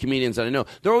in the comedians that I know,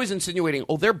 they're always insinuating,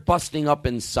 they're busting up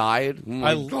inside. Oh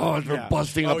my God, they're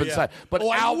busting up inside. But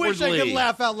outwardly, I wish I could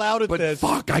laugh out loud at this. But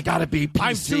fuck, I gotta be PC.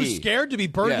 I'm too scared to be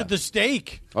burned at the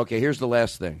stake. Okay, here's the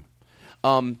last thing.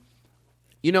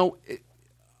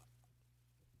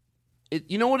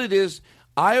 You know what it is?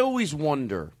 I always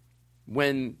wonder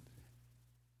when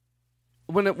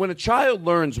a child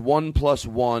learns 1 +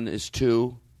 1 is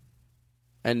 2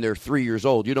 and they're 3 years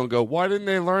old, you don't go, why didn't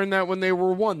they learn that when they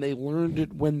were 1? They learned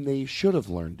it when they should have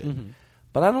learned it.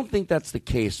 But I don't think that's the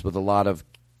case with a lot of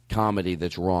comedy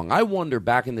that's wrong. I wonder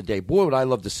back in the day, boy, would I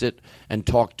love to sit and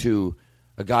talk to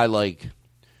a guy like...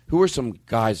 Who are some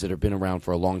guys that have been around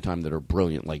for a long time that are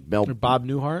brilliant, like Bob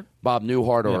Newhart? Bob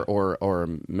Newhart or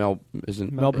Mel...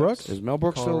 Isn't Mel Brooks? Is Mel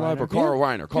Brooks still alive? Reiner. Or Carl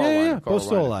Reiner? Carl Reiner. Both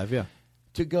still alive, yeah.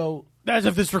 To go... As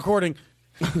of this recording.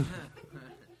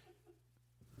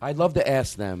 I'd love to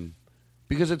ask them,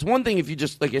 because it's one thing if you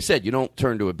just, like I said, you don't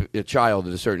turn to a child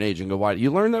at a certain age and go, why?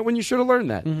 You learned that when you should have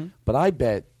learned that. But I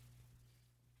bet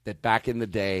that back in the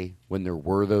day when there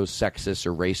were those sexist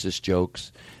or racist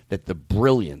jokes, that the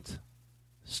brilliant...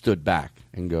 stood back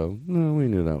and go, no, we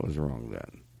knew that was wrong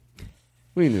then.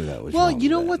 We knew that was wrong. Well, you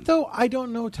know what, though? I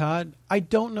don't know, Todd. I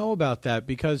don't know about that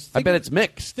because... I bet it's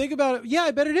mixed. Think about it. Yeah,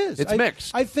 I bet it is. It's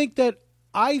mixed. I think that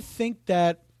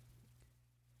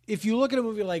if you look at a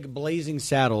movie like Blazing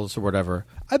Saddles or whatever,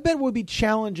 I bet it would be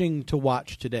challenging to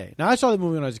watch today. Now, I saw the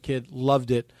movie when I was a kid,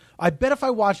 loved it. I bet if I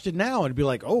watched it now, it'd be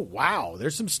like, oh, wow,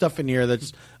 there's some stuff in here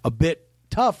that's a bit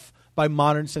tough by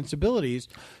modern sensibilities.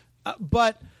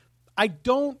 But... I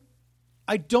don't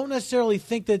necessarily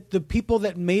think that the people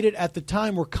that made it at the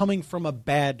time were coming from a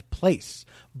bad place.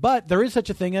 But there is such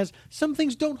a thing as some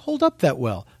things don't hold up that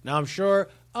well. Now, I'm sure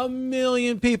a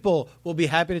million people will be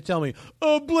happy to tell me,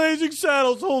 Blazing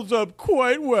Saddles holds up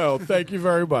quite well. Thank you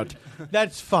very much.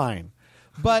 That's fine.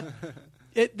 But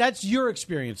That's your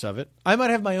experience of it. I might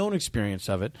have my own experience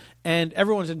of it, and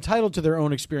everyone's entitled to their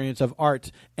own experience of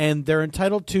art, and they're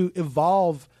entitled to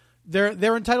evolve.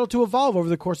 They're entitled to evolve over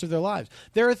the course of their lives.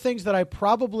 There are things that I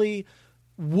probably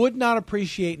would not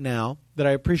appreciate now that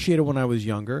I appreciated when I was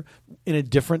younger in a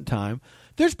different time.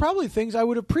 There's probably things I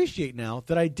would appreciate now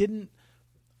that I didn't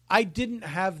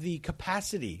have the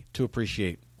capacity to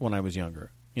appreciate when I was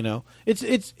younger. You know,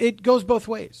 it goes both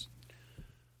ways.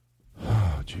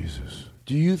 Oh, Jesus.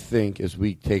 Do you think as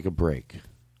we take a break,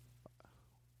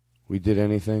 we did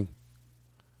anything?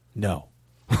 No.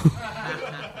 Paul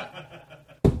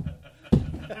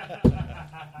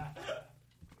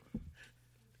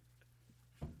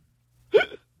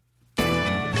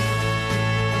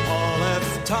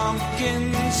F.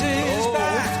 Tompkins is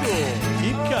back.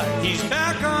 Deep cut. He's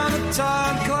back on the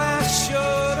Todd Glass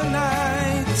Show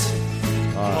tonight.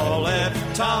 Paul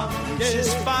F. Tompkins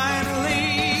is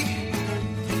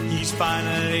he's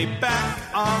finally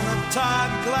back on the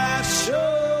Todd Glass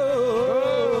Show.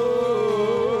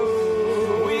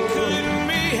 We couldn't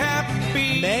be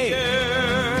happier.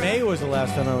 May was the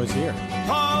last time I was here.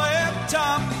 Paul F.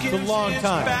 Tompkins it's a long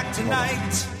time. Is back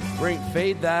tonight.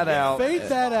 Fade that out. Fade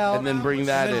that out. And then bring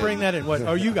that in. Bring that in. What?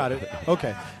 Oh, you got it.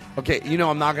 Okay. Okay, you know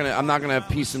I'm not gonna have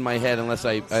peace in my head unless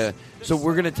I. So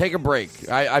we're gonna take a break.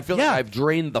 I feel like I've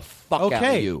drained the fuck out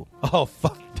of you. Oh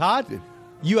fuck, Todd,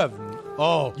 you have.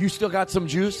 Oh, you still got some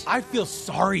juice? I feel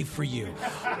sorry for you.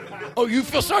 Oh, you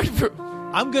feel sorry for?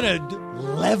 I'm gonna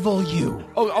level you.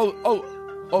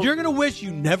 Oh. You're gonna wish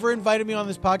you never invited me on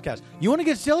this podcast. You want to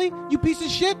get silly? You piece of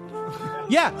shit.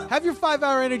 Yeah, have your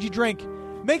 5-hour energy drink.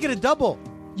 Make it a double.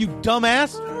 You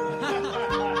dumbass.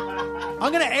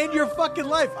 I'm going to end your fucking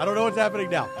life. I don't know what's happening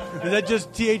now. Is that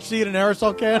just THC in an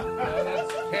aerosol can?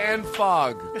 Can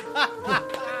fog.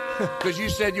 Because you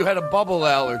said you had a bubble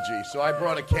allergy, so I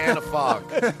brought a can of fog.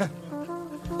 I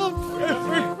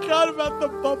forgot about the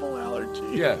bubble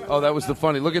allergy. Yeah. Oh, that was the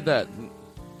funny. Look at that.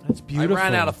 That's beautiful. I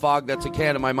ran out of fog. That's a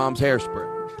can of my mom's hairspray.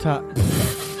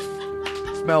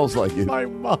 Smells like it. My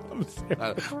mom's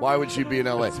hairspray. Why would she be in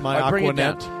L.A.? It's my bring it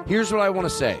Aquanet. down. Here's what I want to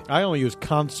say. I only use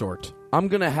Consort. I'm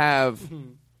gonna have.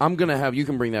 You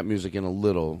can bring that music in a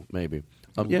little, maybe.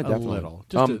 Yeah, definitely. A little,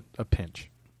 just a pinch.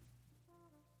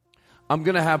 I'm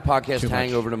gonna have podcast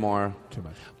hangover tomorrow. Too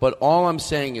much. But all I'm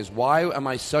saying is, why am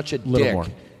I such a dick more.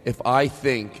 if I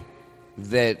think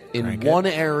that in one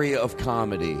area of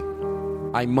comedy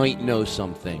I might know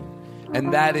something,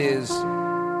 and that is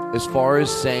as far as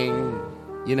saying,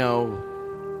 you know,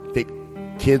 that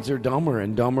kids are dumber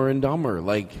and dumber and dumber.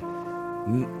 Like,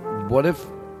 what if?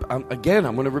 Again,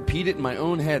 I'm going to repeat it in my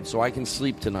own head so I can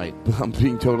sleep tonight. I'm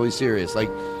being totally serious. Like,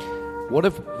 what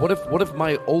if one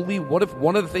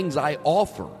of the things I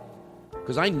offer,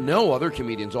 because I know other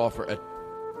comedians offer a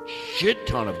shit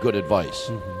ton of good advice.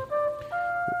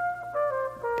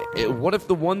 What if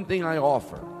the one thing I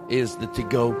offer is to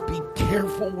go, be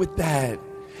careful with that.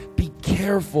 Be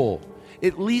careful.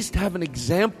 At least have an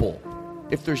example.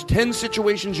 If there's 10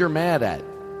 situations you're mad at,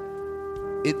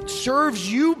 it serves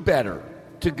you better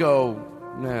to go,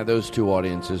 nah, those two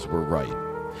audiences were right.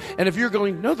 And if you're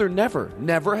going, no, they're never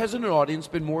has an audience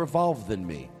been more evolved than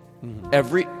me. I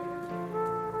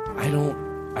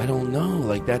don't know,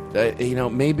 like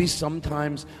that, maybe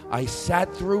sometimes I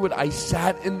sat through it. I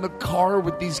sat in the car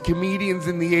with these comedians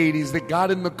in the 80s that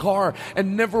got in the car,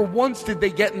 and never once did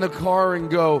they get in the car and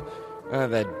go,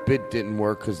 that bit didn't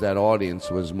work because that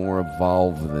audience was more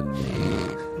evolved than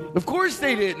me. Of course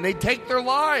they didn't. They take their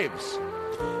lives.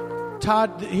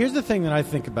 Todd, here's the thing that I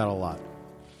think about a lot.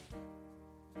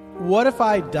 What if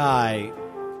I die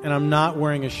and I'm not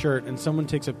wearing a shirt and someone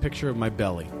takes a picture of my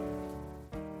belly?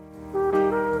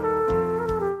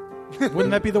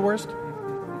 Wouldn't that be the worst?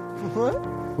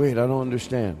 What? Wait, I don't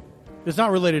understand. It's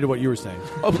not related to what you were saying.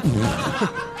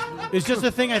 It's just a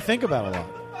thing I think about a lot.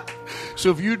 So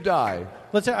if you die...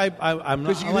 Let's say I'm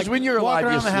not... Because when you're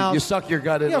alive, you suck your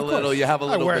gut in a little, you have a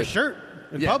little I wear bit. a shirt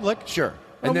in public. Sure.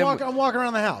 I'm walking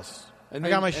around the house. I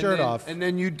got my shirt off. And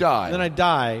then you die. Then I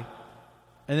die.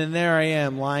 And then there I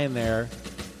am, lying there,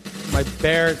 my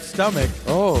bare stomach.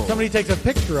 Oh. Somebody takes a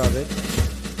picture of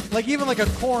it. Like, even like a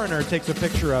coroner takes a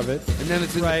picture of it. And then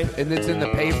it's in the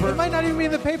paper? It might not even be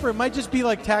in the paper. It might just be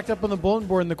like tacked up on the bulletin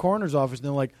board in the coroner's office. And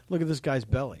they're like, look at this guy's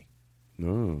belly.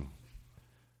 No.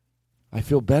 I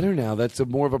feel better now. That's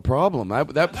more of a problem.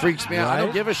 That freaks me out. I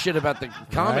don't give a shit about the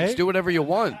comics. Right? Do whatever you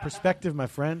want. Perspective, my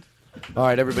friend. All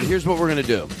right, everybody, here's what we're going to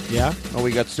do. Yeah? Oh,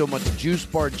 we got so much Juice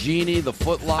Bar Genie, the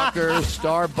Foot Locker,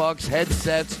 Starbucks,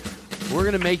 headsets. We're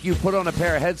going to make you put on a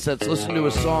pair of headsets, listen to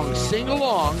a song, sing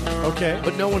along. Okay.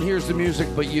 But no one hears the music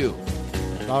but you.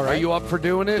 All right. Are you up for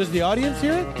doing it? Does the audience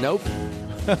hear it? Nope.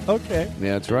 Okay.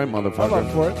 Yeah, that's right, motherfucker. I'm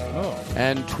up for it. Oh.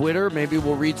 And Twitter, maybe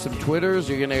we'll read some Twitters.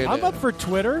 You're gonna. I'm up for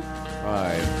Twitter. All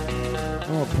right.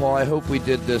 Oh, Paul, I hope we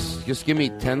did this. Just give me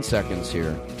 10 seconds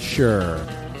here. Sure.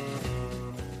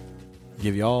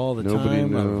 Give you all the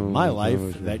time of my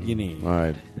life that you need. All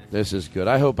right. This is good.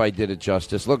 I hope I did it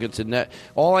justice. Look, it's a net.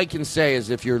 All I can say is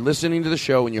if you're listening to the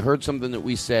show and you heard something that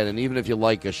we said, and even if you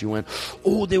like us, you went,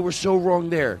 oh, they were so wrong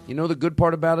there. You know the good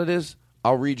part about it is?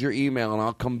 I'll read your email, and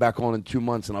I'll come back on in 2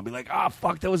 months, and I'll be like,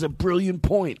 fuck, that was a brilliant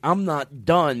point. I'm not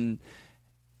done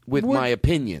with my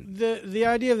opinion. The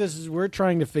idea of this is we're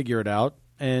trying to figure it out,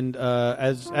 and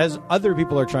as other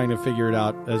people are trying to figure it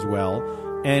out as well,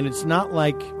 and it's not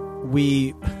like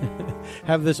we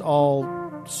have this all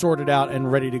sorted out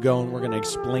and ready to go, and we're going to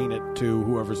explain it to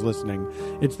whoever's listening.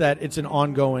 It's that it's an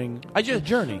ongoing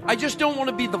journey. I just don't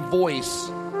want to be the voice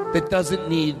that doesn't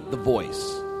need the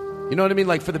voice. You know what I mean?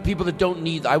 Like, for the people that don't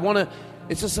need, I want to.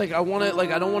 It's just like I want to.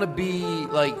 Like, I don't want to be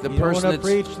like the person that's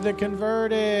preach the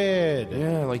converted.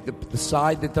 Yeah, like the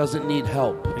side that doesn't need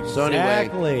help. Exactly. So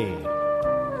anyway,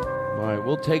 all right,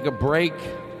 we'll take a break.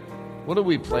 What do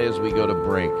we play as we go to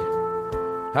break?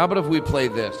 How about if we play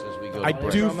this as we go to break? I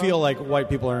do feel like white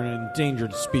people are an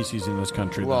endangered species in this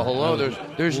country. Well, hello.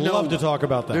 There's no love to talk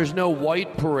about that. There's no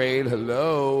white parade.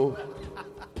 Hello.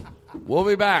 We'll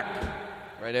be back.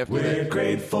 Right after We're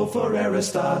grateful for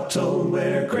Aristotle.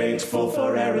 We're grateful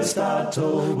for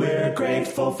Aristotle. We're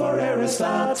grateful for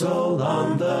Aristotle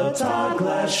on the Todd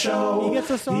Glass Show. He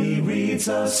gets us on. He reads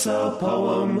us a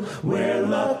poem. We're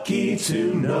lucky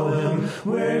to know him.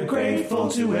 We're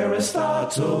grateful to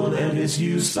Aristotle and his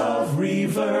use of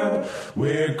reverb.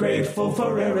 We're grateful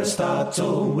for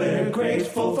Aristotle. We're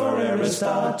grateful for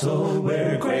Aristotle.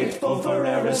 We're grateful for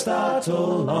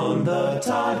Aristotle on the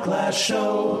Todd Glass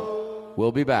Show.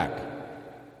 We'll be back.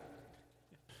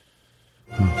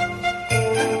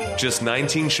 Just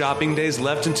 19 shopping days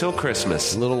left until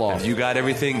Christmas. A little off. Have you got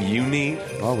everything you need?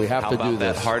 Oh, we have to do this. How about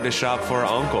that hard-to-shop-for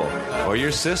uncle or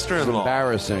your sister-in-law? It's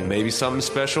embarrassing. Maybe something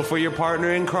special for your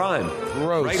partner in crime.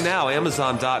 Gross. Right now,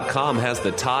 Amazon.com has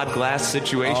the Todd Glass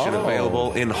Situation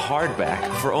available in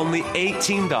hardback for only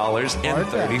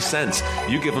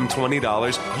 $18.30. You give them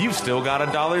 $20, you've still got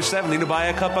 $1.70 to buy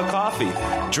a cup of coffee.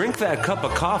 Drink that cup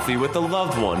of coffee with a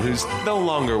loved one who's no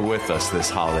longer with us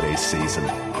this holiday season.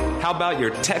 How about your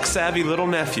tech-savvy little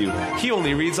nephew? He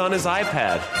only reads on his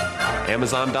iPad.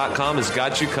 Amazon.com has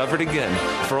got you covered again.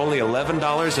 For only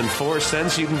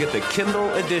 $11.04, you can get the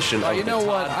Kindle edition of you know the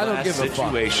what? Todd I don't Glass give a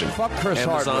Situation. Fuck Chris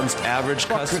Amazon's Hardwick. average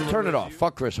customer... Turn it off.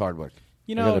 Fuck Chris Hardwick.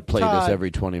 You know, I gotta play Todd, this every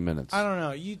 20 minutes. I don't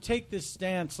know. You take this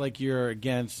stance like you're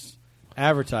against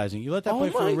advertising. You let that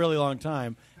play for a really long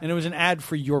time, and it was an ad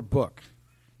for your book.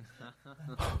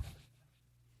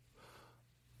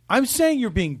 I'm saying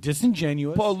you're being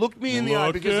disingenuous. Paul, look me in the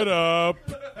eye. Look it up.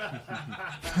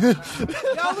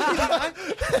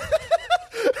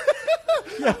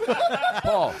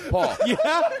 Paul.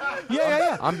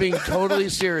 Yeah. I'm being totally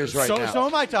serious right now. So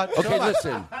am I, Todd. Okay,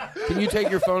 listen. Can you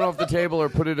take your phone off the table or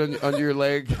put it under your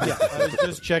leg? Yeah, I was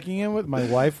just checking in with my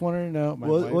wife. Wanted to know.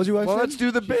 What was your wife saying? Let's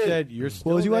do the She bit. said, "You're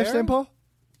still What was your wife there?" saying, Paul?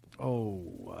 I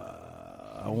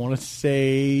want to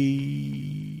say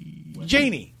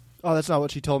Janie. Oh, that's not what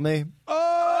she told me. That's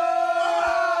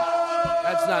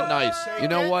not nice. You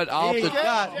know what? Jake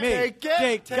got me.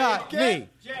 Jake got me.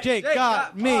 Jake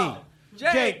got me.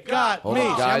 Jake got Hold me.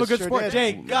 on, See, I'm a guys. good sport.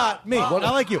 Jake got me.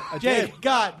 I like you. Jake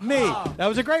got me. That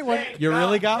was a great one. You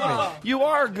really got me. You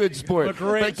are a good sport. A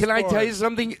great But can I sport. tell you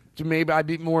something? Maybe I'd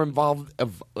be more involved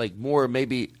of more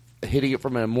maybe hitting it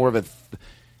from a more of a.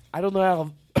 I don't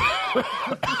know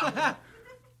how.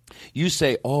 You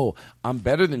say, "Oh, I'm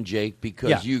better than Jake,"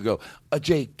 because you go,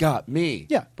 "Jake got me."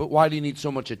 Yeah. But why do you need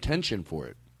so much attention for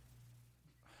it?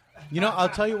 You know, I'll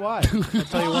tell you why.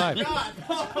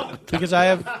 Because I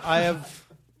have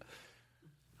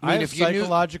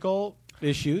psychological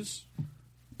issues.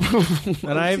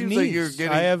 And I have Seems needs. like you're getting-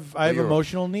 I have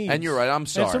emotional needs. And you're right. I'm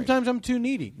sorry. And sometimes I'm too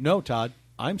needy. No, Todd,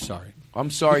 I'm sorry. I'm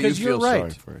sorry Because you feel you're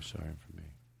right. sorry for me.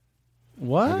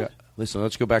 What? Listen,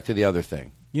 let's go back to the other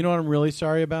thing. You know what I'm really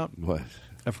sorry about? What?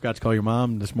 I forgot to call your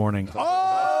mom this morning. I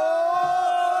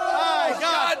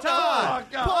got Todd!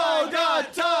 Paul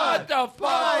got Todd! The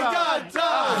fuck? I got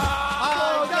Todd!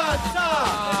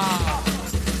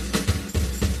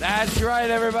 That's right,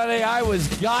 everybody. I was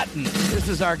gotten. This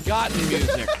is our gotten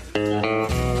music.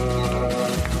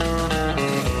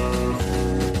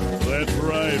 That's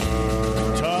right.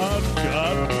 Todd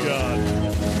got God.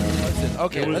 Listen,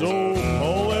 okay. It was old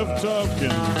Paul F.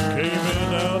 Tompkins came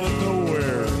in out of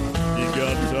nowhere. He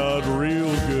got Todd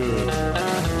real good.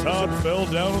 Todd fell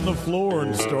down on the floor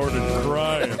and started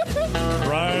crying.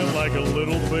 Crying like a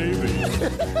little baby.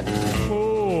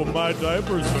 Oh, my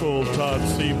diaper's full, Todd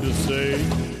seemed to say.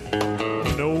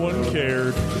 No one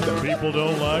cared. People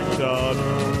don't like Todd,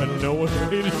 and no one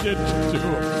paid attention to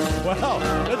him. Wow,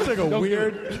 that took a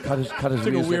weird, cut his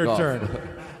took a weird off. turn.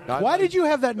 Why did you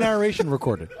have that narration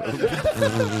recorded?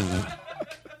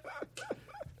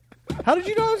 How did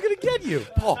you know I was going to get you?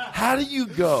 Paul, how do you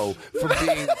go from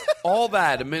being all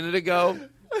that a minute ago?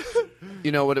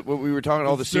 You know what we were talking,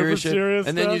 all the serious shit,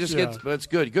 and then you just get. That's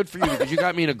good for you because you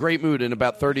got me in a great mood in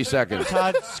about 30 seconds.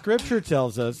 Todd, Scripture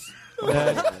tells us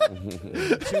that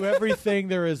to everything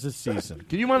there is a season.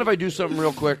 Can you mind if I do something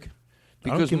real quick?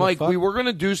 Because Mike, we were going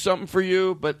to do something for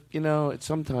you, but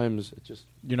sometimes it just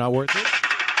you're not worth it.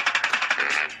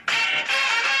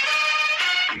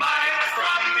 Mike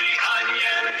from the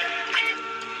Onion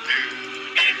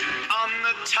on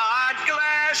the Todd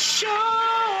Glass Show.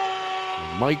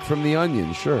 Mike from the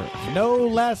Onion, sure. No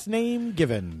last name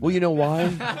given. Well, you know why?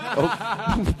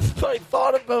 I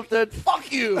thought about that.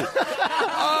 Fuck you.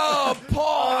 Oh,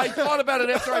 Paul, I thought about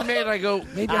it after I made it. I go,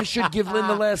 maybe I should give Lynn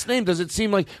the last name. Does it seem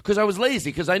like, because I was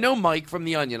lazy, because I know Mike from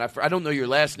the Onion. I don't know your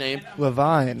last name.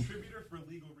 Levine.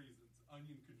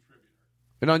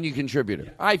 An Onion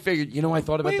contributor. I figured, I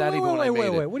thought about that even when I made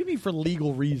it. Wait. What do you mean for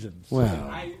legal reasons?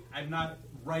 Well, I'm not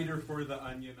writer for the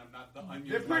Onion. I'm not the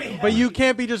Onion. But you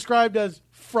can't be described as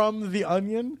from the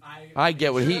Onion. I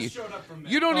get what he.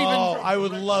 You don't even. Oh, I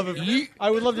would love it. I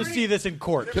would love to see this in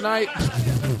court. Can I?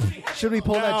 Should we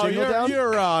pull that jingle down?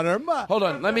 Your Honor. Hold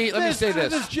on. Let me say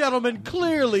this. This gentleman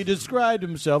clearly described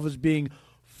himself as being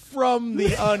from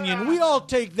the Onion. We all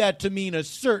take that to mean a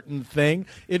certain thing.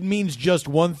 It means just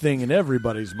one thing in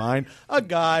everybody's mind: a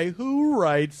guy who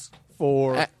writes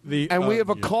for the and Onion. we have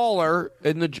a caller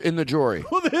in the jury.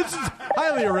 Well, this is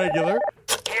highly irregular.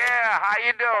 Yeah, how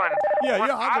you doing? Yeah,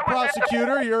 I'm the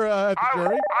prosecutor. You're at the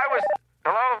jury. I was.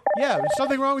 Hello? Yeah, is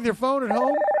something wrong with your phone at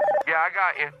home? Yeah, I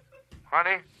got you,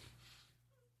 honey.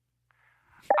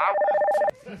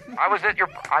 I was at your.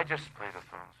 I just play the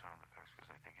phone sound effects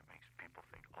because I think it makes people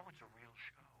think, oh, it's a real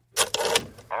show.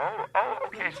 Oh,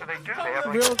 okay. So they do. They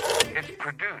have it's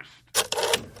produced.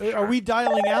 Are we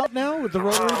dialing out now with the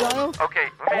rotary dial? Okay.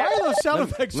 Why are those sound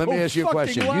effects Let so me ask you a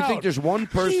question. fucking You think loud? there's one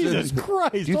person? Jesus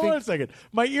Christ! Do you Hold on think- a second.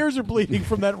 My ears are bleeding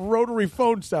from that rotary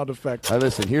phone sound effect.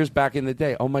 Listen, here's back in the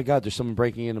day. Oh my God, there's someone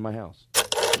breaking into my house.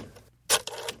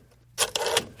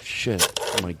 Shit.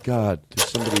 Oh my God, there's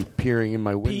somebody peering in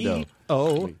my window.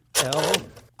 P-O-L-I-C.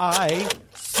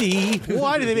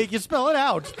 Why did they make you spell it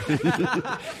out?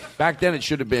 Back then, it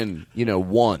should have been,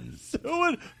 one.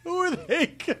 Who were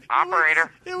they?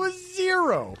 Operator. It was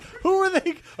zero. Who were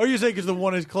they? Are you saying because the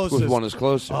one is closest? One is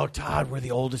closer. Oh, Todd, we're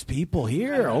the oldest people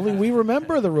here. Only we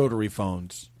remember the rotary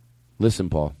phones. Listen,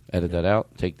 Paul, edit that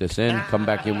out. Take this in. Come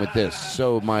back in with this.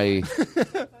 So my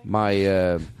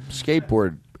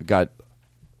skateboard got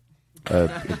a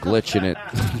glitch in it.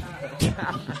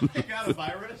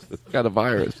 Got a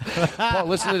virus. Paul,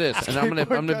 listen to this, and I'm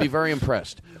gonna be very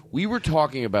impressed. We were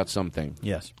talking about something.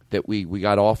 Yes. That we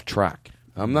got off track.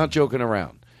 I'm not joking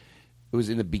around. It was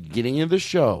in the beginning of the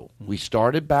show. We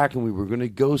started back and we were going to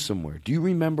go somewhere. Do you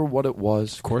remember what it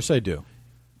was? Of course I do.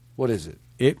 What is it?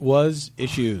 It was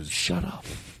issues. Shut up.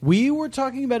 We were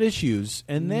talking about issues,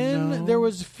 and then there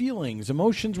was feelings.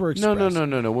 Emotions were expressed.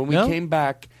 No. When we came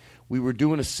back, we were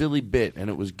doing a silly bit, and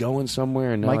it was going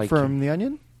somewhere. And now Mike from the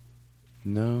Onion?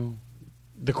 No.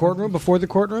 The courtroom? Before the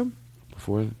courtroom?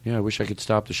 Yeah, I wish I could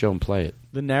stop the show and play it.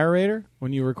 The narrator?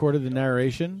 When you recorded the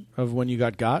narration of when you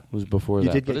got got? It was before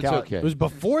that. But it's okay. It was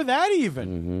before that even?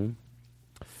 Mm-hmm.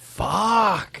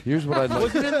 Fuck. Here's what I'd like.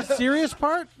 Was it in the serious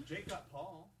part? Jake got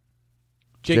Paul.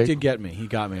 Jake did get me. He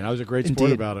got me. And I was a great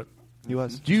sport about it. He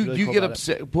was. Do you, Really do you cool get about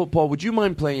upset? Paul, would you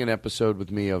mind playing an episode with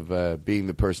me of being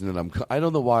the person that I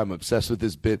don't know why I'm obsessed with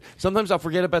this bit. Sometimes I'll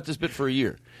forget about this bit for a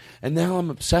year. And now I'm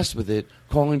obsessed with it,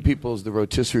 calling people as the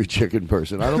rotisserie chicken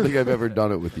person. I don't think I've ever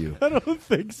done it with you. I don't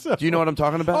think so. Do you know what I'm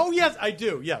talking about? Oh, yes, I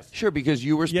do. Yes. Sure, because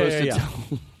you were supposed to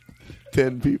tell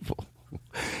 10 people.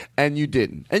 And you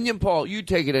didn't. And Paul, you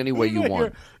take it any way you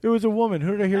want. It was a woman.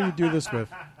 Who did I hear you do this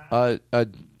with?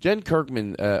 Jen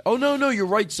Kirkman. No, you're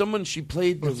right. She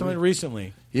played. Someone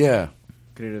recently. Yeah.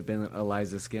 Could it have been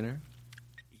Eliza Skinner?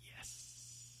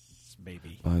 Yes,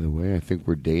 maybe. By the way, I think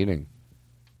we're dating.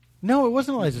 No, it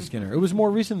wasn't Eliza Skinner. It was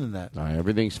more recent than that. All right,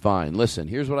 everything's fine. Listen,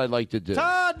 here's what I'd like to do.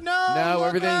 Todd, no! No,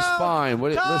 everything's fine.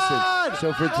 Todd! Listen.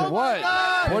 So for what?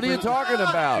 What are you talking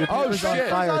about? Your Oh, paper's on shit.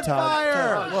 fire,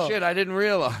 Todd. Oh, shit, I didn't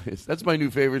realize. That's my new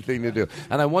favorite thing to do.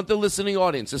 And I want the listening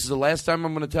audience, this is the last time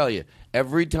I'm going to tell you,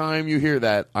 every time you hear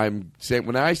that, I'm saying,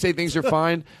 when I say things are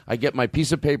fine, I get my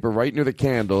piece of paper right near the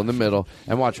candle in the middle,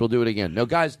 and watch, we'll do it again. No,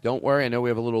 guys, don't worry. I know we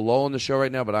have a little lull in the show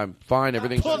right now, but I'm fine.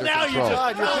 Everything's under control.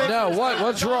 No, what?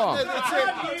 What's wrong?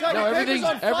 No, everything's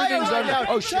under.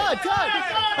 Oh, shit.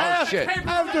 Oh, shit.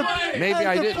 Maybe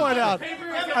I didn't. Point out.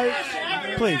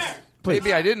 Please.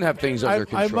 Maybe I didn't have things under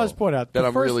control. I must point out that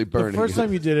I'm really burning. The first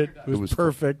time you did it, it was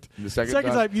perfect. The second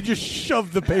time, you just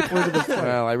shoved the paper into the flame.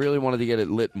 Well, I really wanted to get it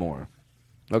lit more.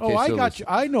 Okay, I so got you.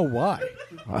 I know why.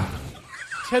 These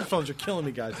headphones are killing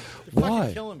me, guys. They're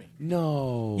fucking killing me.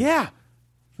 No. Yeah.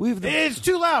 It's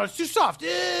too loud. It's too soft.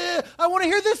 I want to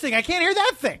hear this thing. I can't hear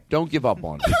that thing. Don't give up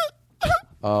on it.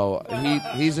 Oh,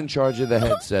 he's in charge of the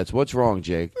headsets. What's wrong,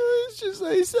 Jake? It's just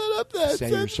they set up that. Say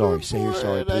you're sorry. Say you're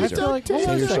sorry, please. Say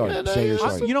you're sorry. Say you're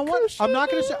sorry. You know what? I'm not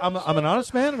going to say. I'm an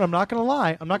honest man, and I'm not going to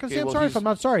lie. I'm not going to say I'm sorry if I'm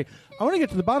not sorry. I want to get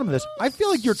to the bottom of this. I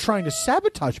feel like you're trying to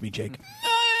sabotage me, Jake.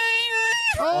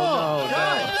 Oh,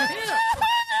 no.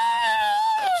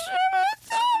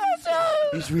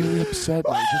 He's really upset.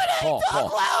 Paul,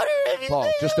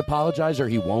 just apologize or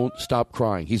he won't stop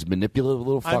crying. He's a manipulative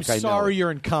little fuck. I'm sorry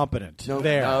you're incompetent. No,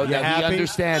 there. No, he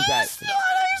understands that.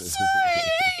 I'm sorry.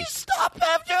 Stop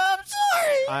after I'm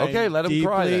sorry. Okay, let him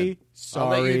cry then.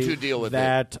 Sorry I'll let you two deal with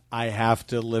that I have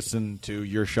to listen to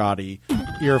your shoddy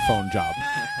earphone job.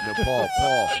 No, Paul.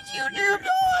 You know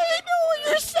what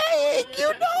you're saying.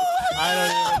 You know. I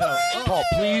don't even know. Paul,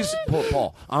 please.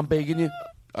 Paul, I'm begging you.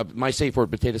 My safe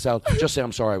word, potato salad. Just say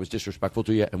I'm sorry I was disrespectful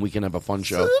to you, and we can have a fun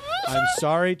show. I'm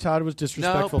sorry Todd was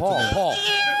disrespectful to me. Paul.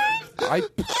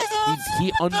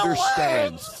 He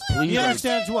understands. Please. He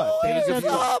understands what?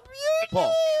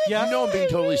 Paul, yeah? You know I'm being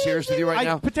totally serious with you right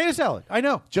now? Potato salad. I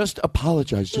know. Just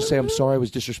apologize. Just say I'm sorry I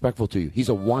was disrespectful to you. He's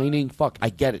a whining fuck. I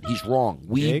get it. He's wrong.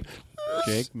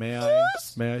 Jake, may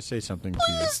I say something to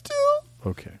you?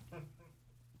 Okay.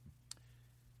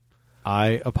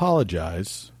 I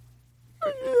apologize.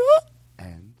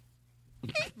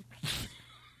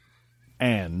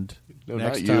 And no,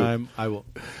 next time I will.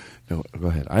 No, go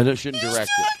ahead. I shouldn't direct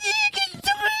it.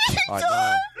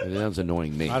 That's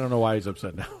annoying me. I don't know why he's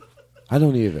upset now. I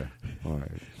don't either. All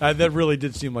right. That really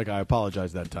did seem like I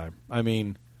apologized that time. I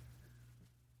mean,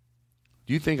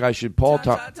 do you think I should, Paul?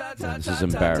 This is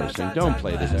embarrassing. Don't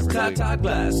play this ever. Todd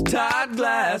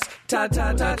Glass.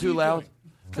 Not too loud.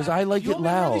 Because I like it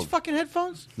loud. These fucking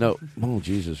headphones? No. Oh,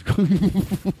 Jesus.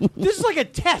 This is like a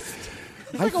test.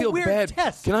 It's like I feel a weird bad.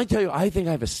 Test. Can I tell you, I think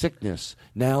I have a sickness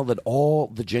now that all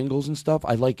the jingles and stuff,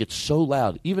 I like it so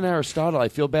loud. Even Aristotle, I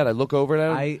feel bad. I look over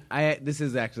at him. This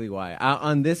is actually why.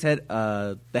 On this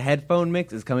the headphone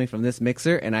mix is coming from this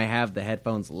mixer, and I have the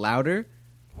headphones louder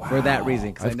for that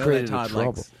reason. Because I know that Todd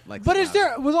likes But is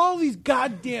there, with all these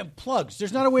goddamn plugs,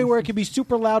 there's not a way where it can be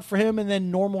super loud for him and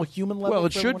then normal human level? Well,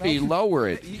 it should be. Lower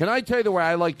it. Can I tell you the way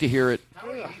I like to hear it?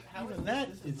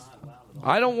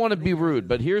 I don't want to be rude,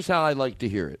 but here's how I like to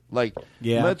hear it.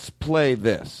 Let's play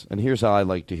this, and here's how I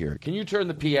like to hear it. Can you turn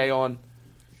the PA on?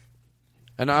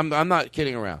 And I'm not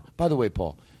kidding around. By the way,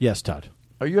 Paul. Yes, Todd.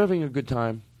 Are you having a good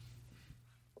time?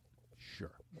 Sure.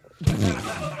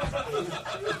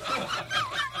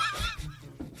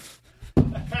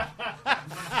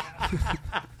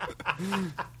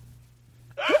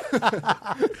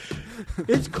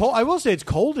 It's cold. I will say it's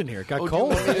cold in here. It got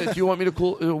cold. Do you want me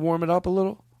to warm it up a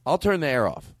little? I'll turn the air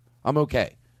off. I'm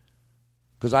okay.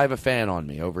 Because I have a fan on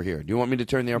me over here. Do you want me to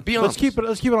turn the air on? Be honest.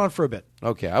 Let's keep it on for a bit.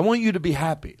 Okay. I want you to be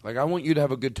happy. I want you to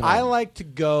have a good time. I like to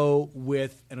go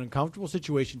with an uncomfortable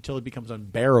situation until it becomes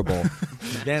unbearable.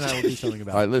 Then I will do something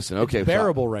about it. All right, listen. Okay. It's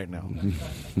bearable right now.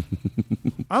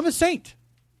 I'm a saint.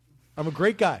 I'm a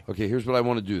great guy. Okay, here's what I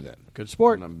want to do then. Good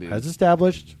sport. As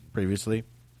established previously.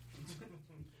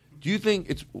 Do you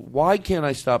think why can't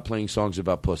I stop playing songs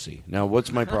about pussy? Now,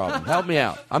 what's my problem? Help me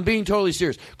out. I'm being totally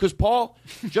serious. Because, Paul,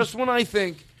 just when I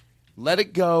think, let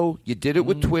it go, you did it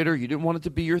with Twitter, you didn't want it to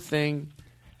be your thing,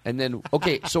 and then,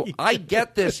 okay, so I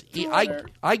get this.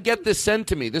 I get this sent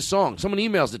to me, this song. Someone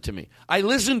emails it to me. I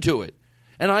listen to it,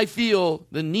 and I feel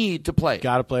the need to play it.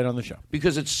 Got to play it on the show.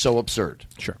 Because it's so absurd.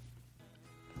 Sure.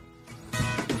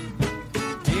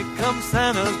 Comes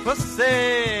Santa's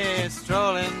pussy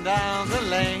strolling down the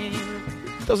lane.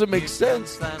 Doesn't make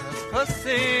sense. Santa's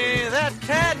pussy, that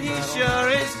cat, he sure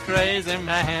is crazy,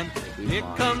 man. Here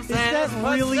comes Santa's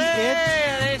pussy, really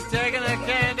and he's taking a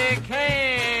candy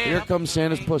cane. Here comes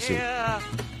Santa's pussy. Yeah.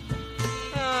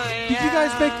 Did you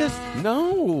guys make this?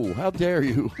 No. How dare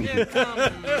you? Here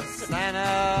comes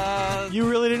Santa. You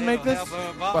really didn't make this?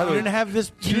 By the way, you didn't have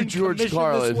this? to George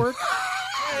Carlin. This work?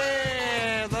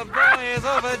 is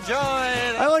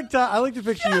overjoyed. I like to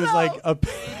picture you as like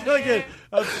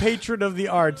a patron of the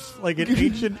arts, like in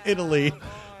ancient Italy.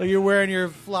 Like you're wearing your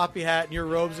floppy hat and your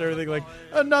robes and everything. Like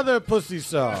another pussy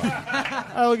song.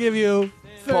 I'll give you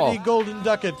 30 Paul. golden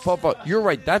ducats. Paul, you're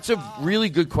right. That's a really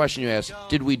good question you asked.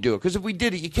 Did we do it? Because if we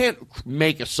did it, you can't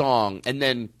make a song and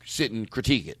then sit and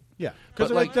critique it. Yeah,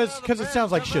 because But, it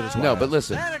sounds like shit as well. No, but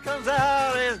listen.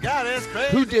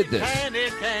 Who did this?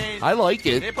 I like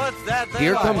it.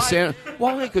 Here comes Santa.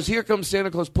 Why? Because here comes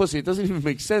Santa Claus pussy. It doesn't even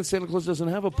make sense. Santa Claus doesn't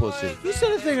have a pussy. You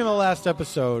said a thing in the last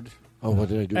episode. Oh, what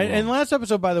did I do? And last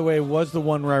episode, by the way, was the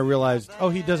one where I realized,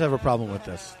 he does have a problem with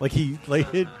this. Like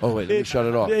Oh wait, let me shut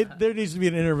it off. There needs to be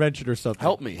an intervention or something.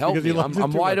 Help me. Because he loves it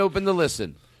I'm too wide much. open to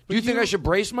listen. Do you think I should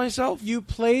brace myself? You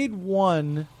played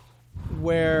one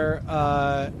where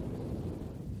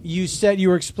you said you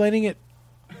were explaining it,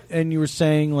 and you were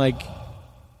saying like,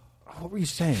 what were you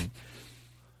saying?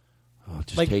 Oh,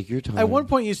 just take your time. At one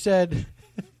point, you said,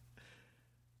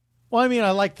 "Well, I mean,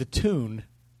 I like the tune."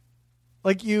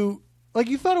 Like you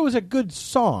thought it was a good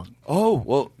song. Oh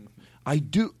well, I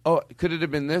do. Oh, could it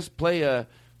have been this? Play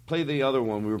the other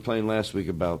one we were playing last week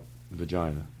about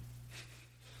vagina.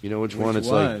 You know which one? It's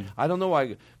one? like I don't know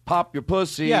why. Pop your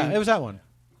pussy. Yeah, it was that one.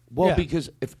 Well, Yeah. because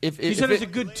if You said it's a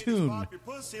good tune.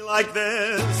 Like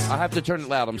this. I have to turn it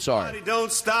loud. I'm sorry.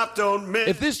 Don't stop, don't miss.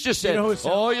 If this just said,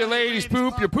 "Oh, you ladies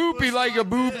poop, you're poopy like a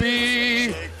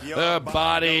boopy, a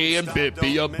body and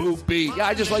bippy a boopy." Yeah,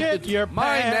 I just like Shit the your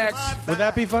my pants. next. Would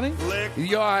that be funny?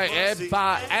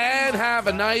 And have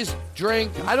a nice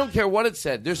drink. I don't care what it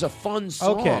said. There's a fun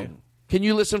song. Okay. Can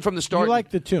you listen from the start? You like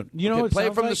the tune. You know Okay, what it play it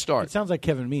sounds from the like? start. It sounds like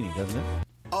Kevin Meaney, doesn't it?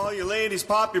 All you ladies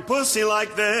pop your pussy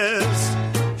like this.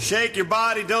 Shake your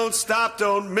body, don't stop,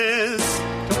 don't miss.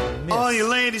 All you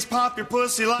ladies pop your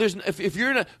pussy like There's, if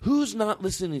you're not, who's not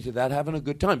listening to that, having a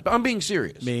good time? I'm being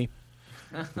serious. Me.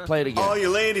 Play it again. All you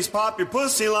ladies pop your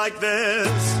pussy like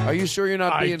this. Are you sure you're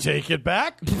not being? Take it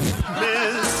back.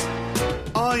 Miss.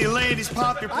 All you ladies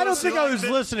pop your pussy I don't think I like was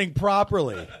this. listening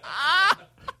properly.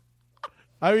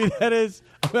 I mean, that is,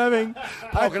 I'm having.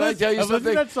 Can I tell you I'm listening something?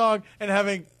 to that song and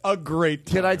having a great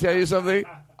time. Can I tell you something?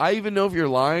 I even know if you're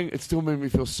lying, it still made me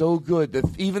feel so good that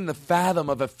even the fathom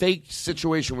of a fake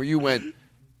situation where you went,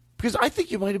 because I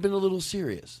think you might have been a little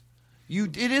serious.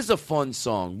 It is a fun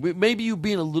song. Maybe you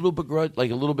being a little begrudged, like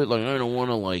a little bit like I don't want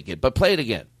to like it, but play it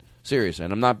again. Seriously,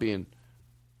 and I'm not being.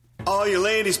 All you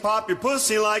ladies pop your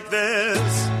pussy like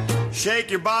this.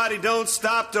 Shake your body, don't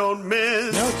stop, don't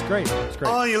miss. No, it's great. It's great.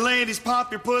 All you ladies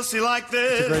pop your pussy like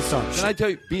this. It's a great song. Can I tell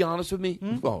you? Be honest with me.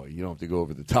 Oh, you don't have to go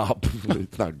over the top.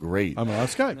 It's not great. I'm a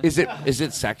guy. Is it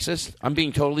sexist? I'm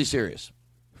being totally serious.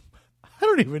 I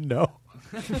don't even know.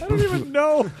 I don't even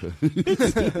know.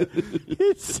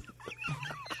 It's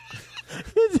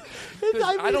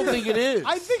I don't think it is.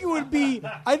 I think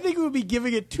it would be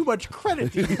giving it too much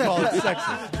credit to call it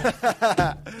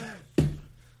sexist.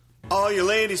 All you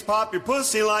ladies pop your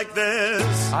pussy like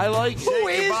this. I like it. Who Shake your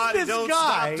is body, this don't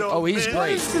guy? stop, don't Oh, he's miss. What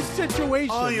great. is this situation?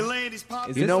 All you ladies pop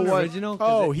Is You this know an what? original? 'Cause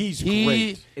Oh, he's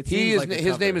great. It He seems is. like a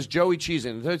His name cover. is Joey Cheese.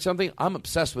 And tell you something, I'm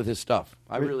obsessed with his stuff.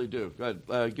 I really do. Go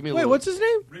ahead. Give me a Wait, little. what's his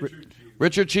name?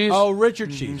 Richard Cheese? Oh,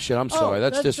 Richard Cheese. Shit, I'm sorry.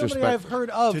 That's somebody disrespectful. I've heard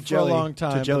of To for Joey- a long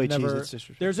time. to Joey but Cheese, never, it's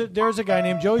disrespectful. there's a guy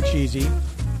named Joey Cheesy.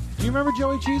 Do you remember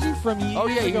Joey Cheesy from years Oh,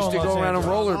 yeah, he used to ago in go Los around and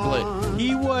Angeles? rollerblade.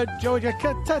 He would. Joey,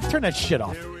 turn that shit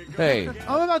off. Hey,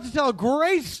 I'm about to tell a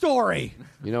great story.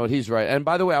 you know what? He's right. And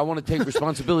by the way, I want to take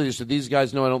responsibility so these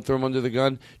guys know I don't throw him under the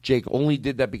gun. Jake only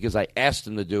did that because I asked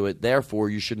him to do it. Therefore,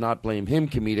 you should not blame him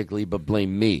comedically, but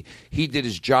blame me. He did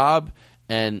his job.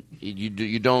 And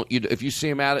you don't. If you see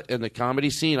him out in the comedy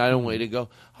scene, I don't want you to go,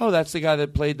 oh, that's the guy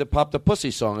that played the Pop the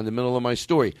Pussy song in the middle of my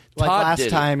story. Like Todd last did it.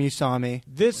 time you saw me.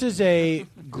 This is a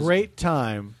great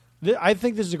time. I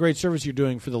think this is a great service you're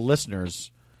doing for the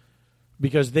listeners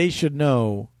because they should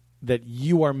know that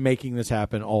you are making this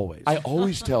happen always. I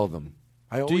always tell them.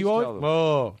 Do you always? tell them.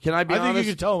 Oh, Can I be I think honest?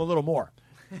 you could tell them a little more.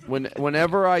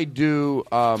 Whenever I do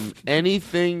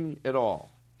anything at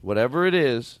all, whatever it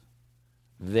is,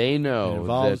 they It know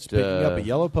involves that picking up a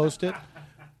yellow Post-it,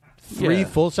 3 yeah.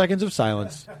 full seconds of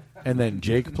silence, and then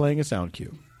Jake playing a sound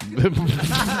cue.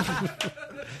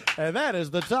 And that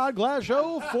is the Todd Glass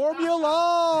Show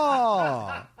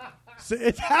formula. See,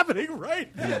 it's happening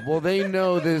right now. Well, they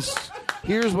know this.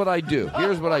 Here's what I do.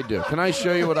 Can I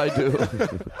show you what I do?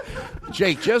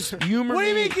 Jake, just humor What do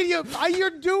you me. mean? You're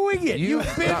doing it. You've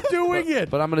been doing it.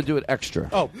 But I'm going to do it extra.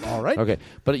 Oh, all right. Okay.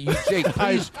 But Jake,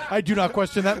 please, I do not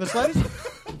question that in the slightest.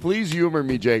 please humor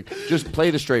me, Jake. Just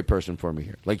play the straight person for me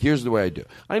here. Like, here's the way I do.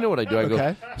 I know what I do. I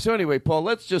Okay. go. So anyway, Paul,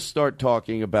 let's just start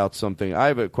talking about something. I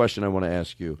have a question I want to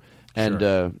ask you. And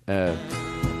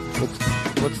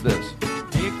What's this?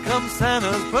 Here comes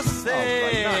Santa's pussy.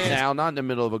 Not now, not in the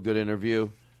middle of a good interview.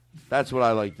 That's what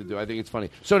I like to do. I think it's funny.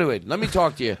 So anyway, let me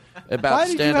talk to you about Why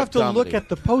did you stand-up have to comedy. look at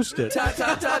the Post-it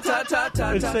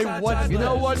and say what? You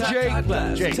know what, Jake?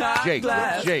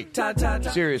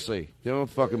 Seriously, don't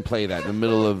fucking play that in the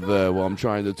middle of while I'm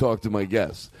trying to talk to my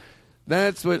guests.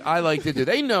 That's what I like to do.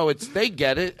 They know it's. They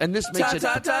get it, and this makes it.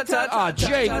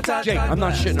 Jake, I'm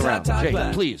not shitting around.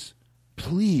 Jake,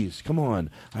 please, come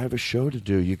on. I have a show to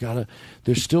do. You gotta.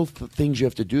 There's still things you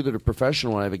have to do that are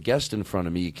professional. I have a guest in front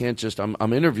of me. You can't just.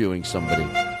 I'm interviewing somebody.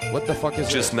 What the fuck is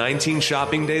just 19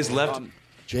 shopping days left?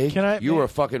 Jake, you are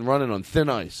fucking running on thin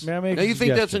ice. May I make now a you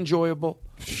think that's suggestion? enjoyable?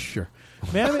 Sure.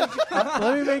 Let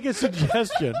me make a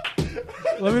suggestion.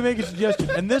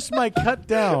 And this might cut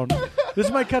down. This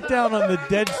might cut down on the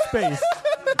dead space.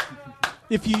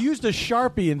 If you used a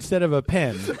Sharpie instead of a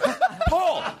pen.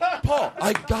 Paul,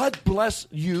 God bless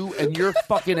you and your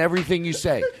fucking everything you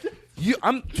say.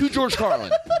 I'm to George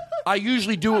Carlin. I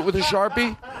usually do it with a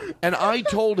Sharpie, and I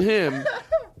told him,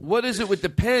 what is it with the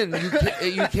pen?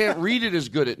 You can't read it as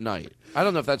good at night. I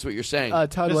don't know if that's what you're saying.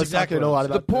 Todd was talking a lot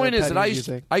about the point is that I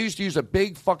using. used to use a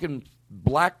big fucking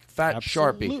black fat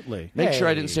Absolutely. Sharpie. Make sure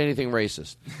I didn't say anything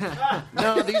racist.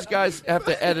 No, these guys have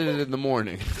to edit it in the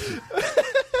morning.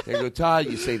 They go, Todd,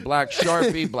 you say black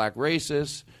Sharpie, black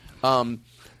racist.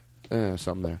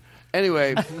 Something there.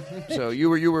 Anyway, so you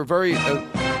were very.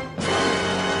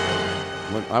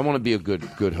 I want to be a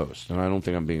good host, and I don't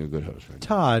think I'm being a good host right now.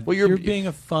 Todd, well, you're being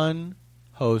a fun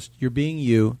host. You're being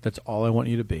you. That's all I want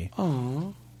you to be.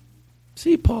 Aw.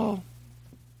 See, Paul.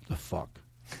 The fuck.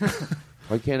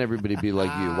 Why can't everybody be like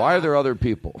you? Why are there other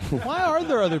people? Why are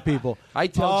there other people? I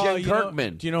tell Jen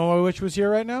Kirkman. Do you know who I wish was here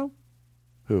right now?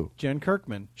 Who? Jen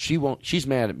Kirkman. She won't. She's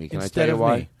mad at me. Can Instead I tell you of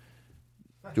why? me.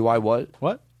 Do I what?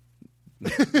 What?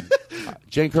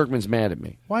 Jen Kirkman's mad at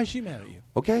me. Why is she mad at you?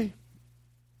 Okay.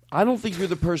 I don't think you're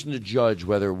the person to judge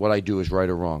whether what I do is right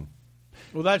or wrong.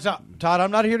 Well, that's not Todd.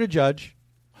 I'm not here to judge.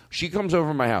 She comes over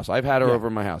to my house. I've had her over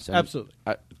to my house. Absolutely.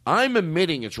 I'm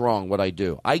admitting it's wrong what I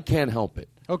do. I can't help it.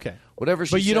 Okay. Whatever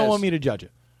she But you says, don't want me to judge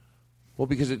it. Well,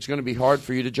 because it's going to be hard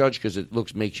for you to judge because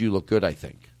it makes you look good, I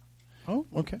think. Oh,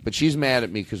 okay. But she's mad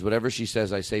at me because whatever she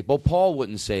says, I say, well, Paul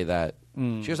wouldn't say that.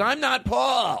 She goes, I'm not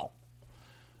Paul.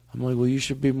 I'm like, well, you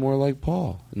should be more like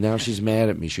Paul. And now she's mad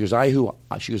at me. She goes, I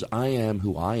am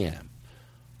who I am.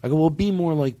 I go, well, be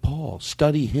more like Paul.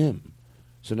 Study him.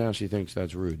 So now she thinks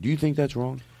that's rude. Do you think that's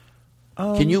wrong?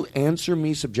 Can you answer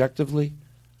me subjectively?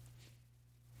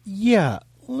 Yeah.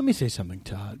 Let me say something,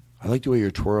 Todd. I like the way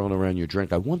you're twirling around your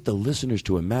drink. I want the listeners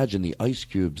to imagine the ice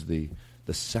cubes, the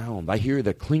sound. I hear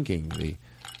the clinking.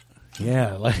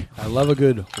 Yeah, I love a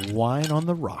good wine on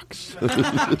the rocks.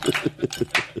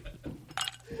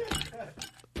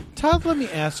 Todd, let me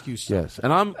ask you something. Yes,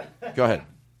 and go ahead.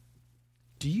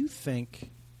 Do you think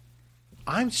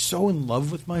I'm so in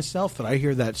love with myself that I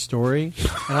hear that story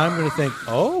and I'm going to think,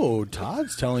 oh,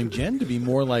 Todd's telling Jen to be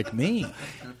more like me.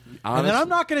 And then I'm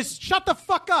not going to shut the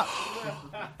fuck up.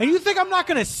 And you think I'm not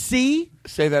going to see?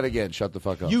 Say that again. Shut the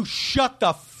fuck up. You shut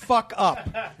the fuck up.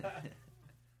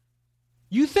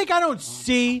 You think I don't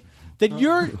see that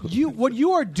what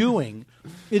you are doing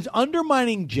is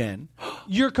undermining Jen.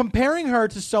 You're comparing her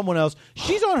to someone else.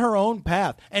 She's on her own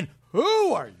path. And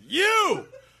who are you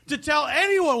to tell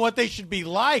anyone what they should be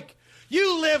like?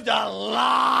 You lived a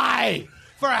lie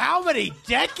for how many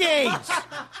decades?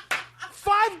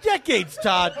 5 decades,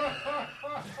 Todd.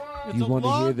 You want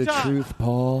to hear the truth,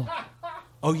 Paul?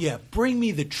 Oh, yeah. Bring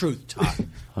me the truth, Todd.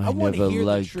 I want to never hear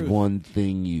liked the truth. one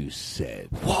thing you said.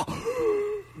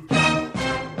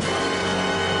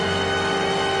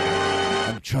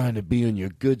 I'm trying to be on your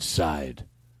good side.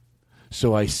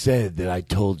 So I said that I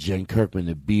told Jen Kirkman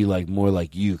to be more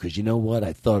like you, because you know what?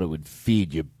 I thought it would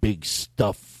feed your big,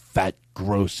 stuffed, fat,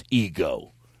 gross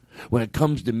ego. When it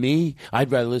comes to me,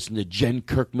 I'd rather listen to Jen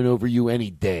Kirkman over you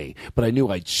any day. But I knew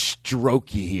I'd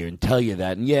stroke you here and tell you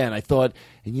that. And I thought,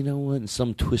 and you know what? In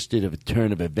some twisted of a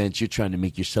turn of events, you're trying to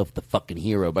make yourself the fucking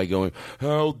hero by going,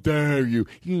 how dare you?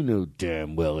 You know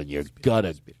damn well in your gut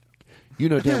of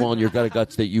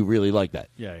guts that you really like that.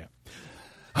 Yeah.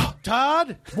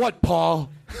 Todd? What,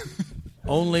 Paul?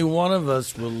 Only one of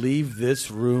us will leave this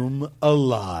room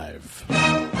alive.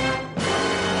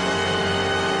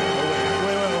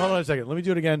 Hold on a second. Let me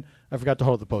do it again. I forgot to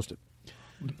hold the Post-it.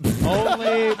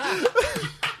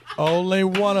 Only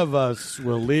one of us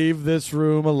will leave this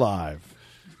room alive.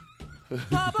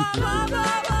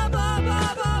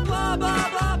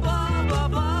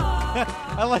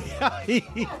 I like how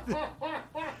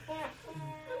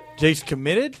Jake's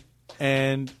committed,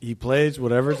 and he plays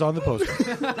whatever's on the poster.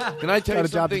 Can I tell you Got a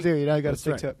job to something? do. You got to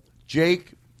stick to it.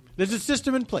 Jake, there's a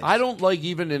system in place. I don't like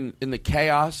even in the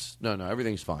chaos. No,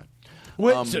 everything's fine.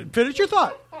 Wait, finish your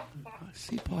thought.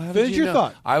 See, Paul, how did Finish you your know?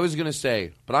 thought. I was going to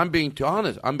say, but I'm being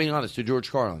honest to George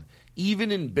Carlin.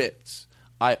 Even in bits,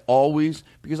 I always,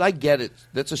 because I get it.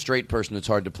 That's a straight person that's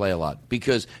hard to play a lot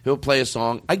because he'll play a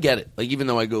song. I get it. Like, even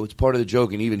though I go, it's part of the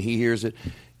joke, and even he hears it.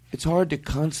 It's hard to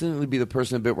constantly be the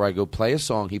person in a bit where I go play a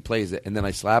song, he plays it, and then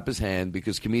I slap his hand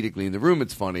because comedically in the room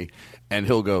it's funny, and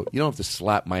he'll go, you don't have to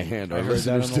slap my hand. I heard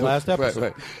that on the last episode.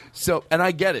 Right. So, and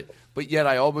I get it. But yet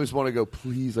I almost want to go,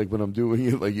 please, like when I'm doing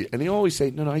it. Like, and they always say,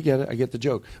 no, I get it. I get the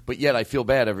joke. But yet I feel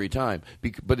bad every time.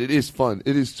 But it is fun.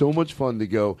 It is so much fun to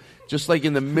go, just like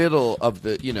in the middle of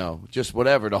the, just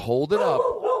whatever, to hold it up.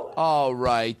 All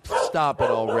right, stop it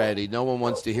already. No one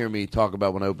wants to hear me talk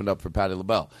about when I opened up for Patti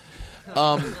LaBelle.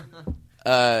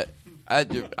 I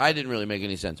didn't really make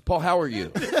any sense. Paul, how are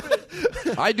you?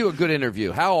 I do a good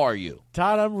interview. How are you?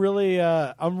 Todd, I'm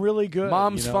really good.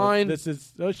 Mom's fine.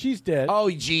 She's dead. Oh,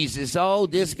 Jesus. Oh,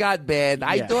 this got bad.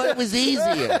 I thought it was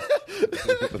easier.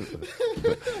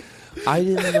 I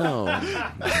didn't know.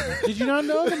 Did you not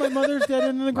know that my mother's dead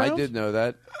in the ground? I did know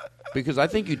that because I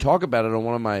think you talk about it on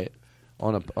one of my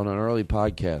on an early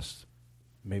podcast.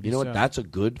 Maybe you know what? That's a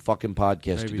good fucking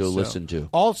podcast to go listen to.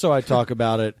 Also, I talk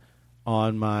about it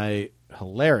on my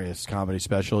hilarious comedy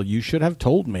special, You Should Have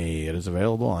Told Me. It is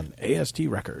available on AST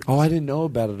Records. Oh, I didn't know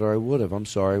about it, or I would have. I'm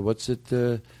sorry. What's it?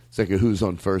 It's like a Who's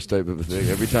on First type of a thing.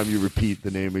 Every time you repeat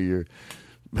the name of your...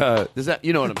 does that?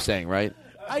 You know what I'm saying, right?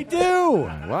 I do.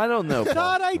 Well, I don't know.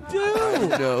 Todd, I do.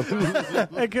 No.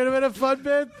 It could have been a fun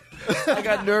bit. I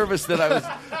got nervous that I was...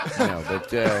 No,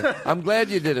 but I'm glad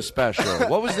you did a special.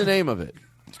 What was the name of it?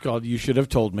 It's called You Should Have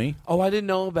Told Me. Oh, I didn't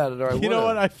know about it. Or I you know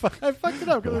what? I fucked it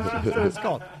up because that's what it's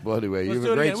called. Well, anyway, you Let's have a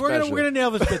do it great again. special. We're gonna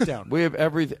nail this bit down. We have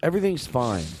everything's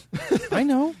fine. I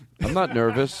know. I'm not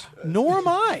nervous. Nor am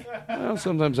I. Well,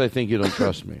 sometimes I think you don't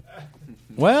trust me.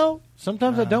 Well,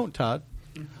 sometimes I don't, Todd.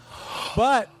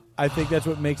 But I think that's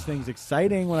what makes things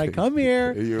exciting when I come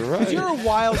here. You're right. Because you're a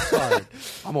wild card.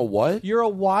 I'm a what? You're a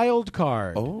wild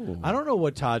card. Oh. I don't know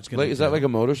what Todd's going to do. Is that like a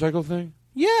motorcycle thing?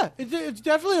 Yeah, it's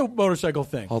definitely a motorcycle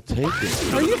thing. I'll take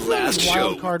it. Are you familiar with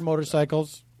wild card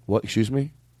motorcycles? What? Excuse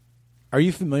me? Are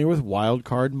you familiar with wild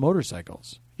card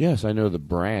motorcycles? Yes, I know the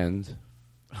brand.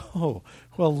 Oh,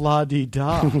 well,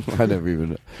 la-di-da. I never even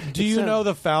know. Do you know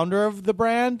the founder of the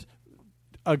brand?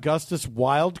 Augustus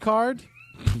Wildcard?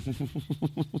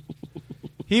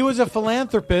 He was a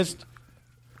philanthropist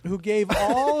who gave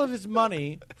all of his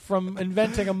money from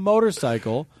inventing a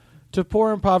motorcycle to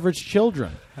poor impoverished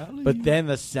children. But then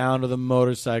the sound of the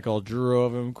motorcycle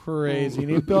drove him crazy, and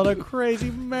he built a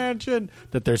crazy mansion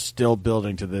that they're still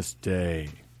building to this day.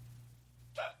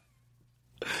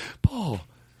 Paul.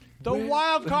 The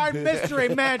Wild Card Mystery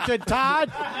Mansion,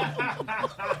 Todd.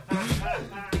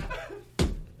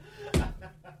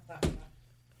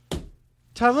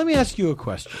 Todd, let me ask you a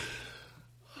question.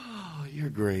 Oh, you're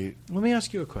great. Let me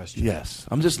ask you a question. Yes.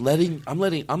 I'm going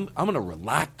to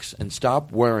relax and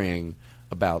stop worrying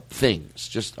about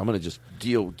things. I'm going to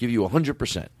give you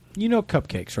 100%. You know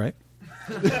cupcakes, right?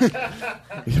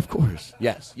 Of course.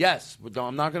 Yes. But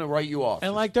I'm not going to write you off.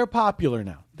 And they're popular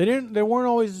now. They weren't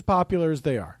always as popular as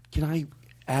they are. Can I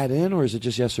add in, or is it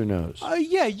just yes or no's?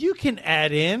 Yeah, you can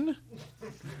add in.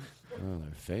 Oh,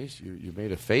 their face. You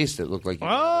made a face that looked like.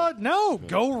 No,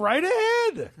 go right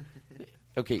ahead.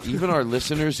 Okay, even our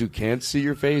listeners who can't see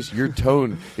your face, your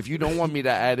tone. If you don't want me to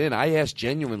add in, I ask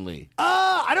genuinely.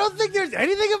 I don't think there's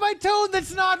anything in my tone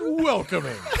that's not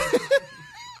welcoming.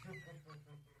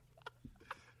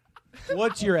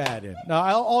 What's your add in? No,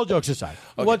 all jokes aside.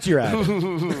 Okay. What's your add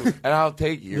in? And I'll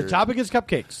take your. The topic is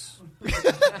cupcakes.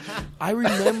 I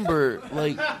remember,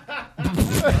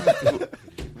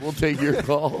 we'll take your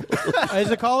call.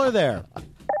 Is a caller there?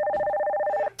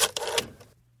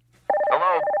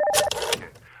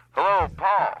 Hello,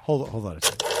 Paul. Hold on a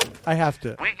second. I have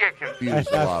to. We get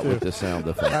confused a lot with the sound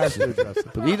effects.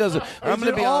 But he doesn't. I'm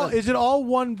going to be honest. Is it all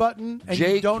one button and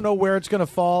Jake, you don't know where it's going to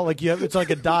fall? It's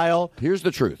like a dial. Here's the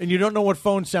truth. And you don't know what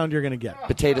phone sound you're going to get.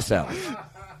 Potato salad.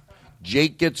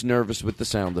 Jake gets nervous with the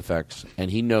sound effects,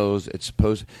 and he knows it's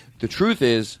supposed. The truth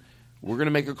is, we're going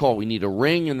to make a call. We need a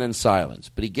ring and then silence.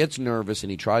 But he gets nervous,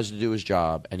 and he tries to do his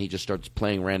job, and he just starts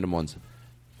playing random ones.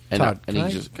 And Todd, do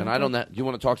you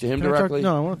want to talk to him directly?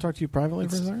 No, I want to talk to you privately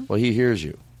for a second. Well, he hears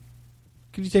you.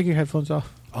 Could you take your headphones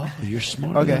off? Oh, you're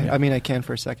smart. Okay, I mean, I can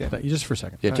for a second. Just for a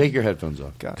second. Yeah, take your headphones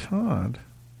off. Todd,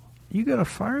 you got to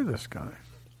fire this guy.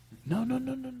 No.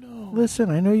 Listen,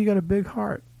 I know you got a big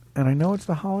heart, and I know it's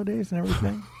the holidays and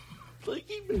everything,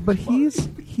 but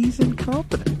he's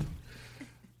incompetent.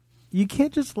 You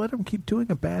can't just let him keep doing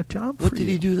a bad job for What did you.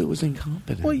 he do that was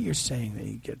incompetent? Well, you're saying that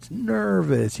he gets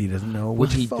nervous. He doesn't know Which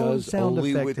which he phone does sound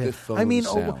only effect with is. the phone I mean,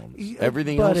 sounds.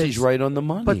 Everything but else, he's it's- right on the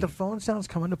money. But the phone sounds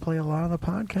come into play a lot on the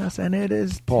podcast, and it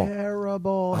is Paul,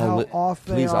 terrible I'll how li- off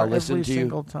they please, are I'll listen every to you.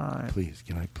 single time. Please,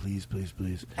 can I please?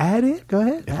 Add it. Go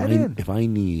ahead. Add in. If I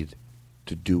need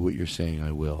to do what you're saying,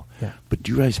 I will. Yeah. But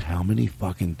do you realize how many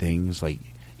fucking things, like,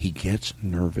 he gets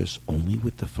nervous only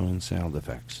with the phone sound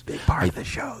effects? Big part of the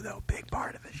show, though. Big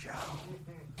part of the show.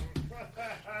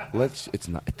 It's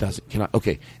not, it doesn't, can I,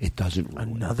 okay, it doesn't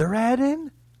ruin Another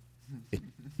add-in?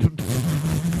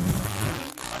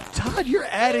 Todd, you're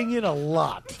adding in a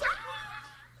lot.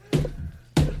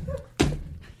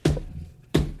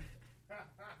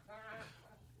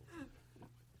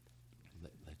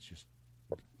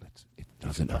 It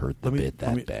doesn't hurt the bit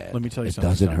that bad. Let me tell you it something.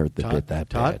 It doesn't Todd. hurt the Todd, bit that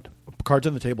Todd, bad. Cards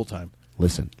on the table time.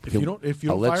 Listen. If you don't let's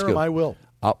fire him, go. I will.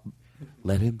 I'll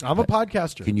let him. I'm a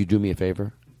podcaster. Can you do me a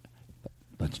favor?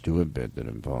 Let's do a bit that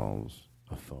involves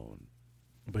a phone.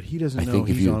 But he doesn't I know think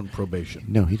if he's you- on probation.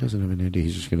 No, he doesn't have an idea.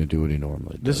 He's just going to do what he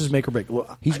normally does. This is make or break.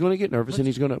 Well, He's going to get nervous and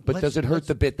he's going to. But let's- does it hurt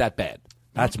the bit that bad?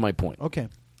 That's my point. Okay.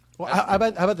 Well, how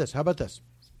about this? How about this?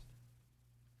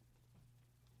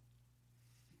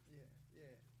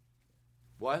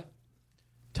 What?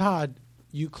 Todd,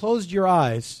 you closed your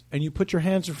eyes and you put your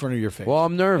hands in front of your face. Well,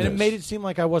 I'm nervous. And it made it seem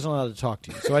like I wasn't allowed to talk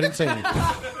to you, so I didn't say anything.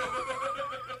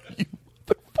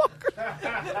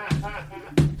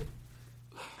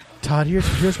 Todd,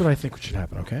 here's what I think should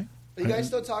happen, okay? Are you guys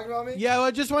still talking about me? Yeah,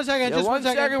 well, just 1 second. Yeah, just 1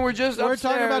 second. We're just We're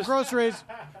talking about upstairs. groceries.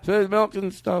 So there's milk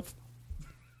and stuff.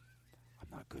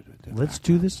 Let's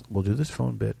do this. We'll do this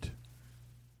phone bit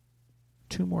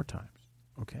 2 more times,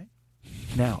 okay?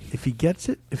 Now, if he gets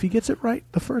it right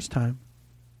the first time,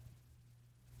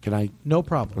 can I? No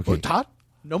problem. Okay. Well, Todd,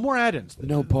 no more add-ins.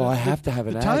 No, Paul, I have to have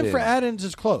an The time add-in. for add-ins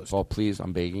is closed. Paul, please,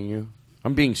 I'm begging you.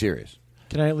 I'm being serious.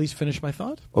 Can I at least finish my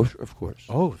thought? Oh, sure, of course.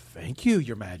 Oh, thank you,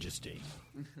 Your Majesty.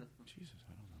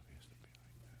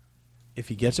 If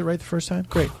he gets it right the first time,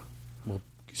 great. We'll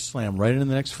slam right into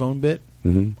the next phone bit.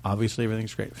 Mhm. Obviously,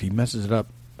 everything's great. If he messes it up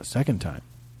a second time,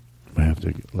 I have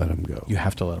to let him go. you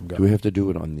have to let him go. Do we have to do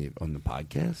it on the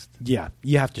podcast? Yeah,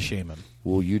 you have to shame him.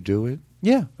 Will you do it?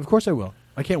 Yeah, of course I will.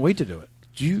 I can't wait to do it.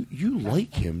 Do you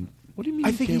like him? What do you mean? I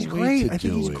you think can't he's wait great. to I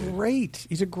think do he's it? great.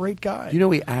 He's a great guy. You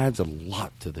know, he adds a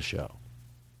lot to the show.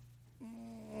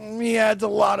 He adds a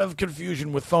lot of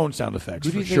confusion with phone sound effects,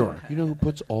 Who do for you think- sure. You know who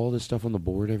puts all this stuff on the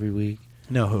board every week?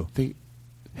 No, who?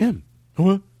 Him.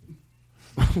 What?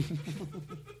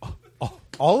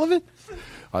 All of it?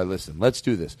 All right, listen. Let's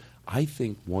do this. I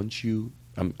think once you,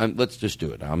 let's just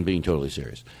do it. I'm being totally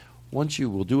serious. Once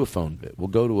we'll do a phone bit. We'll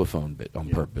go to a phone bit on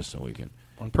purpose so we can.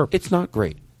 On purpose. It's not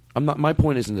great. I'm not. My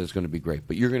point isn't that it's going to be great,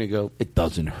 but you're going to go. It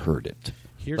doesn't hurt it.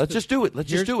 Let's just do it. Let's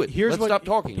just do it. Here's Let's what, stop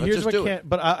talking. Let's Here's just what do can't, it.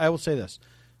 But I will say this.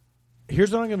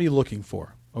 Here's what I'm going to be looking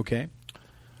for. Okay,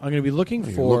 I'm going to be looking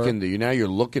for. You're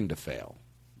looking to fail.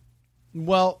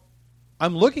 Well,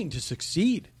 I'm looking to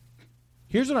succeed.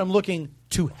 Here's what I'm looking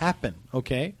to happen,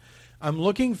 okay? I'm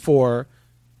looking for,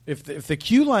 if the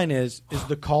cue line is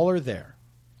the caller there?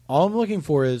 All I'm looking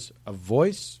for is a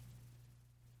voice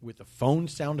with a phone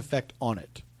sound effect on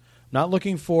it. I'm not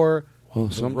looking for Well,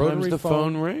 the sometimes rotary the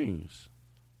phone rings.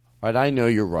 All right, I know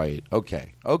you're right.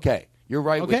 Okay. You're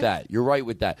right Okay. with that. You're right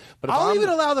with that. But if I'll I'm even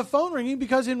allow the phone ringing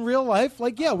because in real life,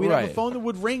 we'd have a Right. phone that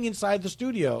would ring inside the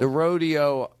studio. the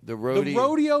rodeo. The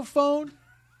rodeo phone?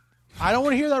 I don't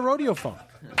want to hear that rodeo phone.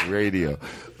 Radio.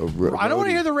 I don't want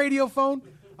to hear the radio phone.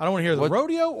 I don't want to hear the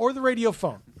rodeo or the radio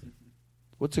phone.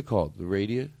 What's it called? The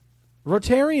radio?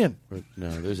 Rotarian. No,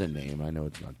 there's a name. I know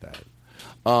it's not that.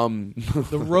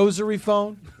 The rosary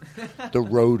phone. The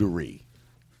rotary.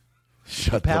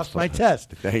 Shut Passed the my fuck up.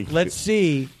 test. Thank you. Let's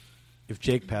see if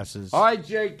Jake passes. All right,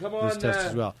 Jake, come on this test now.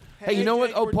 as well. Hey, you know what?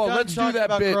 Jake, Oh, we're Paul, done let's do talking that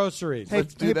about bit. groceries. Hey,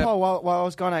 Let's do hey that. Paul, while I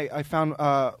was gone, I found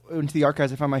into the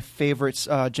archives, I found my favorite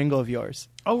jingle of yours.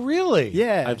 Oh, really?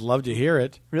 Yeah. I'd love to hear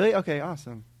it. Really? Okay,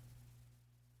 awesome.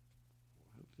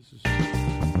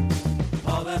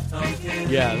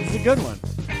 Yeah, this is a good one.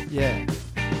 Yeah.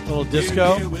 A little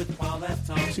disco.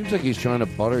 Seems like he's trying to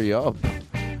butter you up. Is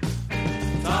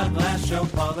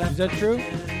that true?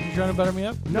 You trying to butter me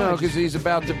up? No, because he's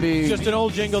about to be. It's just an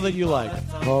old jingle that you like.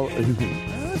 Paul,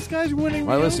 This guy's winning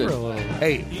me All right, listen. over a little.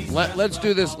 Hey, let's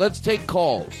do this. Let's take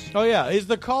calls. Oh, yeah. Is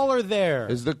the caller there?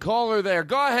 Is the caller there?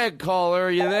 Go ahead, caller.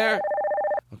 Are you there?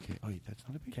 Okay. Oh, that's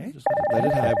not a big deal. Just let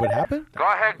it happen. What happened? Go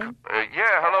ahead.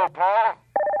 Yeah, hello, Paul.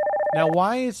 Now,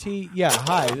 why is he... Yeah,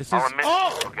 hi. This is...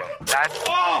 Okay, that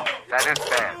is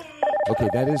bad. Okay,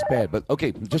 that is bad. But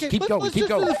okay, just keep going. Let's Keep just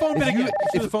going. do the phone bit If you- again.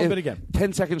 Let's do the phone if bit again.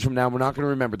 10 seconds from now, we're not going to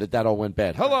remember that all went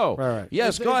bad. Hello. Right.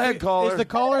 Yes, go ahead, Is caller. the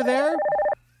caller there?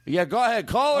 Yeah, go ahead,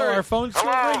 caller. Oh, our phone's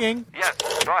still Hello? ringing. Yes,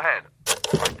 go ahead.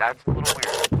 Right, that's a little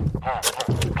weird.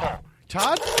 Paul.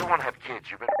 Todd? You don't want to have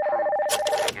kids. You've been approved.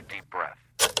 Take a deep breath.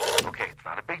 Okay, it's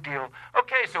not a big deal.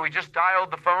 Okay, so we just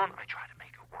dialed the phone. I try to make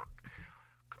it work.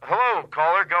 Hello,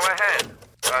 caller. Go ahead.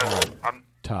 I'm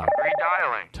Todd.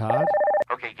 redialing. Todd?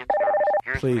 Okay, he gets nervous.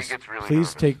 Here's when he gets really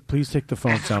nervous. Please take the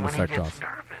phone This is sound when he effect gets off.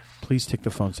 nervous. Please take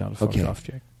the phone sound effect Okay. off,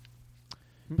 Jake.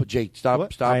 But Jake,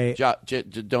 stop. I-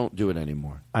 Don't do it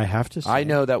anymore. I have to say. I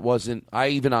know that wasn't.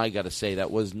 I got to say that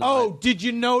was not. Oh, did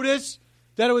you notice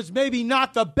that it was maybe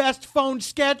not the best phone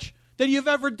sketch that you've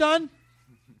ever done?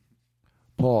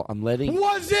 Paul, I'm letting.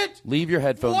 Was it? Leave your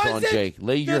headphones Was on, it Jake.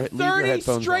 Leave your 30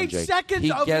 headphones on, straight Jake. seconds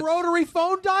He of gets- rotary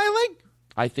phone dialing?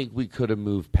 I think we could have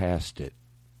moved past it.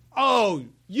 Oh,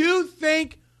 you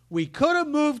think we could have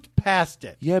moved past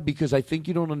it? Yeah, because I think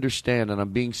you don't understand, and I'm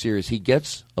being serious. He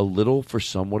gets a little, for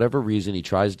whatever reason, he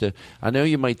tries to. I know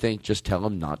you might think, just tell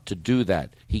him not to do that.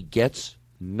 He gets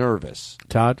nervous.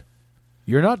 Todd,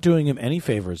 you're not doing him any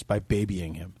favors by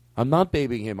babying him. I'm not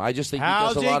babying him. I just think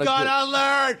How's he he does a lot of good. gonna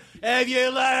learn if you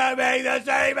let him make the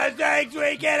same mistakes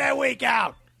week in and week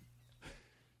out?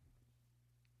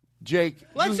 Jake,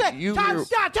 Let's say,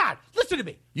 Todd, listen to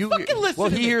me. Fucking listen well,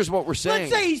 to he me. hears what we're saying.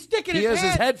 Let's say he's sticking He his has his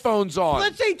hand. headphones on.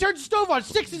 Let's say he turns the stove on,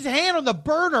 sticks his hand on the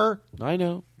burner, I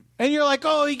know. and you're like,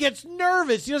 oh, he gets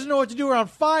nervous. He doesn't know what to do around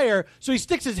fire, so he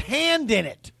sticks his hand in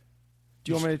it.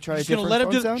 Do you want me to try a Just gonna different let him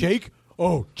phone do sound? Jake?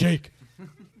 Oh, Jake.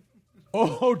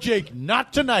 Oh, Jake,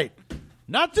 not tonight.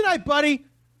 Not tonight, buddy.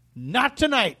 Not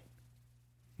tonight.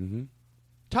 Mm-hmm.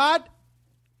 Todd,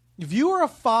 if you were a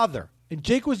father and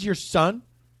Jake was your son,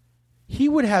 he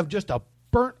would have just a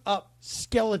burnt-up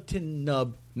skeleton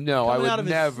nub. No, I coming out would of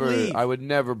his never. sleeve. I would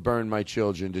never burn my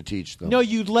children to teach them. No,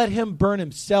 you'd let him burn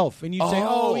himself, and you'd say,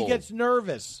 oh, he Oh. gets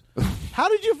nervous. How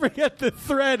did you forget the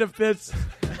thread of this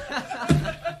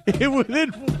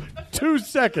within 2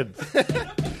 seconds?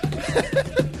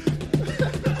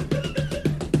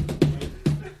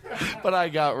 But I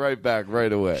got right back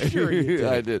right away. Sure you did.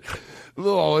 I did.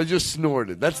 Oh, I just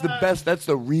snorted. That's the best. That's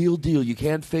the real deal. You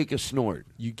can't fake a snort.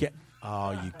 You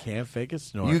can't fake a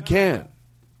snort. You can.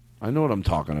 I know what I'm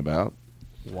talking about.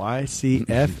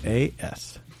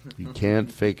 YCFAS. You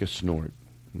can't fake a snort.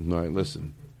 All right,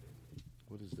 listen.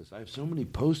 What is this? I have so many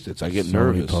Post-its. I get So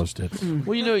many nervous. Post-its.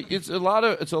 Well, you know, it's a lot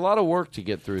of work to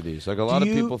get through these. Like a lot of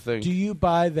people think. Do you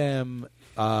buy them?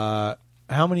 How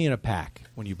many in a pack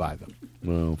when you buy them?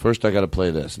 Well, first I got to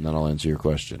play this, and then I'll answer your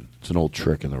question. It's an old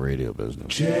trick in the radio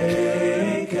business.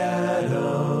 Jake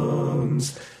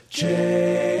Adams,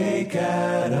 Jake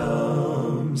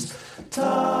Adams,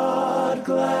 Todd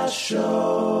Glass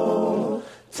Show,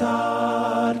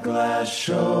 Todd Glass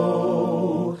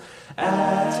Show,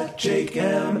 at Jake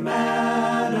M.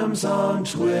 Adams on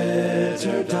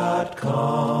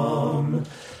Twitter.com,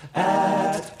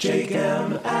 at Jake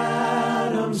M.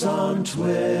 Adams on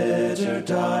Twitter.com.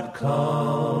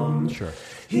 Sure.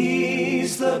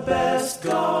 He's the best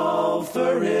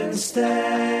golfer in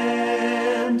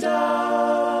stand-up.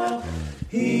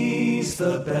 He's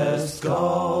the best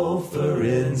golfer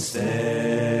in stand-up.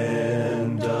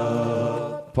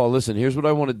 Paul, listen, here's what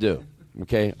I want to do.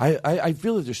 Okay? I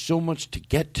feel that there's so much to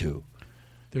get to.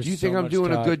 There's Do you so think I'm much,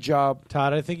 doing a Todd. good job?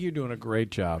 Todd, I think you're doing a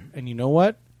great job. And you know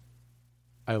what?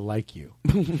 I like you.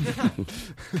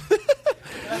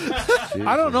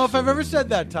 I don't know if I've ever said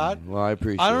that, Todd. Well, I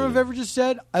appreciate I don't know if it. I've ever just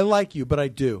said, I like you, but I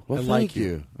do. Well, I thank like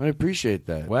you. I appreciate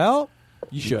that. Well,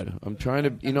 you should. I'm trying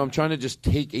to just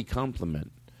take a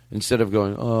compliment instead of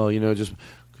going, just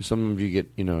because some of you get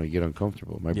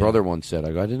uncomfortable. My brother once said,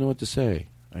 I didn't know what to say.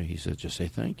 And he said, just say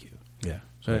thank you. Yeah.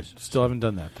 So still haven't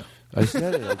done that, though. I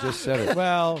said it. I just said it.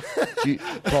 Well,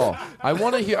 Paul, I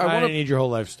want to hear. I don't need your whole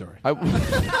life story.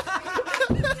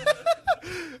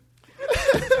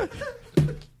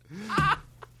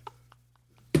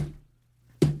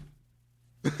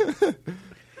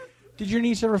 Did your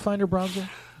niece ever find her bronzer?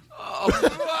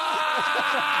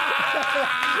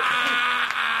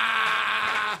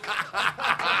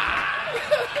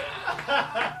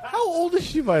 How old is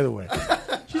she, by the way?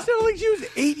 She sounded like she was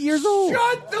 8 years old.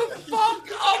 Shut the fuck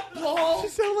up, Paul! She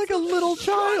sounded like a little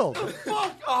child.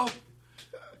 Fuck up!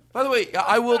 By the way,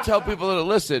 I will tell people that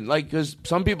listen, because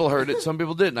some people heard it, some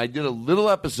people didn't. I did a little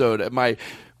episode at my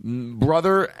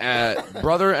brother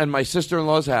and my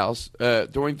sister-in-law's house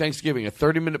during Thanksgiving, a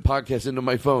 30-minute podcast into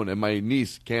my phone, and my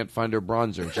niece can't find her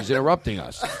bronzer. She's interrupting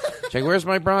us. She's like, where's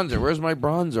my bronzer? Where's my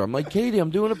bronzer? I'm like, Katie, I'm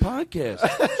doing a podcast.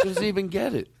 She doesn't even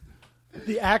get it.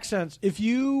 The accents. If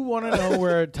you want to know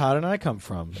where Todd and I come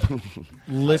from,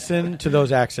 listen to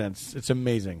those accents. It's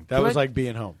amazing. That was like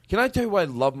being home. Can I tell you why I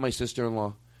love my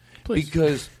sister-in-law? Please.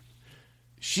 Because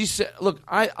she said, look,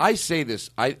 I say this.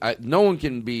 No one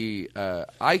can be,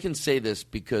 I can say this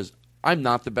because I'm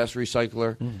not the best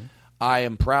recycler. Mm-hmm. I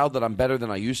am proud that I'm better than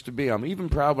I used to be. I'm even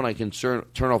proud when I can turn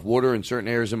off water in certain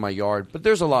areas in my yard. But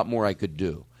there's a lot more I could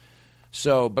do.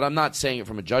 So, but I'm not saying it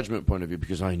from a judgment point of view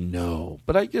because I know.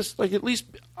 But I guess, like, at least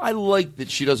I like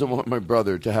that she doesn't want my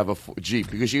brother to have a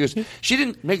Jeep because she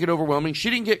didn't make it overwhelming. She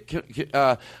didn't get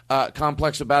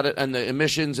complex about it and the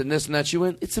emissions and this and that. She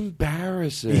went, it's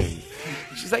embarrassing.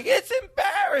 She's like, it's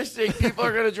embarrassing. People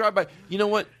are going to drive by. You know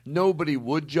what? Nobody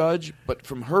would judge, but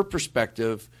from her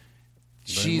perspective,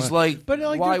 she's like, but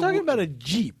like why you're talking about a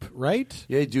Jeep, right?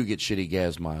 Yeah, they do get shitty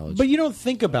gas mileage. But you don't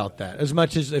think about that as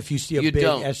much as if you see a big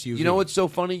SUV. You know what's so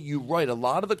funny? You're right. A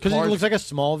lot of the cars, because it looks like a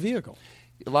small vehicle.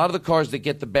 A lot of the cars that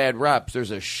get the bad raps,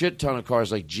 there's a shit ton of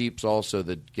cars like Jeeps also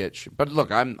that get. But look,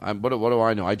 I'm what do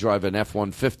I know? I drive an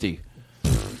F-150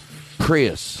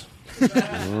 Prius.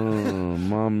 Oh,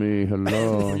 mommy,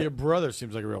 hello. Your brother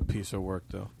seems like a real piece of work,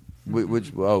 though.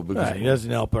 Because he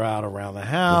doesn't help her out around the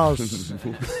house.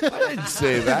 I didn't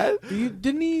say that.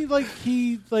 Didn't he?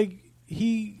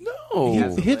 He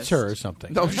hits her or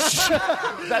something. No,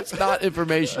 that's not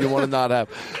information you want to not have.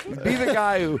 Be the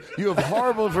guy who you have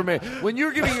horrible information. When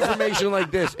you're giving information like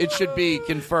this, it should be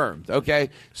confirmed. Okay.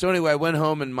 So anyway, I went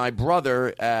home and my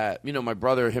brother,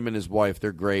 him and his wife,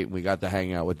 they're great. We got to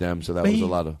hang out with them, so that was a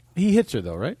lot of. He hits her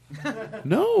though, right?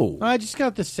 No, I just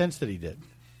got the sense that he did.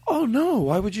 Oh, no.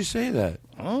 Why would you say that?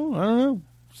 Oh, I don't know.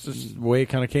 It's just the way it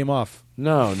kind of came off.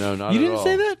 No, not at all. You didn't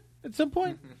say that at some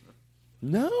point?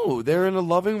 No, they're in a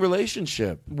loving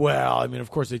relationship. Well, I mean, of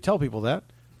course they tell people that.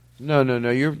 No.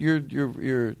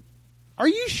 You're. Are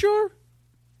you sure?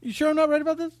 You sure I'm not right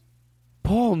about this?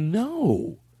 Paul,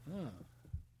 no.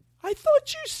 I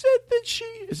thought you said that she...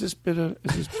 Is this bit? No,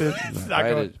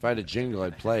 if I had a jingle,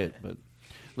 I'd play it. But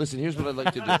listen, here's what I'd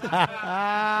like to do.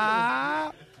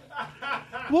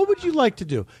 What would you like to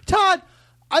do? Todd,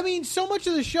 I mean, so much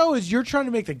of the show is you're trying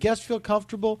to make the guests feel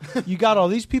comfortable. You got all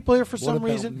these people here for some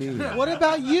reason. Me? What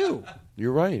about you?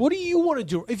 You're right. What do you want to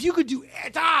do? If you could do...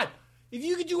 Todd, if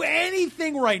you could do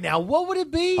anything right now, what would it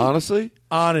be? Honestly?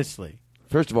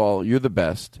 First of all, you're the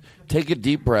best. Take a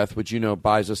deep breath, which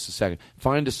buys us a second.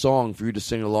 Find a song for you to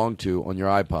sing along to on your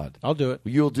iPod. I'll do it.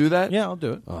 You'll do that? Yeah, I'll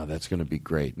do it. Oh, that's going to be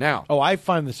great. Now... Oh, I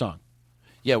find the song.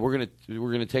 Yeah, we're gonna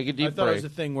take a deep break. I thought it was the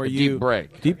thing where deep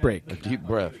break. Deep break. A deep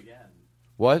breath.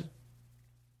 What?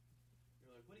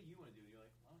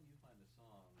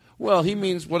 Well, he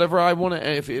means whatever I want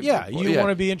to. You want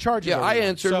to be in charge of it. Yeah, I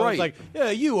answered so right. It's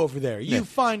like, you over there. You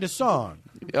find a song.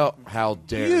 Oh, how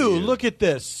dare you. Look at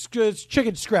this. It's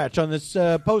chicken scratch on this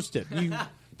Post-it. You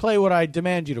play what I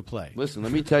demand you to play. Listen,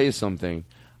 let me tell you something.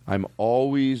 I'm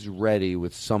always ready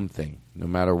with something, no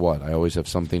matter what. I always have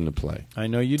something to play. I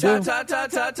know you do. You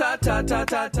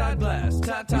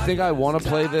think I want to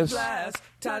play this?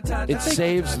 It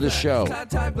saves the show.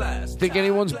 Think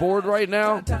anyone's bored right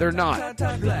now? They're not.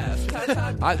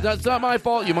 That's not my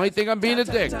fault. You might think I'm being a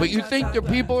dick, but you think the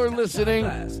people are listening?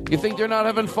 You think they're not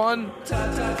having fun?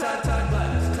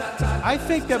 I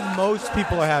think that most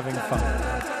people are having fun.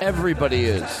 Everybody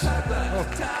is.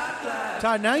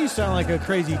 Todd, now you sound like a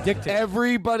crazy dictator.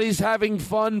 Everybody's having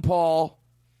fun, Paul.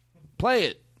 Play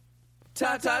it.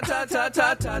 Okay,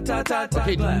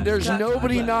 there's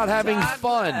nobody not having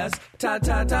fun. I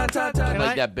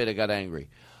like that bit. I got angry.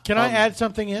 Can I add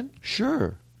something in?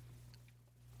 Sure.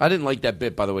 I didn't like that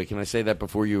bit, by the way. Can I say that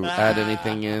before you add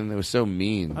anything in? It was so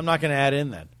mean. I'm not going to add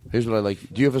in then. Here's what I like.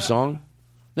 Do you have a song?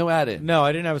 No, add in. No,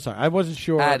 I didn't have a song. I wasn't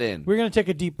sure. Add in. We're going to take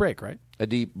a deep break, right? A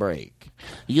deep break.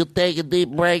 You take a deep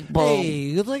break, Paul. Hey,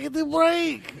 you take a deep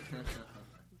break.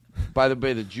 By the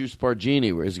way, the Juice Bar Genie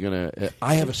is going to...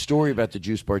 I have a story about the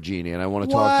Juice Bar Genie, and I want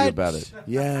to talk to you about it.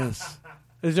 Yes.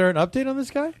 Is there an update on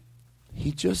this guy?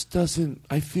 He just doesn't...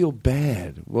 I feel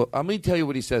bad. Well, let me tell you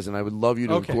what he says, and I would love you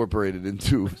to incorporate it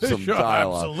into some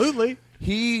dialogue. Absolutely.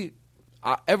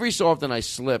 Every so often I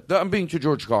slip. I'm being to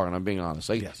George Carlin. I'm being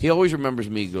honest. He always remembers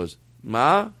me. He goes,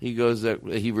 Ma? He goes,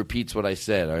 he repeats what I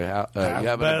said. Have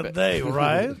a bad day,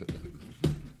 right?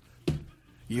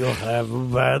 You'll have a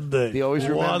bad day. He always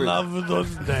remembers. One of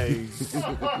those days.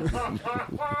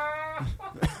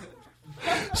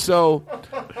 So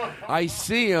I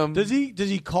see him. Does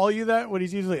he call you that when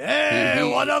he's usually, hey,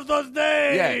 one of those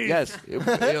days? Yeah, yes.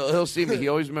 He'll see me. He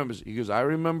always remembers. He goes, I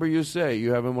remember you say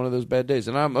you having one of those bad days.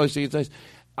 And I'm always thinking it's nice.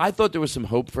 I thought there was some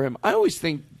hope for him. I always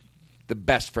think the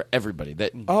best for everybody.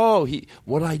 That,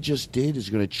 what I just did is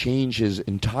going to change his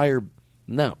entire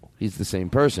No, he's the same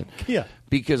person. Yeah.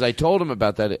 Because I told him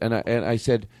about that, and I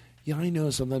said, yeah, I know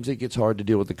sometimes it gets hard to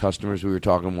deal with the customers. We were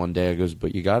talking one day. I goes,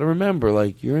 but you got to remember,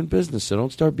 like, you're in business, so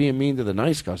don't start being mean to the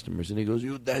nice customers. And he goes,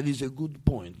 that is a good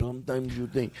point. Sometimes you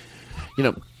think,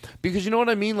 because you know what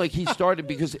I mean? Like, he started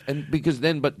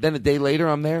but then a day later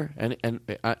I'm there, and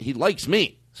he likes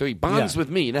me. So he bonds with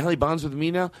me. You know how he bonds with me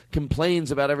now?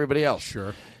 Complains about everybody else.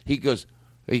 Sure. He comes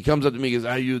up to me and goes,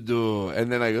 how you do?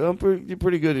 And then I go, I'm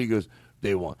pretty good. And he goes,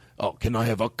 they want, can I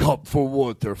have a cup for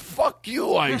water? Fuck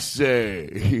you, I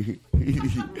say.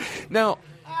 Now,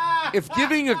 if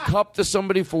giving a cup to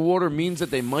somebody for water means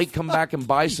that they might come back and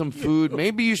buy some food,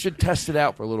 maybe you should test it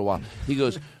out for a little while. He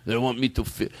goes, they want me to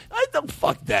fit. I don't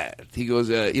fuck that. He goes,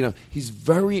 he's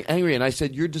very angry. And I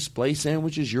said, your display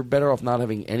sandwiches, you're better off not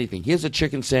having anything. He has a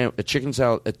chicken salad,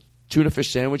 a tuna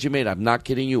fish sandwich he made. I'm not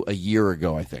kidding you, a year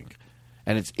ago, I think.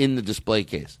 And it's in the display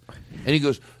case. And he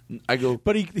goes,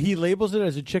 but he labels it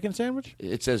as a chicken sandwich?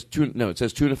 It says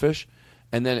tuna fish,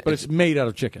 and then it's made out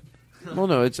of chicken. Well,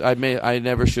 no, I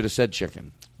never should have said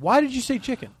chicken. Why did you say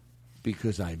chicken?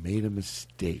 Because I made a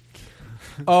mistake.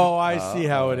 Oh, I see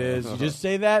how it is. You just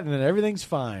say that, and then everything's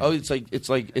fine. Oh, it's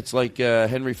like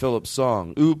Henry Phillips'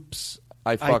 song. Oops,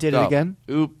 I fucked up. I did it again.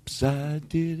 Oops, I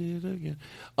did it again.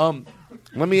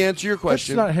 Let me answer your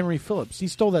question. That's not Henry Phillips. He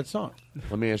stole that song.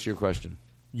 Let me answer your question.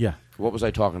 Yeah. What was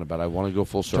I talking about? I want to go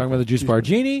full circle. Talking about the Juice Bar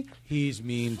Genie. He's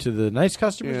mean to the nice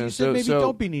customers. Yeah, you said maybe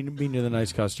don't be mean to the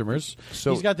nice customers.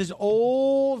 So he's got this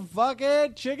old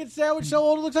fucking chicken sandwich so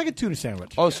old it looks like a tuna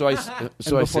sandwich. Oh, so I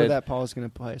before said that, Paul was going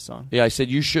to play a song. Yeah, I said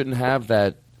you shouldn't have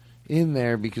that in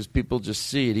there because people just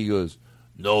see it. He goes,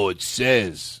 no, it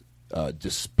says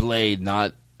displayed,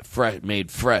 not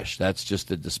made fresh. That's just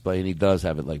the display, and he does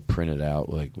have it like printed out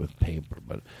like with paper,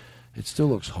 but it still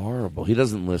looks horrible. He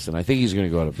doesn't listen. I think he's going to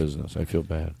go out of business. I feel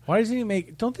bad. Why doesn't he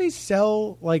make? Don't they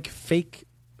sell like fake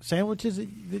sandwiches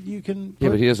that you can? Yeah,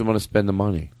 but he doesn't want to spend the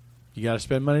money. You got to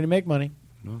spend money to make money.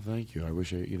 No, thank you. I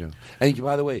wish And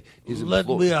by the way, let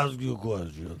me ask you a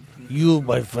question. You,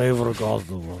 my favorite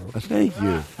customer. Thank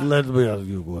you. Let me ask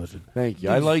you a question. Thank you.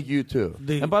 I like you too.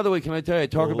 And by the way, can I tell you? I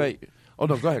talk about. Oh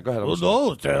no, go ahead.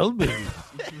 No, tell me.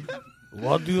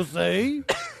 What do you say?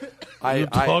 You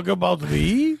talk about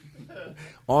me?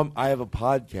 I have a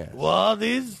podcast. What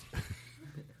is?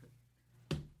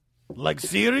 Like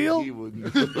cereal? What?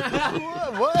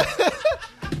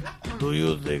 Do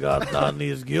you think Adnan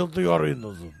is guilty or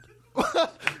innocent?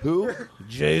 Who?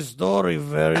 Jay's story,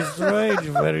 very strange,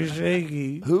 very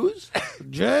shaky. Who's?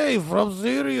 Jay from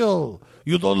Cereal.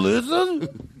 You don't listen?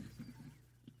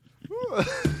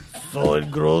 So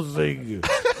engrossing.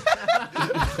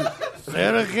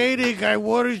 Sarah Koenig, I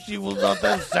worry she will not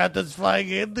have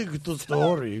satisfying ending to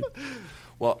story.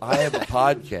 Well, I have a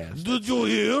podcast. Did you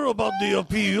hear about the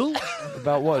appeal?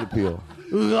 About what appeal?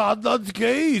 Adnan's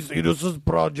case. Innocence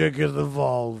Project is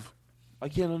involved. I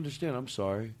can't understand. I'm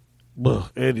sorry.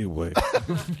 Anyway,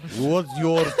 what's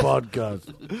your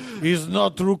podcast? It's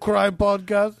not True Crime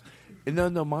Podcast?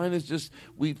 No, mine is just,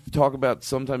 we talk about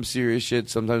sometimes serious shit,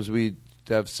 sometimes we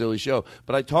have silly show.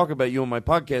 But I talk about you on my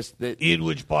podcast that... In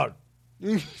which part?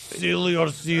 Silly or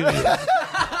serious?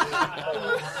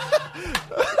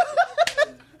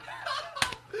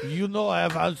 You know I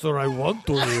have answer I want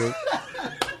to hear.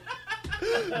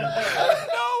 No,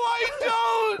 I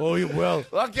don't. Oh, well.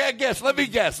 Okay, let me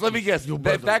guess.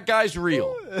 If that guy's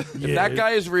real. If that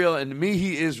guy is real, and to me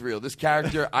he is real, this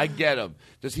character, I get him.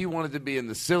 Does he want it to be in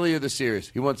the silly or the serious?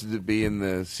 He wants it to be in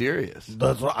the serious.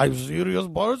 That's right. I'm a serious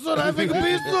person having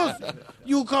business.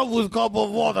 You come with a cup of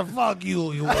water. Fuck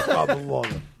you. You want a cup of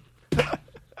water.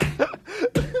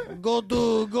 Go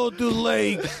to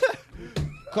lake.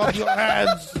 Cup your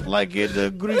hands like in the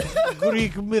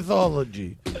Greek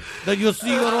mythology. Then you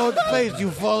see your own face. You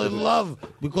fall in love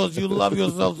because you love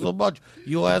yourself so much.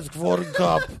 You ask for a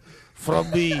cup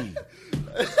from me.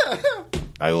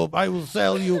 I will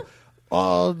sell you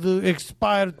the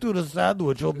expired tuna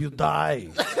sandwich. Hope you die.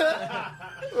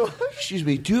 Excuse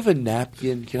me, do you have a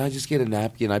napkin? Can I just get a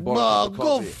napkin? I bought a cup of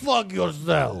coffee. Go fuck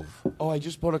yourself. Oh, I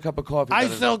just bought a cup of coffee. I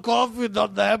sell coffee,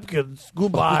 not napkins.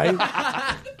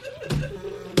 Goodbye.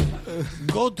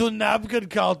 Go to napkin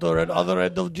counter at other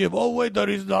end of gym. Oh, wait, there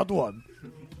is not one.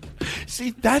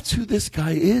 See, that's who this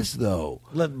guy is, though.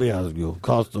 Let me ask you,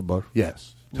 customer.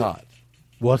 Yes, Todd.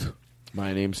 What?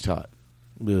 My name's Todd.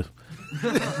 Yeah.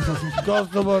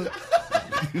 Customer.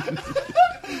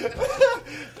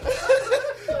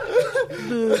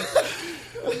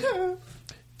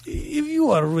 If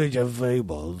you are rich and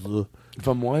famous.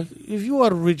 From what? If you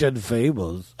are rich and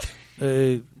famous,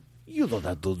 you don't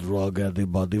have to drug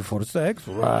anybody for sex,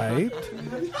 right?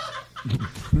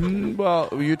 Well, Well,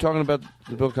 were you talking about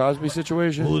the Bill Cosby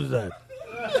situation? Who's that?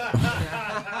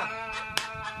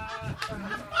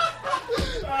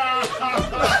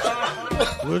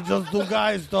 We're just two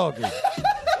guys talking. I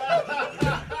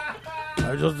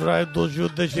just tried to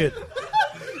shoot the shit.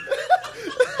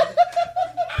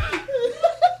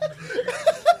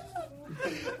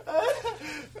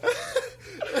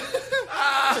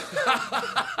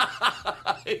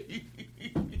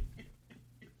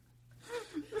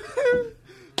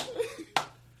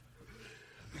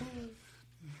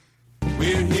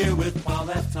 We're here with Paul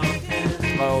F.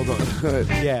 Tompkins. Hold on.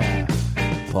 Yeah.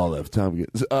 Paul F.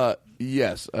 Tompkins.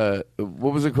 Yes. What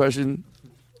was the question?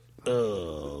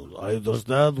 I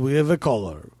understand we have a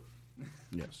caller.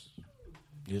 Yes.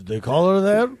 Is the caller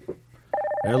there?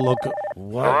 Hello.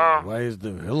 Hello? Why is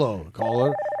the hello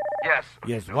caller? Yes.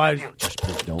 Yes. Why? Just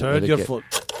please don't Turn let it your get- foot.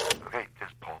 Okay,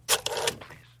 just Paul, please.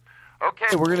 Okay.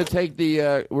 Hey, we're gonna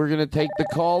take the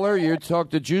caller. You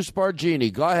talk to Juice Bar Genie.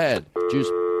 Go ahead, Juice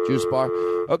Bar.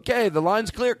 Okay, the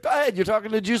line's clear. Go ahead. You're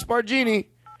talking to Juice Bar Genie.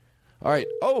 All right.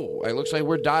 Oh, it looks like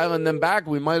we're dialing them back.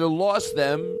 We might have lost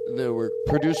them. The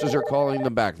producers are calling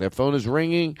them back. Their phone is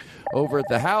ringing over at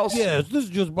the house. Yes, this is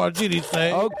just Margini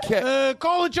saying. Okay.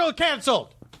 Call and show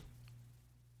canceled.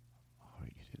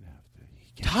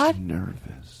 Todd,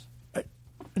 nervous.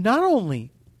 Not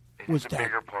only was that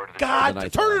bigger part of the God, show than I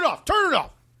turn it thought. off. Turn it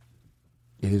off.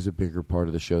 It is a bigger part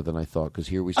of the show than I thought because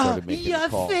here we started making a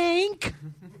call. think?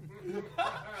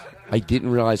 I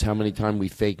didn't realize how many times we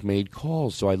fake made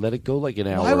calls, so I let it go like an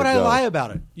hour Why would I ago. lie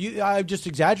about it? I just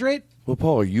exaggerate. Well,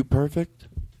 Paul, are you perfect?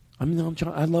 I mean,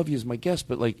 I love you as my guest,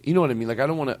 but like, you know what I mean? Like, I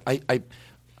don't want to. I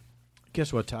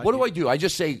guess what, Todd? What do I do? I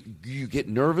just say you get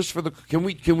nervous for the.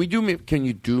 Can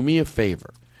you do me a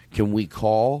favor? Can we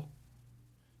call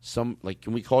Can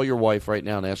we call your wife right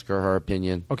now and ask her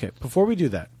opinion? Okay, before we do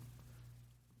that,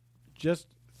 just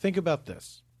think about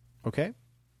this. Okay.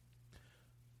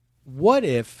 What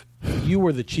if you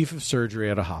were the chief of surgery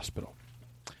at a hospital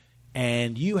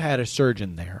and you had a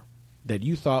surgeon there that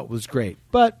you thought was great,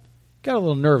 but got a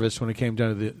little nervous when it came down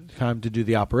to the time to do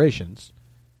the operations,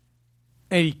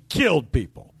 and he killed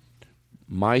people?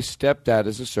 My stepdad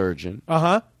is a surgeon.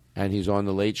 Uh-huh. And he's on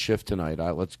the late shift tonight.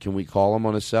 Can we call him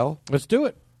on his cell? Let's do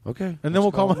it. Okay. And then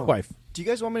we'll call my wife. Do you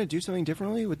guys want me to do something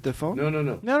differently with the phone?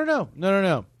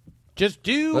 No. Just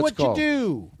do Let's what call. you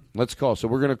do. Let's call. So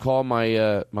we're going to call my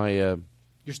Your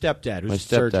stepdad, who's my a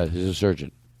surgeon. stepdad. He's a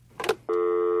surgeon.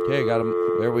 Okay, I got him.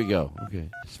 There we go. Okay,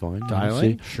 it's fine.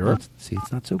 Dialing? See? Sure. See,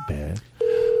 it's not so bad.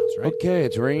 That's right. Okay,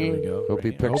 it's ringing. There we go. Hope he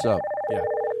Ringing. picks up. Yeah.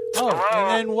 Oh,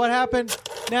 and then what happened?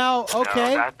 Now,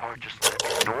 okay. No, that part just let me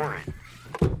ignore it.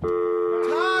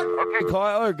 Okay,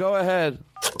 caller, go ahead.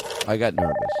 I got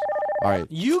nervous. All right.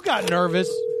 You got nervous.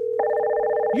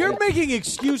 You're making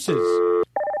excuses.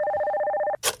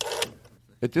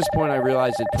 At this point, I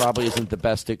realize it probably isn't the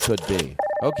best it could be.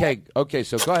 Okay,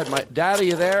 so go ahead. Dad, are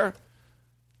you there?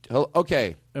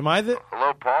 Okay. Am I the...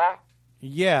 Hello, Paul?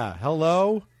 Yeah,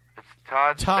 hello?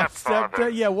 Todd's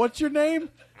stepfather. Stepdad. Yeah, what's your name?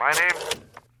 My name?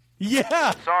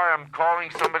 Yeah. Sorry, I'm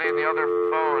calling somebody on the other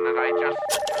phone, and I just...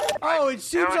 Oh, it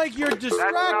seems like you're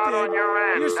distracted. That's not on your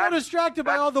end. You're so distracted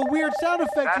by all the weird sound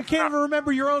effects, you can't even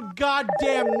remember your own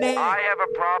goddamn name. I have a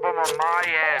problem on my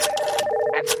end.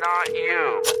 It's not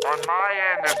you. On my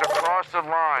end, there's a cross of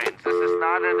lines. This is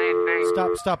not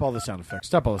anything... Stop all the sound effects.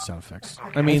 Stop all the sound effects.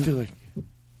 I mean,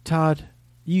 Todd,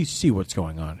 you see what's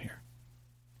going on here.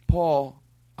 Paul,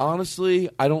 honestly,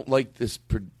 I don't like this.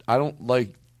 I don't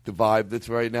like the vibe that's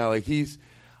right now. Like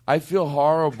I feel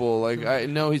horrible. Like I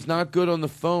know he's not good on the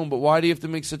phone, but why do you have to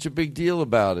make such a big deal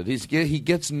about it? He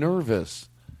gets nervous.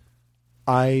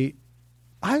 I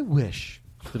wish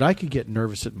that I could get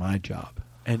nervous at my job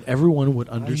and everyone would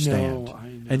understand I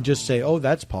know. and just say, "Oh,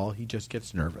 that's Paul. He just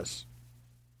gets nervous."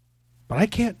 But I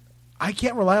can't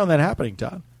rely on that happening,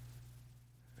 Todd.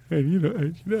 And you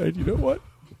know what?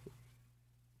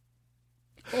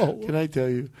 Oh, Can I tell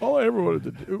you? all I ever wanted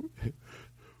to do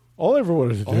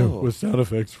was sound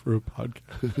effects for a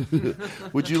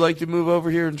podcast. Would you like to move over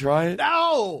here and try it?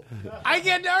 No! I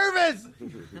get nervous!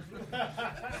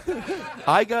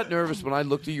 I got nervous when I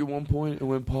looked at you one point and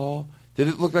went, Paul, did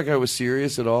it look like I was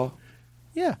serious at all?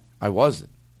 Yeah. I wasn't.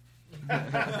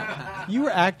 You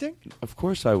were acting? Of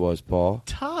course I was, Paul.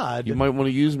 Todd. You might want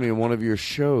to use me in one of your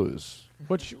shows.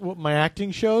 What my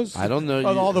acting shows? I don't know.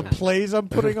 On all the plays I'm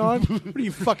putting on? What are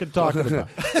you fucking talking about?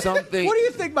 Something. What do you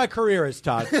think my career is,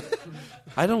 Todd?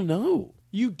 I don't know.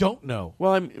 You don't know.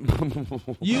 Well, I'm.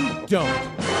 You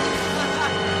don't.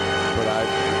 But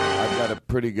I've got a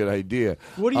pretty good idea.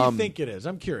 What do you think it is?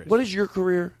 I'm curious. What is your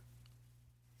career?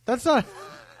 That's not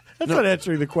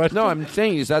answering the question. No, I'm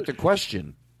saying, is that the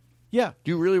question? Yeah.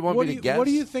 Do you really want me to guess? What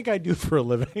do you think I do for a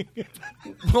living?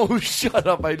 Oh, shut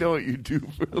up. I know what you do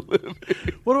for a living.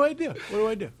 What do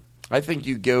I do? I think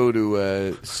you go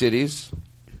to cities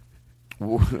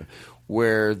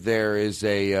where there is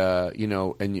a,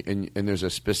 and there's a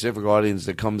specific audience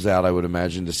that comes out, I would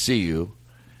imagine, to see you.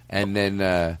 And then,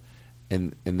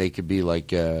 and they could be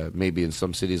like, maybe in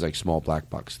some cities, like small black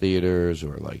box theaters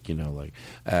or like, and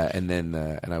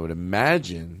I would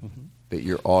imagine that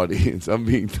your audience, I'm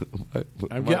being.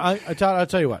 I'll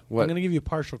tell you what. What? I'm going to give you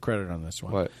partial credit on this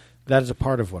one. What? That is a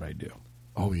part of what I do.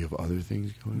 Oh, you have other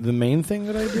things going on? The main thing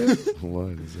that I do?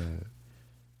 What is that?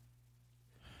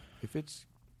 If it's.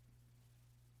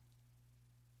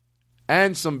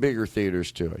 And some bigger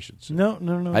theaters, too, I should say. No.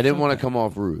 I didn't want to come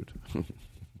off rude.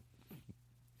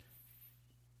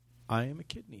 I am a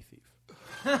kidney thief.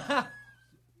 Okay.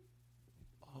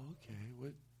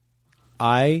 What?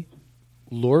 I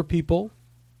lure people,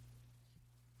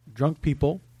 drunk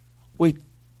people. Wait,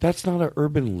 that's not an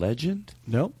urban legend?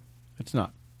 No, it's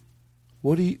not.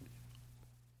 What do you...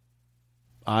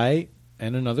 I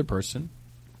and another person,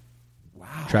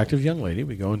 attractive young lady,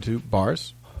 we go into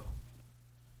bars.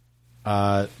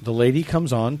 The lady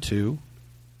comes on to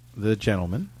the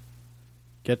gentleman,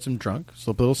 gets him drunk,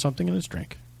 slip a little something in his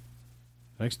drink.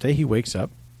 The next day he wakes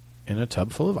up in a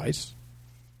tub full of ice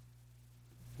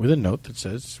with a note that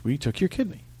says, "We took your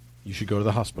kidney. You should go to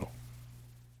the hospital."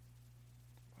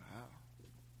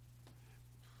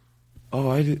 Oh,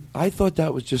 I thought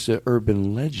that was just an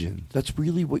urban legend. That's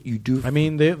really what you do. I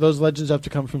mean, those legends have to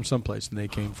come from someplace, and they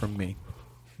came from me.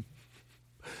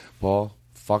 Paul,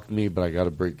 fuck me, but I got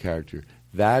to break character.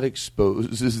 That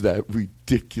exposes that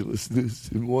ridiculousness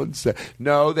in one second.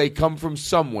 No, they come from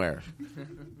somewhere.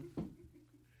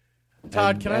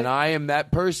 Todd, and I am that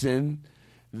person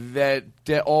that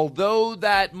although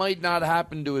that might not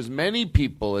happen to as many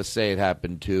people as say it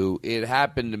happened to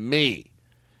me.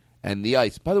 And the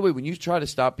ice. By the way, when you try to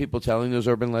stop people telling those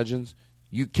urban legends,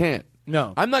 you can't.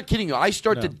 No. I'm not kidding you. I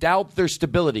start to doubt their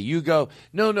stability. You go,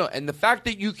 no. And the fact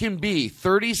that you can be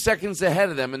 30 seconds ahead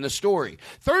of them in the story,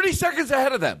 30 seconds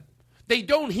ahead of them, they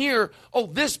don't hear, oh,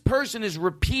 this person is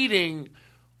repeating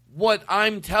what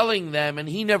I'm telling them, and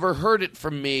he never heard it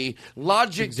from me.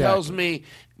 Logic tells me.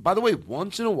 By the way,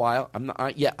 once in a while,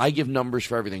 I give numbers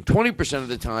for everything. 20% of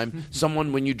the time,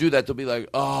 someone, when you do that, they'll be like,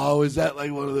 oh, is that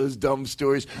like one of those dumb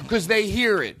stories? Because they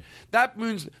hear it. That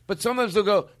means, but sometimes they'll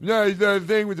go, no, that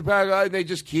thing with the paraglide, and they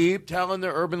just keep telling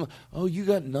their urban, oh, you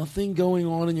got nothing going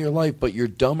on in your life but your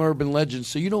dumb urban legends,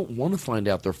 so you don't want to find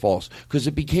out they're false. Because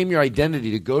it became your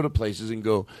identity to go to places and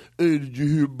go, hey, did you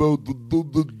hear about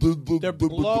the... They're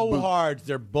blowhards.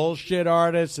 They're bullshit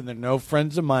artists, and they're no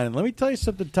friends of mine. And let me tell you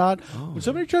something, Todd. When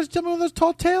somebody tries to tell me one of those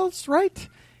tall tales, right?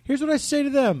 Here's what I say to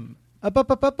them.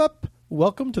 Up.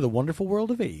 Welcome to the wonderful world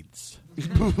of AIDS.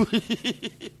 What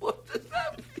does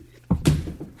that mean?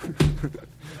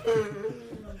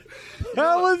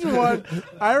 That was one.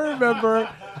 I remember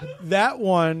that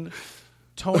one.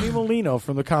 Tony Molino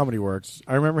from the Comedy Works.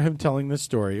 I remember him telling this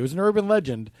story. It was an urban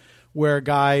legend where a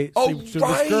guy sleeps with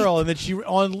this girl, and then she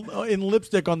in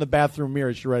lipstick on the bathroom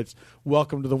mirror, she writes,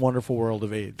 "Welcome to the wonderful world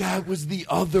of AIDS." That was the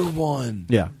other one.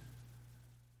 Yeah.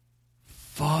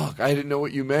 Fuck, I didn't know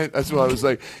what you meant. That's what I was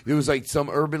like. It was like some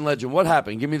urban legend. What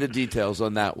happened? Give me the details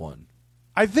on that one.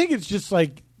 I think it's just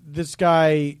like this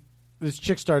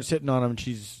chick starts hitting on him, and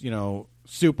she's,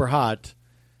 super hot,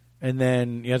 and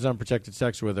then he has unprotected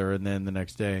sex with her, and then the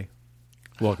next day,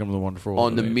 welcome to the wonderful world.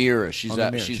 On the mirror. She's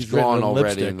gone already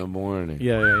lipstick. In the morning.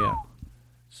 Yeah.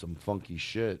 Some funky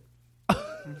shit.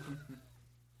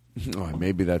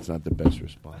 Maybe that's not the best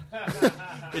response.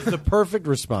 It's the perfect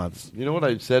response. You know what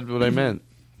I said? What I meant.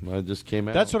 I just came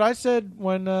out. That's what I said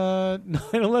when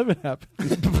 9/11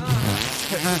 happened.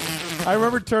 I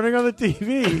remember turning on the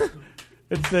TV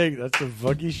and saying, "That's some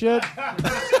funky shit."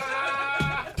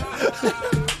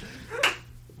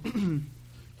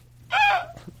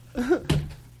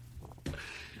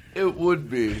 It would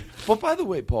be. But by the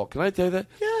way, Paul, can I tell you that?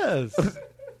 Yes.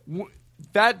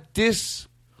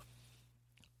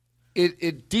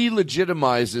 It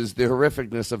delegitimizes the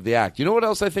horrificness of the act. You know what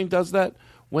else I think does that?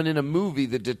 When in a movie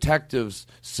the detectives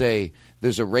say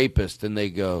there's a rapist and they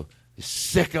go,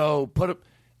 "Sicko, put him."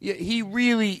 Yeah, he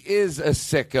really is a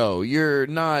sicko. You're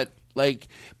not like,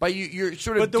 but you're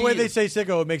sort of. But the way they say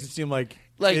sicko, it makes it seem like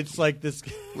it's like this.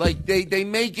 Like they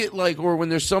make it like, or when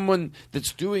there's someone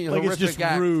that's doing a like horrific it's just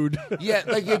act, rude. Yeah,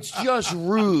 like it's just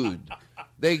rude.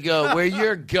 They go where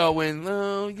you're going.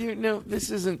 No, this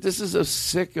is a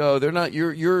sicko. They're not.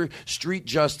 Your street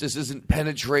justice isn't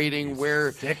penetrating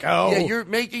where sicko. Yeah,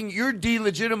 you're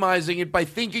delegitimizing it by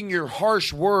thinking your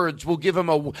harsh words will give him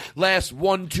a last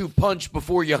 1-2 punch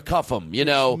before you cuff him.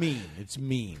 It's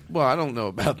mean. Well, I don't know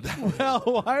about that. Well,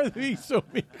 why are they so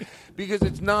mean? Because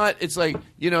it's not. It's like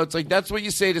that's what you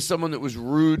say to someone that was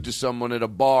rude to someone at a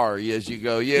bar. As you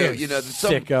go,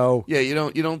 sicko. Yeah,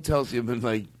 you don't tell someone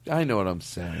like, I know what I'm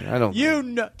saying. I don't.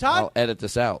 Todd, I'll edit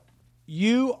this out.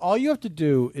 All you have to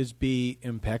do is be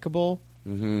impeccable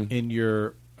in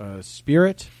your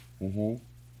spirit,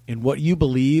 in what you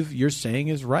believe you're saying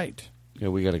is right. Yeah,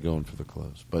 we got to go in for the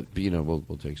close, but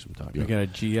we'll take some time. You got to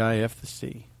GIF the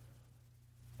C.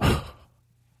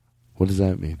 What does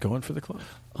that mean? Going for the close.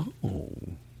 Oh,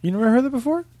 you never heard that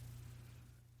before?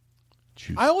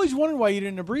 I always wondered why you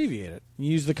didn't abbreviate it.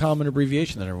 You use the common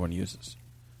abbreviation that everyone uses.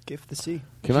 GIF the C.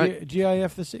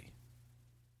 GIF the C.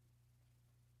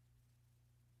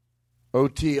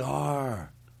 OTR.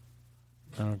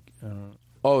 I don't.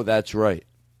 Oh, that's right.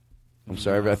 I'm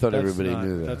sorry. I thought everybody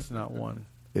knew that. That's not one.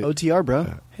 OTR,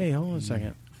 bro. Hey, hold on a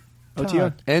second.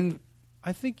 OTR. And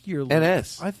I think you're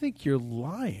NS. I think you're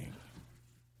lying.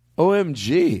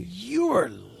 OMG. You're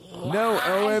lying. No,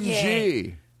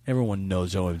 OMG. Everyone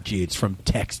knows OMG. It's from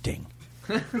texting.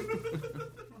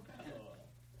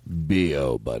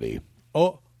 B.O., buddy.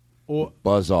 Oh.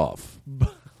 Buzz off.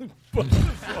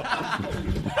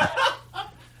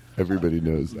 Everybody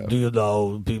knows that. Do you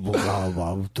know people come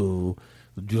up to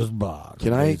Juice Bar?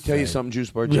 Can I tell you something,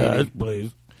 Juice Bar Jenny? Yes,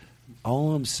 please.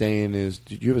 All I'm saying is,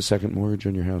 did you have a second mortgage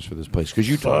on your house for this place? Because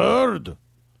you third.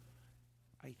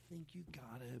 I think you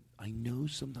gotta. I know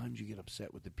sometimes you get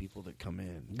upset with the people that come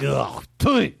in. Ugh,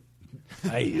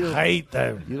 I hate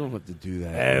them. You don't have to do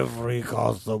that. Every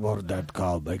customer that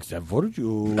comes, except for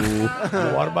you. You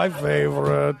are my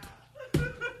favorite.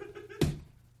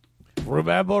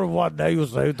 Remember one day you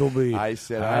say to me, I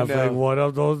said, I know. Having one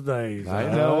of those days.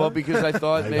 I know, well, because I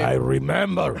thought maybe. I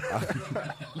remember.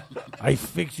 I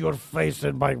fix your face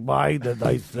in my mind and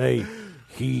I say,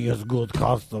 he is good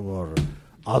customer.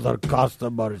 Other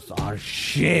customers are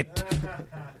shit.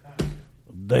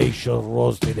 They should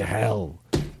roast in hell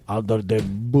under the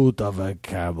boot of a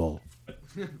camel.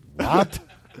 What?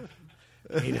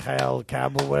 In hell,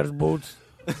 camel wears boots?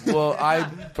 Well,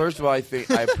 first of all, I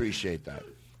think I appreciate that.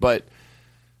 But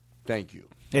thank you.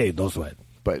 Hey, no sweat.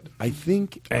 But I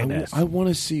think I want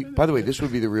to see. By the way, this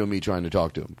would be the real me trying to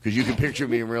talk to him, because you can picture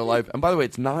me in real life. And by the way,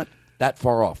 it's not that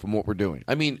far off from what we're doing.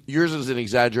 I mean, yours is an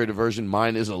exaggerated version.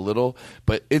 Mine is a little,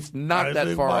 but it's not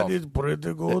that far off. Mine is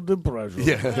pretty good impression.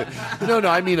 Yeah. No,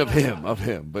 I mean of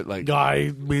him. But like,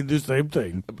 I mean the same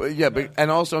thing. But yeah, and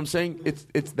also I'm saying it's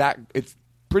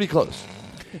pretty close.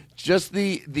 Just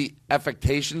the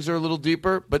affectations are a little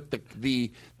deeper, but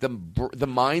the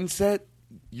mindset,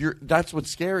 that's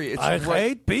what's scary. It's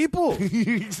hate people.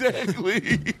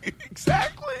 Exactly.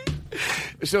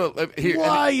 So here,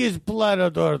 why is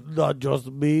Planet Earth not just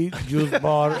me, Juice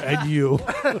Bar, and you?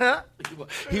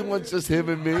 He wants just him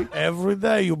and me. Every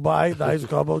day you buy a nice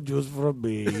cup of juice from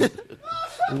me.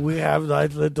 We have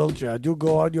nice little chat. You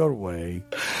go on your way.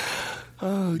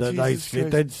 Oh, then I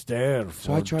sit and stare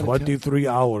for 23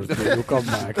 hours till you come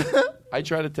back. I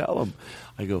try to tell him.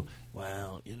 I go,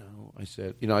 well, I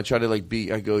said, I try to I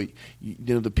go,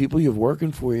 the people you have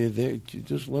working for you,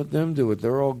 just let them do it.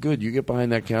 They're all good. You get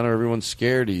behind that counter, everyone's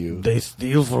scared of you. They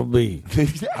steal from me.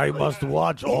 I must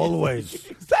watch always.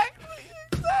 Exactly.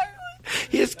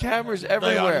 He has cameras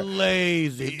everywhere. They are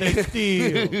lazy. They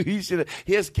steal.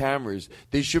 He has cameras.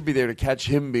 They should be there to catch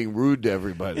him being rude to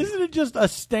everybody. Isn't it just a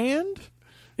stand?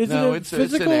 No, it's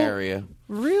an area.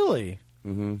 Really?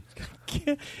 Mm-hmm.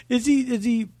 Is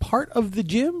he part of the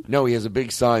gym? No, he has a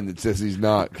big sign that says he's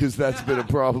not, because that's been a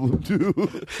problem too.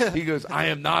 He goes, I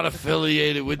am not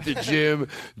affiliated with the gym,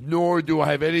 nor do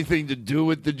I have anything to do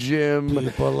with the gym.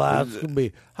 People ask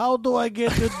me, how do I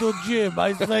get into the gym?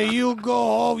 I say, you go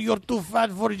home, you're too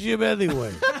fat for gym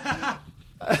anyway.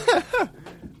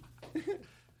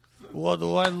 What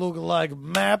do I look like,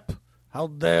 Map? How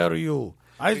dare you?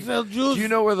 I sell juice. Do you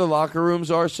know where the locker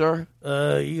rooms are, sir?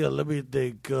 Yeah, let me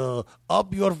think.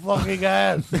 Up your fucking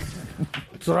ass.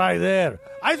 It's right there.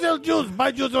 I sell juice.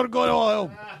 My juice are going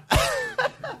home.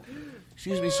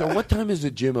 Excuse me, so what time is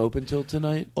the gym open till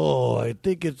tonight? Oh, I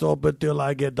think it's open till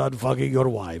I get done fucking your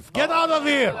wife. Get out of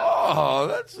here. Oh,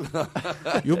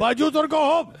 that's... You buy juice or go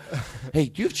home. Hey,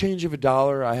 do you have change of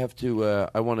 $1? I have to,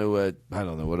 I want to, I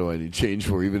don't know, what do I need change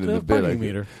for even in the bid? Parking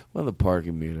meter. Well, the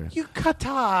parking meter. You cut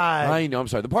tie. I know, I'm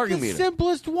sorry, the parking meter. The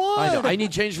simplest one. I know, I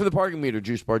need change for the parking meter,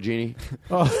 Juice Bar Genie.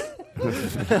 Oh.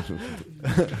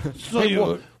 Hey,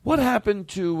 what happened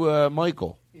to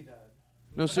Michael?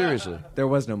 No, seriously. There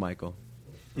was no Michael.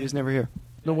 He was never here.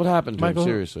 No, what happened to Michael? him?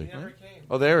 Seriously.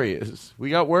 Oh, there he is. We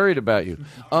got worried about you.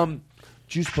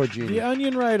 Juice Bargini. The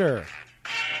Onion Writer.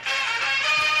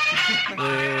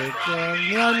 It's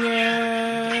the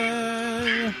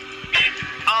Onion.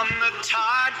 On the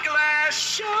Todd Glass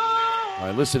Show. All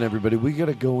right, listen, everybody. We got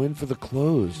to go in for the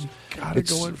close.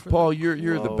 Go in for Paul,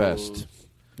 you're the best.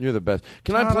 You're the best.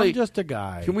 Can I Todd, play? I'm just a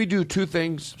guy. Can we do two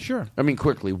things? Sure. I mean,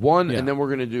 quickly. One, Yeah. and then we're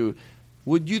going to do.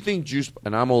 Would you think Juice?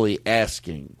 And I'm only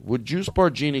asking. Would Juice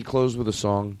Bargini close with a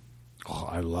song? Oh,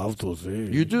 I love to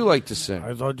sing. You do like to sing.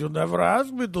 I thought you'd never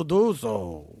ask me to do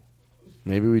so.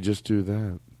 Maybe we just do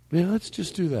that. Yeah, let's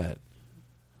just do that.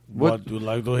 What do you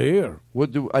like to hear?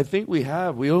 What do I think we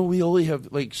have? We only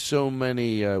have like so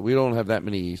many. We don't have that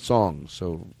many songs.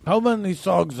 So How many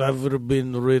songs have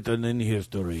been written in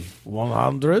history?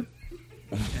 100?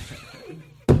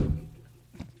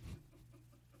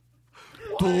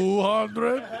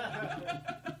 200?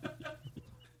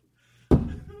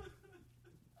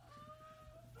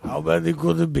 How many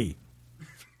could it be?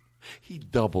 he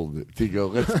doubled it to go.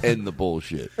 Let's end the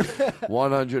bullshit.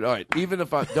 100. All right. Even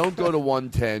if I don't go to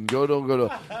 110, don't go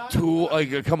to 2.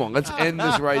 Like, come on, let's end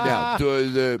this right now.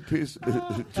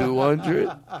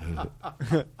 200.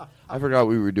 I forgot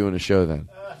we were doing a show then.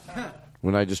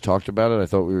 When I just talked about it, I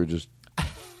thought we were just.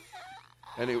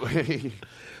 Anyway,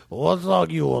 what song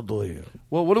you want to hear?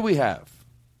 Well, what do we have?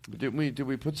 Did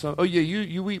we put some? Oh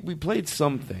yeah, we played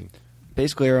something.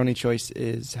 Basically, our only choice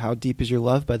is "How Deep Is Your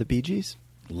Love" by the Bee Gees.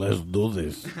 Let's do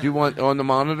this. Do you want on the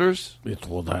monitors? It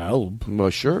would help. Well,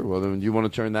 sure. Well, then, do you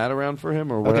want to turn that around for him,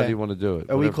 or whatever you want to do it?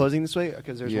 Are we Whatever. closing this way?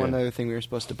 Because there's one other thing we were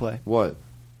supposed to play. What?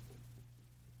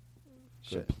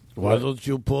 Shit. Why don't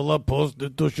you pull up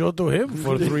Post-it to show to him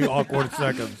for 3 awkward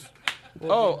seconds?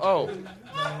 Oh.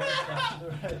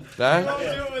 That? Don't do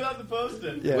it without the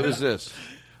Post-it. What is this?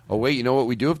 Oh, wait, you know what?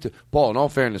 We do have to... Paul, in all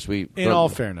fairness,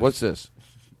 what's this?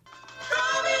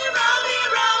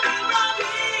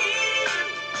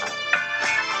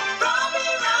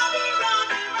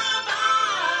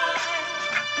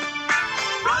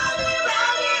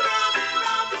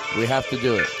 We have to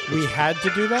do it. We had to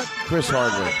do that? Chris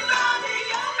Hardwick.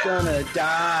 Gonna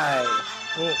die.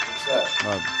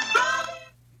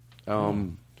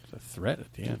 It's a threat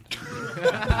at the end.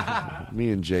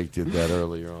 Me and Jake did that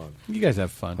earlier on. You guys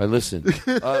have fun. All right, listen.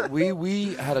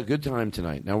 We had a good time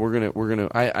tonight. Now we're gonna.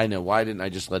 I know. Why didn't I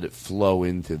just let it flow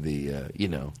into the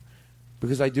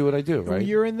because I do what I do, right?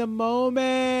 You're in the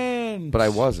moment. But I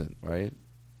wasn't, right?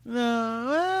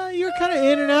 No, you're kind of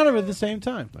in and out of it at the same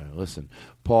time. All right, listen,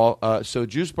 Paul. So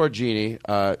Juice Bargini,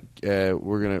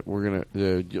 we're gonna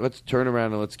let's turn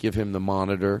around and let's give him the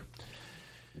monitor.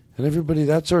 And everybody,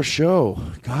 that's our show.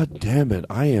 God damn it,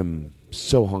 I am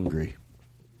so hungry.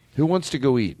 Who wants to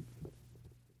go eat?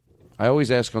 I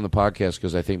always ask on the podcast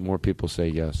because I think more people say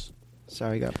yes.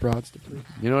 Sorry, I got broads to prove.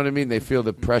 You know what I mean? They feel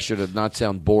the pressure to not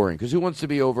sound boring. Because who wants to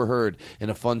be overheard in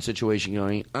a fun situation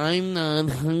going, I'm not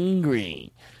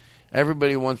hungry?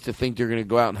 Everybody wants to think they're going to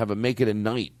go out and make it a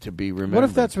night to be remembered. What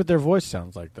if that's what their voice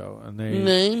sounds like, though? And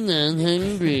I'm not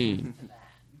hungry.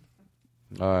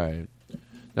 All right.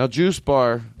 Now, Juice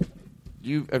Bar,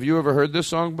 have you ever heard this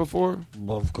song before?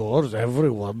 Of course,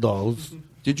 everyone knows.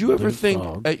 Did you ever This think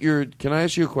song. Can I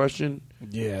ask you a question?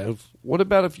 Yes. What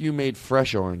about if you made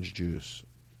fresh orange juice?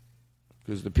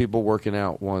 Because the people working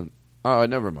out want... Oh,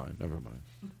 never mind.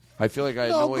 I feel like I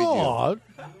had no idea. On.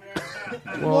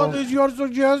 What is your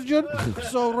suggestion?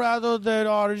 So rather than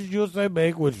orange juice I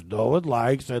make, which no one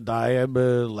likes, and I am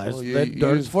less than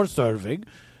dirt for serving,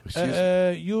 you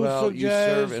suggest... you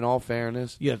serve, in all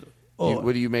fairness... Yes.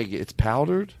 What do you make it? It's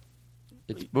powdered?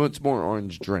 It's more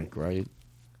orange drink, right?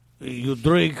 You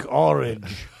drink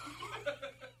orange.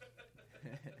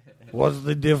 What's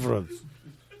the difference?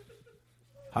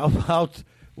 How about,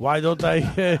 why don't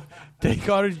I take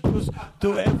orange juice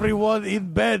to everyone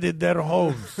in bed in their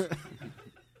homes?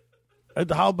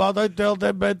 And how about I tell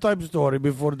them bedtime story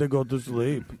before they go to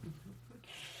sleep?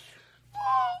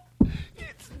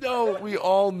 No, we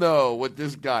all know what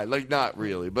this guy, not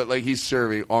really, but he's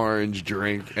serving orange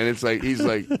drink, and it's he's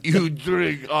like, you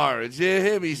drink orange.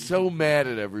 Yeah, he's so mad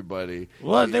at everybody.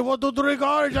 What, they want to drink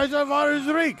orange? I said orange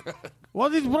drink.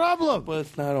 What is the problem? Well,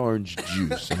 it's not orange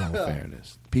juice, in all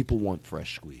fairness. People want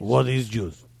fresh squeeze. What is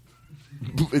juice?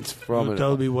 It's from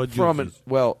tell me what juice is.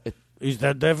 Well, is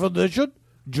that definition?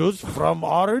 Juice from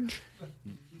orange?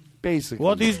 Basically.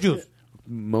 What is juice?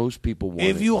 Most people want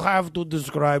If you have to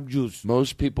describe juice.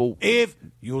 Most people... If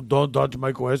you don't touch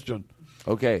my question.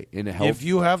 Okay, in a health. If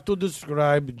you have to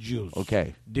describe juice,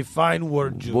 okay, define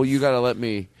word juice. Well, you got to let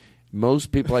me.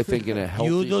 Most people, I think, in a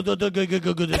healthy.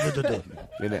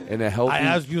 in a healthy. I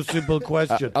ask you a simple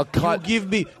question. A cut.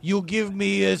 You give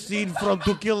me a scene from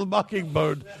To Kill a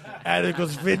Mockingbird,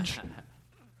 Atticus Finch.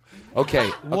 Okay.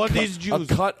 What is juice?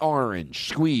 A cut orange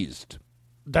squeezed.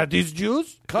 That is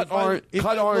juice. Cut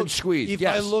orange squeezed. If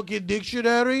yes. I look in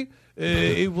dictionary,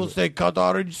 it will say cut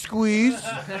orange squeeze.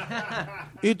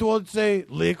 It won't say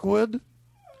liquid.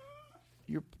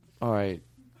 You're all right.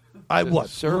 I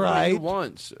was serve right. what you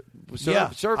want.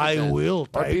 Serve it I then. will.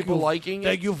 Are Thank people you. liking it?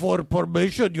 Thank you for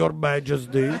permission, Your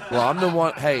Majesty. Well, I'm the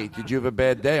one. Hey, did you have a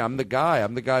bad day? I'm the guy.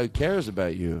 I'm the guy who cares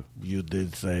about you. You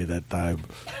did say that I'm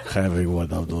having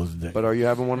one of those days. But are you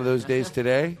having one of those days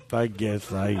today? I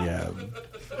guess I am.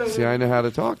 See, I know how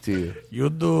to talk to you. You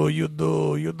do. You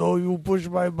push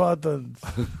my buttons.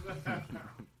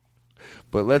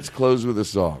 But let's close with a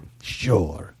song.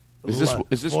 Sure. Is this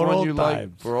for one you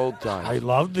times. like? For old times. I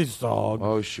love this song.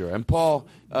 Oh, sure. And Paul.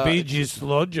 Bee Gees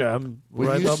Slow Jam,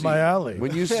 right up my alley.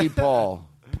 When you see Paul,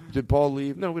 did Paul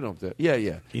leave? No, we don't have to.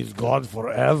 Yeah. He's gone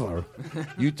forever.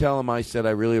 You tell him I said I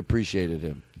really appreciated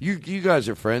him. You guys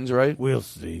are friends, right? We'll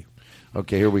see.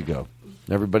 Okay, here we go.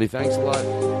 Everybody, thanks a lot.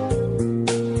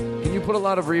 Can you put a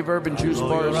lot of reverb in juice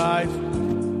bars? Your eyes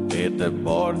in the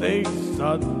morning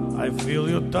sun, I feel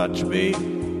you touch me.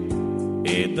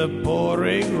 In the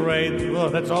pouring rain, well,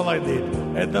 that's all I need.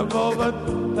 At the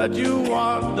moment that you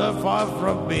wander far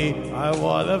from me, I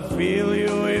wanna feel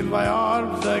you in my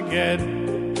arms again.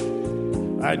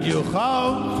 And you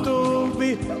come to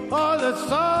me on a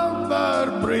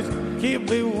summer breeze, keep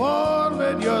me warm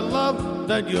in your love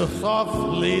that you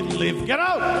softly leave. Get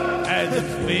out! And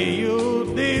it's me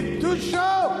you need to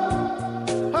show.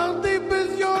 How deep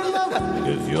is your love?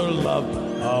 Is your love?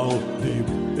 How deep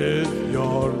is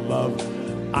your love?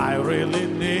 I really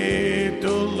need to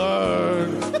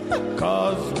learn,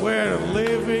 'cause we're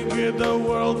living in the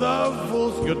world of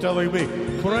fools. You're telling me,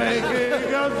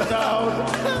 breaking us down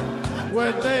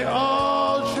when they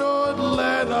all should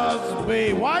let us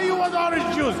be. Why you want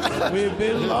orange juice? We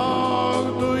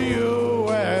belong to you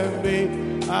and me.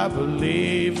 I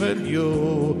believe in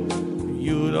you.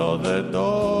 You know the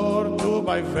door to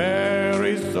my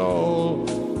very soul.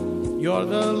 You're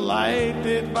the light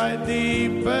in my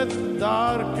deepest,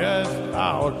 darkest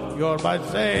hour. You're my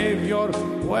savior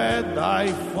when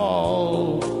I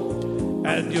fall.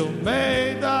 And you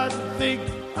may not think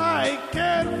I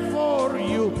care for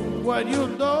you when you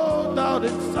know down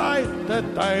inside that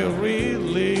I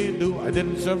really do. I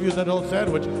didn't serve you that old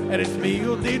sandwich, and it's me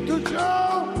you need to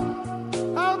show.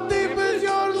 How deep is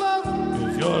your love?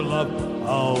 Is your love?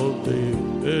 How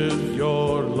deep is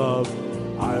your love?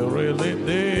 I really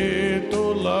need to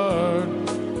learn,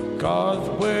 'cause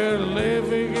we're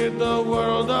living in the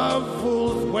world of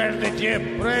fools. Where's the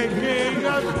gym? Breaking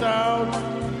us down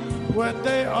when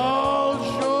they all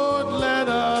should let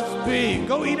us be.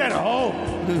 Go eat at home.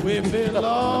 We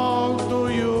belong to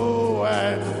you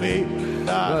and me.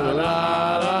 La la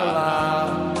la la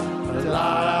la la la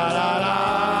la.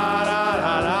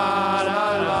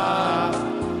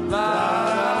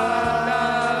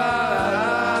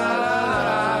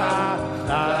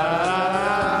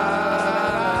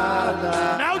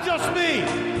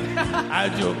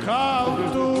 And you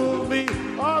come to me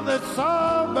on the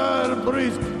summer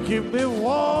breeze, keep me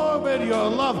warm in your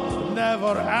love,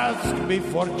 never ask me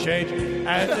for change,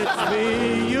 and it's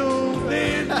me you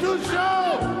need to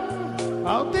show.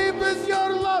 How deep is your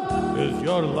love? Is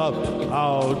your love?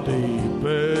 How deep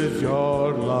is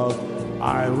your love?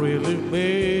 I really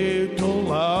need to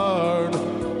learn,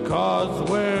 'cause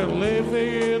we're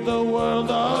living in the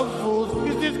world of fools.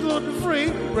 Is this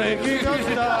gluten-free? Breaking us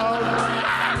down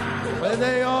when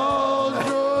they all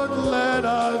should let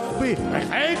us be. I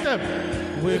hate them.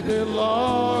 We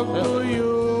belong to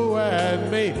you and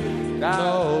me.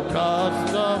 No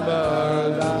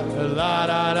customers. La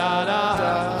da da da.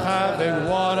 Having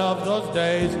one of those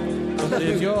days.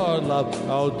 Is your love?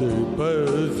 How deep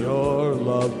is your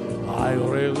love? I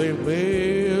really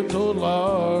need to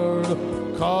learn,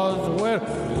 'cause we're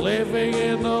living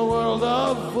in the world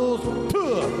of fools,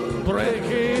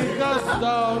 breaking us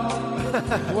down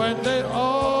when they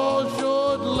all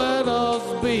should let us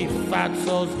be.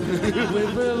 Fatsos, we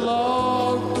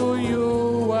belong to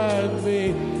you and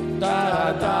me.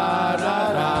 Da da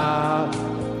da da.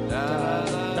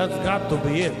 That's got to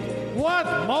be it. What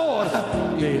more?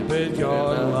 Deep is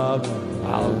your love?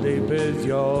 How deep is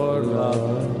your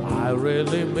love? I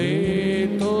really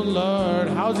need to learn.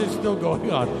 How's it still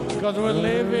going on? Because we're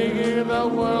living in a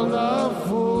world of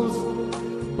fools,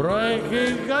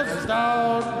 breaking us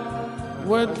down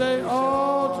When they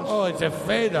oh, it's a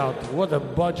fade out. What a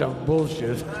bunch of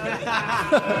bullshit.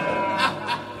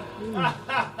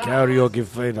 Karaoke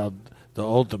fade out, the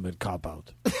ultimate cop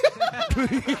out.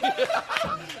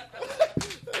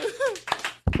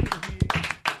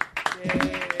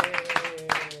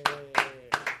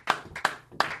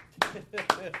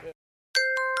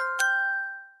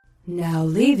 Now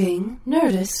leaving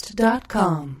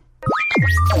Nerdist.com.